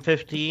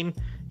 2015,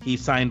 he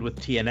signed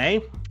with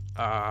TNA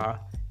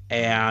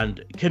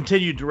and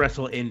continued to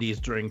wrestle indies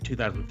during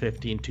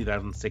 2015,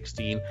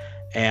 2016,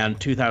 and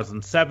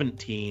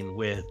 2017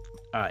 with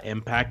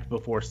Impact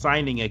before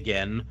signing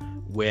again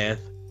with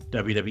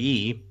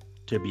WWE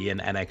to be in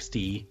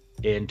NXT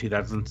in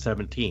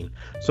 2017.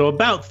 So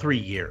about 3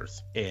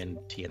 years in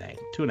TNA,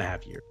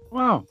 2.5 years.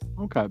 Wow.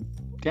 Okay.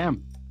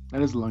 Damn.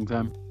 That is a long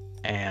time.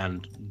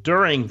 And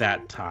during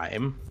that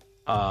time,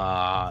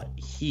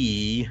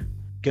 he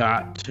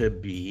got to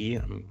be,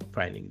 I'm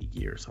finding the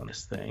years on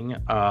this thing,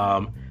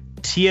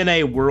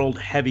 TNA World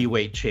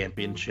Heavyweight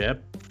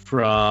Championship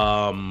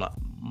from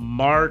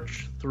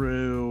March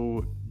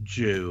through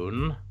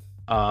June.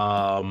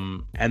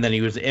 And then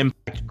he was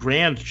Impact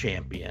Grand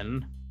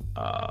Champion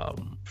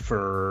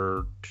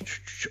for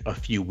a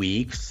few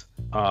weeks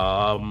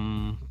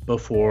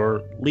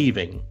before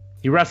leaving.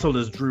 He wrestled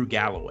as Drew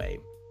Galloway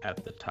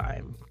at the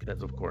time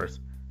because, of course,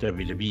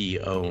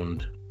 WWE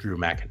owned Drew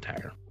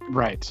McIntyre.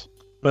 Right.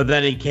 But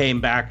then he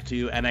came back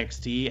to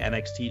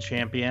NXT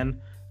champion,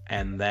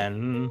 and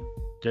then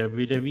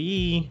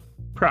WWE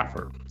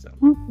proper. So.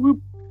 Whoop, whoop.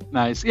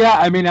 Nice. Yeah,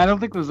 I mean, I don't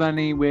think there's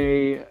any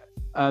way,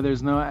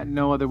 there's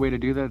no other way to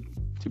do that,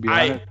 to be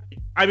honest.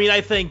 I mean,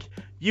 I think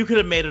you could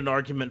have made an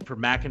argument for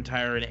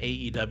McIntyre and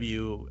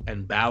AEW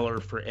and Balor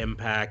for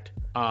Impact.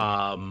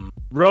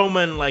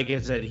 Roman, like I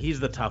said, he's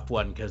the tough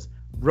one because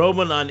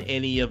Roman on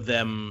any of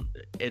them,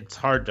 it's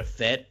hard to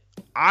fit.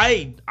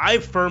 I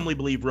firmly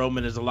believe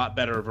Roman is a lot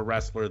better of a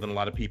wrestler than a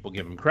lot of people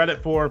give him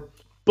credit for.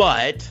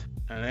 But,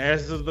 and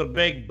this is the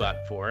big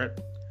but for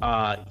it,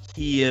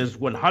 he is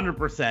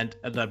 100%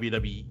 a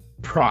WWE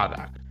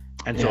product.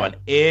 And so on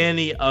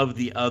any of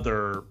the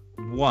other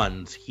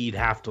ones, he'd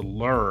have to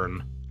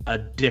learn a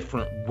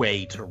different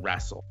way to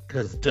wrestle.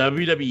 Because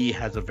WWE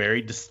has a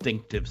very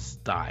distinctive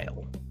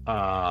style.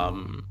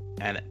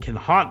 And it can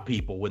haunt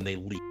people when they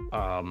leave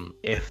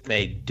if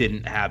they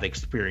didn't have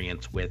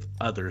experience with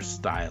other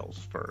styles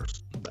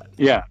first. But,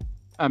 yeah,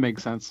 that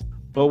makes sense.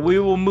 But we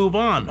will move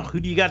on. Who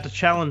do you got to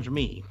challenge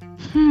me?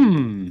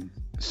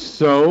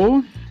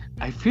 So,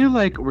 I feel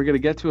like we're going to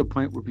get to a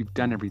point where we've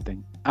done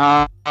everything.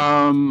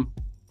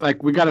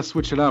 Like, we got to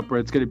switch it up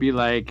where it's going to be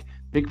like,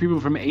 pick people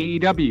from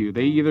AEW.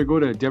 They either go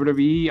to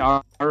WWE,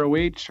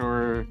 ROH,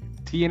 or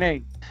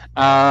TNA.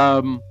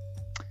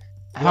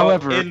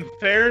 However, in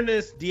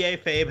fairness, DA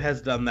Fabe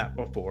has done that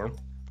before.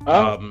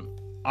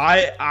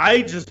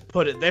 I just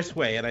put it this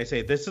way, and I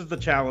say this is the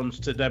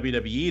challenge to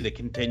WWE to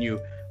continue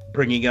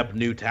bringing up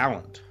new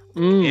talent.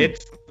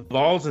 It's the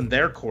ball's in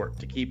their court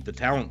to keep the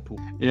talent pool.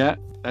 Yeah,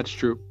 that's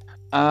true.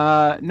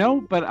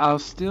 No, but I'll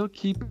still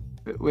keep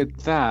it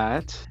with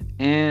that,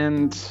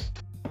 and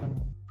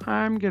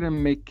I'm gonna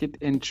make it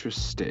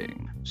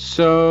interesting.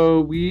 So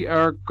we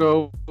are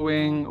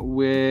going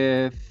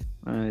with.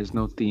 There's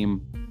no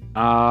theme.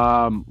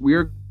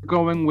 We're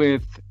going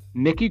with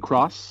Nikki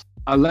Cross,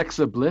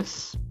 Alexa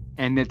Bliss,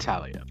 and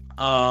Natalya.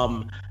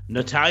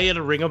 Natalya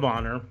to Ring of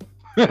Honor.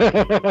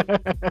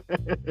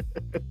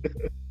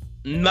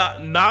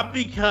 Not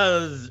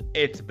because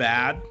it's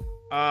bad,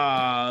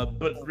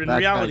 but in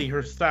reality,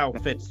 her style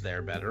fits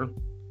there better.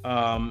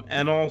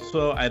 And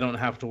also, I don't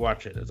have to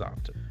watch it as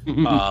often.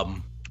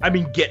 I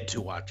mean, get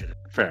to watch it.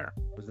 Fair.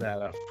 Was that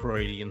a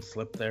Freudian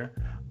slip there?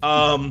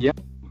 Yeah.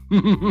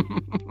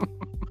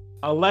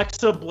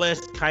 Alexa Bliss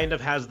kind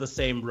of has the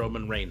same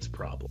Roman Reigns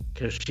problem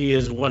because she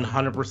is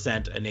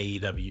 100% an a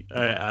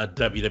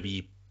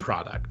WWE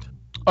product.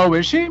 Oh,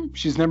 is she?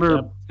 She's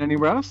never been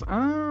anywhere else?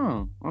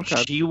 Oh,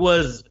 okay. She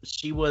was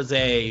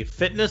a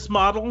fitness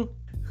model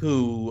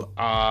who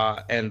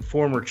and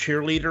former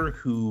cheerleader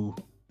who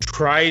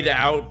tried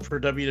out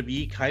for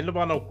WWE kind of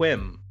on a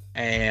whim.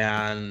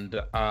 And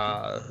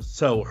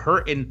so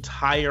her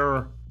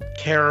entire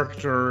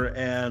character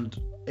and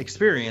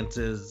experience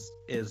is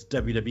is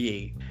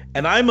WWE.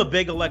 And I'm a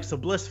big Alexa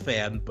Bliss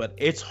fan, but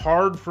it's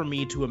hard for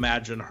me to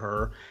imagine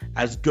her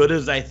as good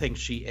as I think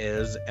she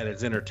is and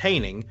as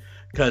entertaining,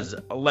 because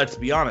let's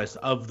be honest,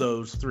 of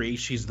those three,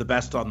 she's the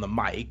best on the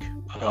mic.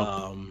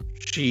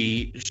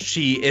 She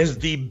is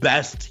the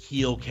best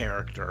heel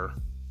character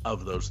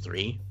of those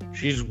three.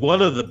 She's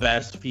one of the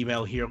best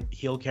female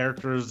heel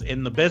characters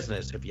in the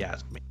business, if you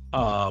ask me.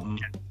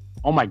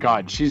 Oh my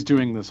God, she's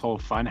doing this whole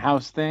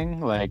Funhouse thing,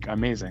 like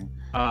amazing.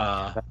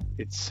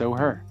 It's so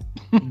her.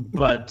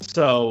 but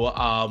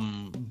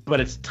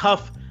it's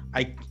tough.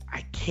 I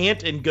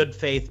can't in good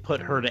faith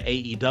put her to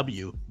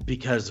AEW,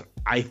 because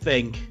I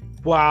think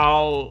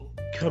while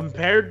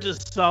compared to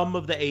some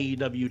of the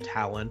AEW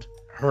talent,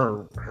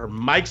 her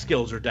mic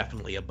skills are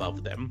definitely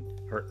above them.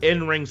 Her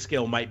in-ring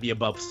skill might be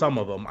above some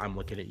of them. I'm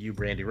looking at you,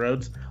 Brandy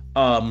Rhodes.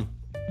 But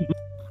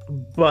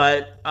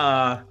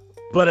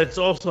it's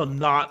also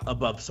not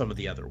above some of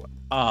the other ones.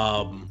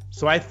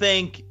 So I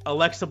think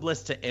Alexa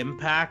Bliss to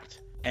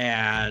Impact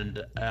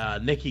and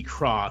Nikki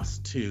Cross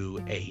to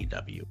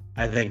AEW.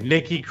 I think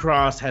Nikki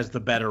Cross has the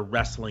better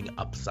wrestling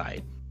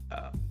upside.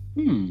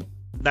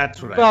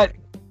 That's what I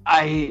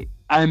think.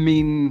 I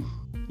mean,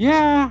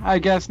 yeah, I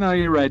guess no,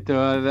 you're right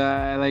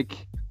though.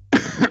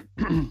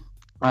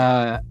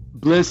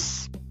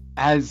 Bliss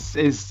Bliss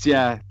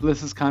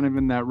is kind of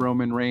in that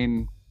Roman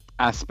Reigns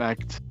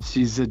aspect.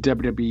 She's a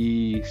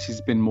WWE,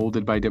 she's been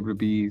molded by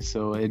WWE,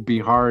 so it'd be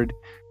hard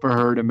for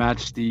her to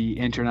match the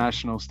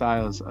international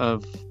styles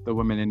of the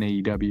women in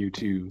AEW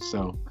too.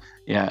 So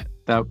yeah,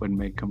 that would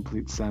make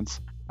complete sense.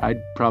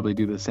 I'd probably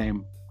do the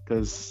same,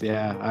 because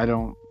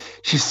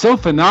she's so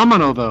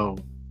phenomenal though.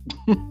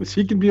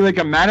 She can be like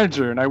a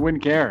manager and I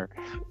wouldn't care.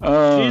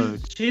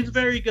 She's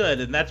very good,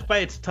 and that's why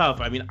it's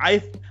tough. I mean, I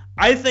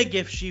think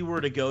if she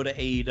were to go to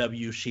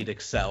AEW, she'd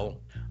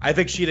excel. I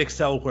think she'd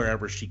excel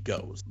wherever she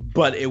goes,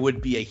 but it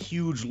would be a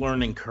huge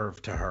learning curve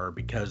to her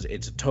because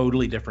it's a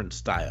totally different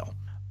style.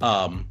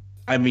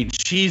 I mean,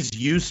 she's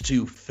used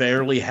to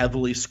fairly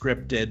heavily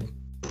scripted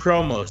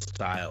promo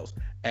styles,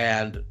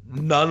 and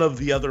none of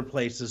the other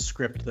places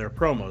script their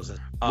promos.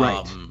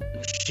 Right.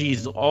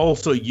 She's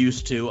also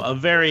used to a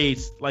very,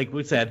 like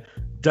we said,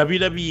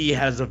 WWE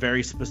has a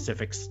very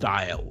specific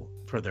style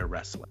for their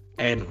wrestling.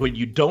 And when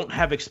you don't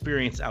have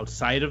experience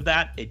outside of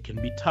that, it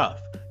can be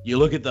tough. You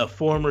look at the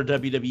former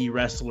WWE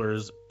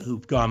wrestlers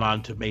who've gone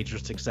on to major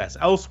success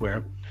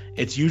elsewhere,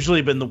 it's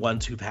usually been the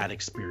ones who've had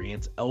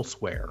experience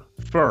elsewhere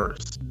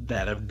first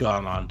that have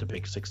gone on to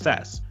big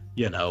success,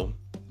 you know?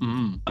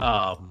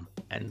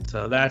 And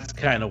so that's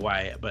kind of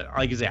why, but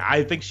like I say,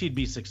 I think she'd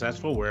be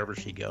successful wherever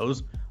she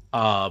goes.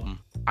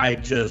 I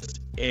just,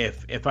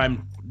 if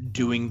I'm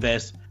doing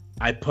this,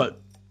 I put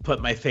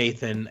my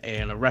faith in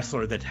a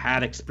wrestler that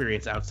had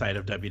experience outside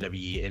of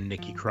WWE in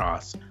Nikki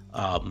Cross.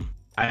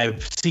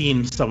 I've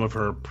seen some of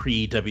her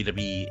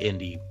pre-WWE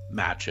indie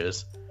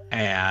matches,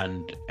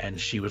 and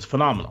she was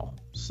phenomenal.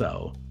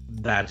 So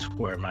that's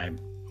where my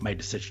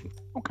decision.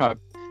 Okay.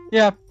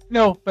 Yeah.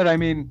 No, but I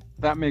mean,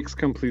 that makes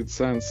complete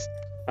sense.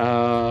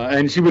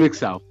 And she would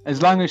excel,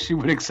 as long as she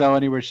would excel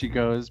anywhere she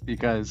goes,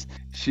 because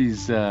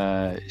she's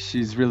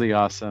really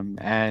awesome.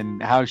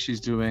 And how she's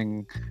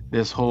doing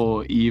this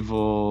whole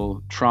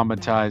evil,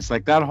 traumatized,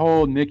 like that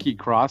whole Nikki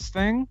Cross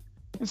thing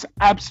is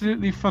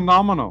absolutely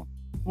phenomenal.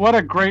 What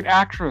a great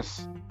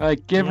actress.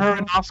 Like, give her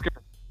an Oscar.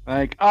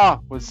 Like,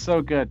 was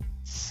so good.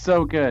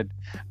 So good.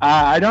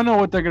 I don't know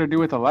what they're going to do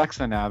with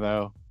Alexa now,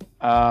 though.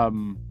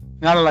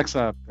 Not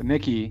Alexa,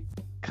 Nikki.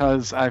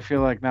 Because I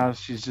feel like now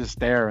she's just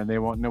there and they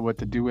won't know what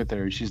to do with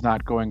her. She's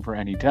not going for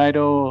any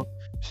title.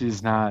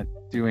 She's not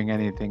doing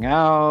anything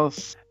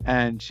else.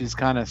 And she's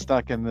kind of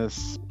stuck in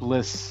this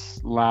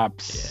Bliss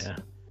lapse. Yeah.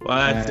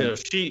 Well,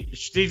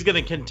 she's going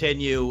to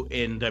continue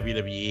in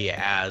WWE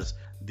as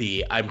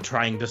the I'm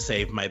trying to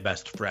save my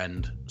best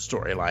friend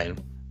storyline.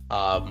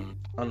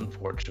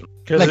 Unfortunately.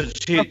 Because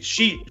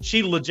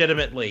she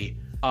legitimately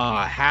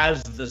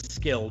has the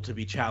skill to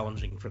be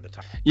challenging for the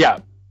title.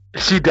 Yeah.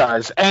 She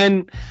does.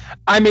 And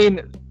I mean,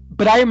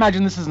 but I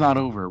imagine this is not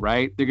over,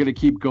 right? They're going to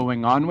keep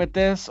going on with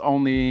this.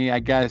 Only, I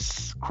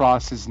guess,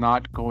 Cross is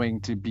not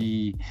going to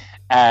be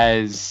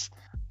as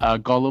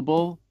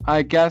gullible,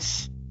 I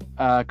guess,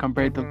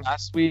 compared to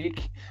last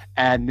week.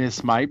 And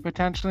this might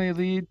potentially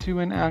lead to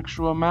an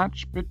actual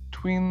match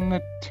between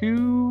the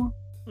two.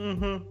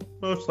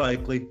 Most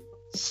likely.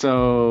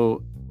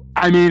 So,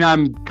 I mean,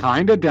 I'm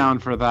kind of down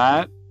for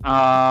that.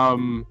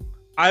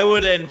 I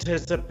would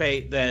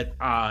anticipate that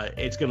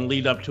it's going to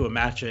lead up to a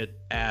match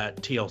at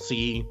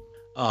TLC.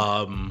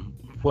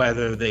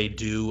 Whether they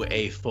do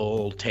a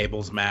full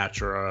tables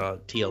match or a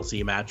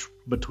TLC match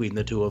between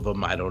the two of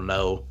them, I don't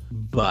know.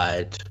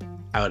 But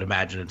I would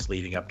imagine it's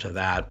leading up to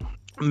that.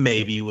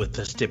 Maybe with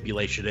the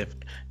stipulation,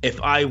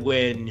 if I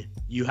win,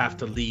 you have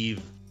to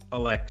leave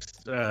you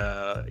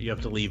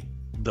have to leave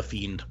the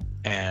Fiend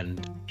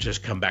and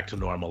just come back to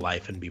normal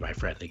life and be my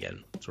friend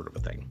again, sort of a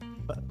thing.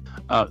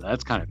 But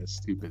that's kind of a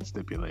stupid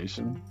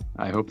stipulation.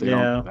 I hope they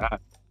don't do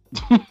that.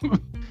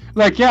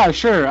 Like, yeah,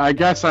 sure, I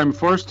guess I'm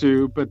forced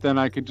to, but then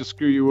I could just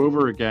screw you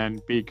over again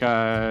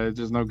because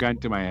there's no gun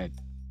to my head.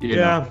 You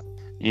know?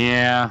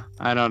 Yeah,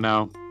 I don't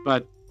know.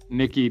 But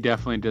Nikki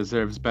definitely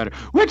deserves better.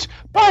 Which,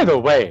 by the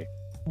way,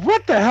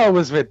 what the hell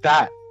was with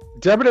that?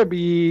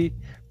 WWE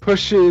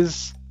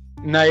pushes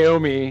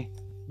Naomi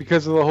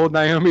because of the whole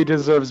Naomi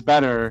deserves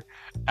better.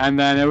 And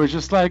then it was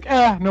just like,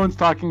 no one's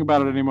talking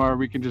about it anymore.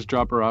 We can just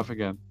drop her off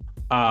again.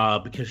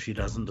 Because she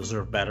doesn't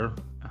deserve better.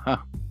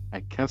 I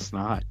guess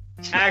not.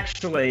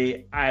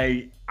 Actually,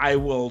 I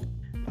will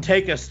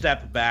take a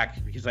step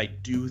back because I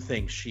do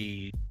think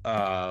she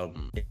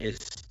is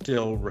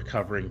still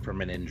recovering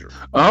from an injury.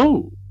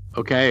 Oh,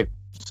 okay.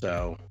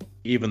 So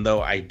even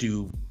though I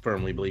do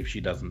firmly believe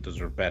she doesn't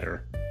deserve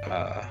better.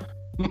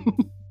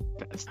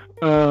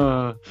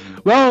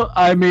 Well,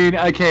 I mean,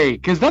 okay,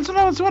 because that's what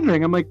I was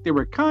wondering. I'm like, they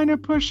were kind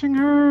of pushing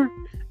her,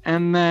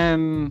 and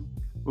then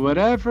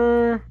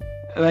whatever.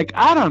 Like,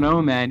 I don't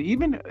know, man.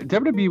 Even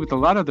WWE with a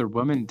lot of their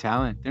women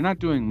talent, they're not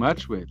doing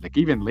much with. Like,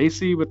 even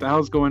Lacey, what the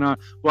hell's going on?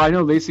 Well, I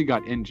know Lacey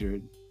got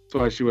injured. That's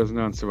why she wasn't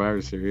on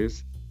Survivor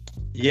Series.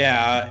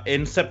 Yeah,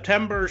 in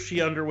September,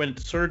 she underwent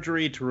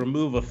surgery to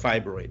remove a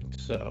fibroid.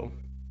 So,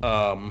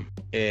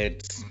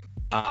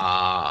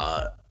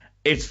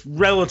 it's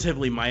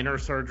relatively minor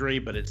surgery,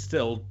 but it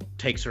still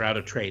takes her out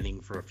of training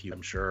for a few,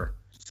 I'm sure.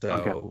 So,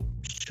 okay.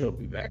 She'll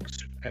be back,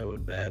 I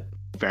would bet.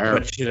 Fair.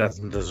 But she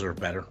doesn't deserve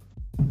better.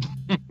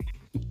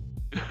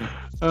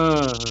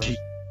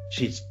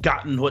 She's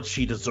gotten what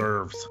she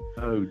deserves.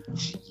 Oh,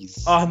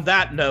 jeez. On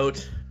that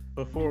note,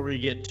 before we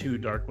get too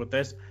dark with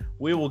this,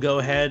 we will go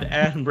ahead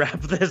and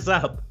wrap this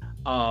up.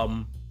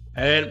 I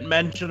didn't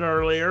mention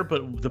earlier,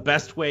 but the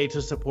best way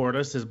to support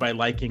us is by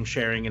liking,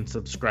 sharing, and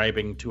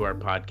subscribing to our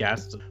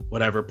podcast,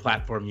 whatever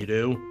platform you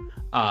do.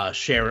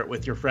 Share it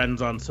with your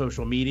friends on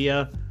social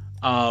media.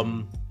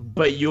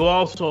 But you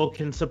also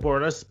can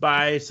support us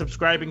by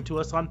subscribing to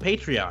us on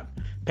Patreon.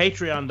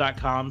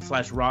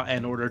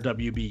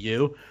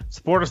 Patreon.com/RawAndOrderWBU.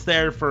 Support us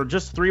there for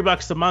just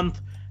 $3 a month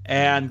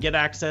and get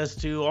access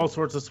to all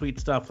sorts of sweet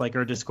stuff like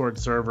our Discord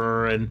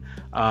server and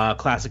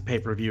classic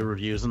pay-per-view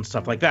reviews and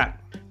stuff like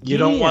that. You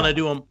don't want to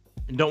do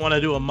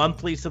a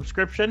monthly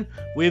subscription?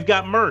 We've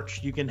got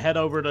merch. You can head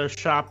over to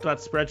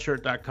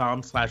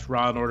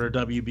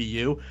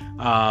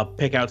shop.spreadshirt.com/RawAndOrderWBU.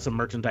 Pick out some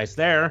merchandise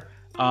there.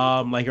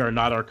 Like our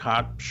Not Our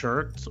Cop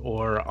shirts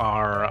or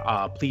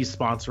our Please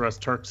Sponsor Us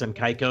Turks and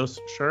Caicos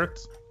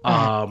shirts.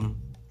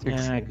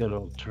 Good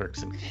old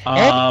Turks and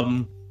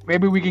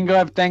maybe we can go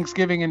have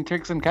Thanksgiving in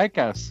Turks and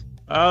Caicos.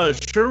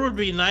 Sure would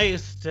be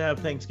nice to have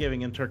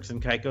Thanksgiving in Turks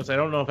and Caicos. I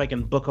don't know if I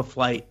can book a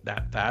flight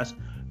that fast.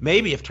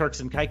 Maybe if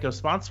Turks and Caicos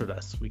sponsored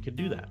us, we could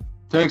do that.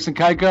 Turks and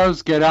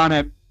Caicos, get on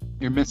it.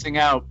 You're missing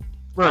out.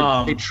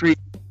 A treat.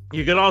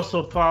 You can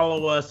also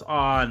follow us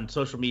on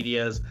social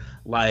medias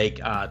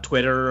like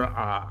Twitter.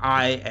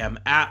 I am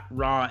at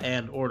Raw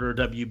and Order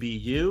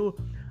WBU.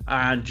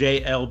 And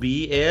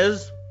JLB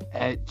is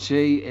at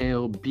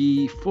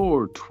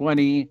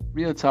JLB420.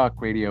 Real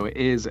Talk Radio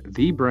is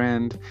the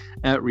brand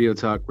at Real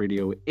Talk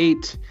Radio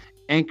 8.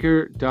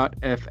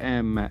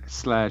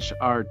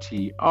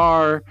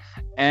 Anchor.fm/RTR.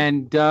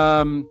 And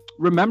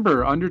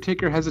remember,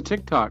 Undertaker has a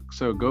TikTok,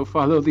 so go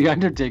follow The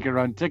Undertaker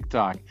on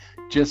TikTok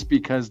just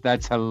because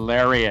that's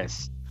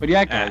hilarious. But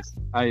yeah, guys,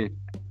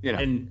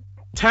 And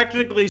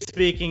technically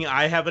speaking,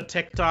 I have a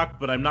TikTok,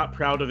 but I'm not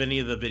proud of any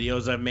of the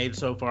videos I've made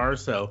so far,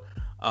 so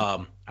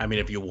I mean,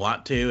 if you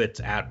want to,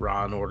 it's at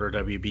Raw and Order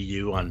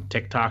WBU on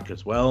TikTok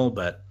as well,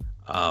 but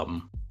I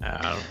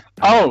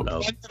don't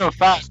know.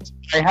 Fast.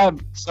 I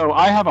have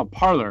a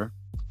Parler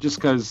just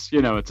because,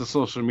 it's a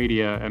social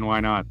media and why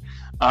not?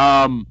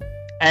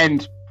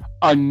 And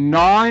a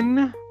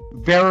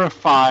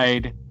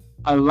non-verified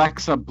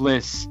Alexa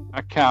Bliss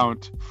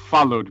account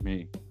followed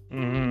me.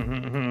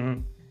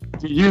 Mm-hmm.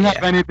 Do you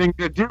have anything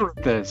to do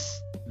with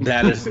this?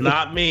 That is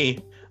not me.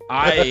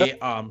 I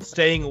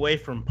staying away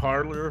from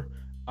Parler.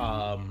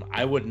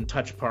 I wouldn't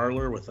touch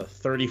Parler with a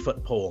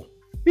 30-foot pole.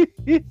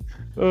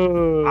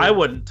 I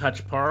wouldn't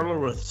touch Parler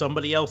with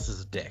somebody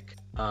else's dick.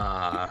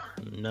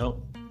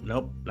 Nope,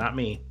 not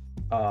me.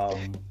 But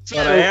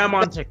I am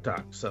on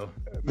TikTok, so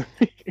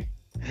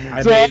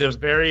I made a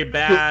very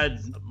bad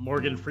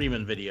Morgan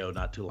Freeman video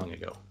not too long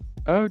ago.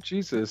 Oh,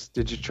 Jesus.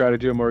 Did you try to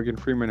do a Morgan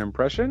Freeman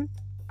impression?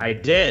 I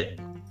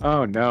did.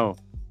 Oh, no.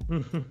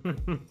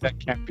 That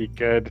can't be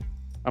good.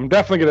 I'm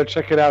definitely going to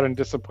check it out in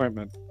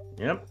disappointment.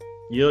 Yep.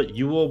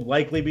 You will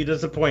likely be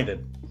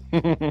disappointed.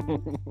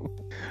 And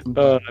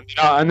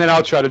then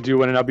I'll try to do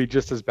one, and I'll be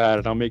just as bad,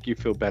 and I'll make you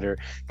feel better,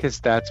 because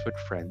that's what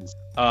friends.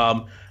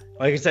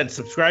 Like I said,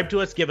 subscribe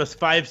to us. Give us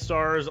 5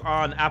 stars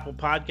on Apple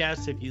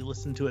Podcasts if you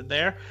listen to it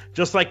there.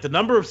 Just like the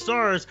number of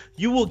stars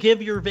you will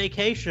give your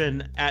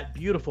vacation at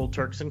beautiful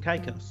Turks and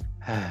Caicos.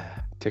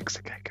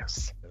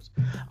 Tixicacus.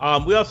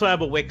 We also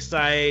have a Wix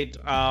site.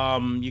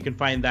 You can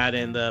find that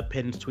in the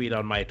pinned tweet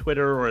on my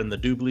Twitter or in the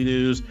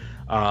doobly-doos.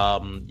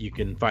 You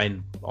can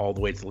find all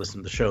the ways to listen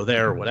to the show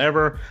there or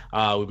whatever.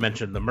 We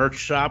mentioned the merch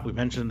shop. We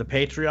mentioned the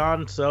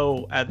Patreon.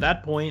 So at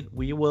that point,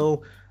 we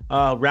will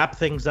wrap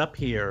things up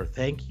here.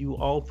 Thank you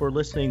all for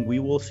listening. We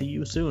will see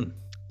you soon.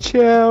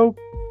 Ciao.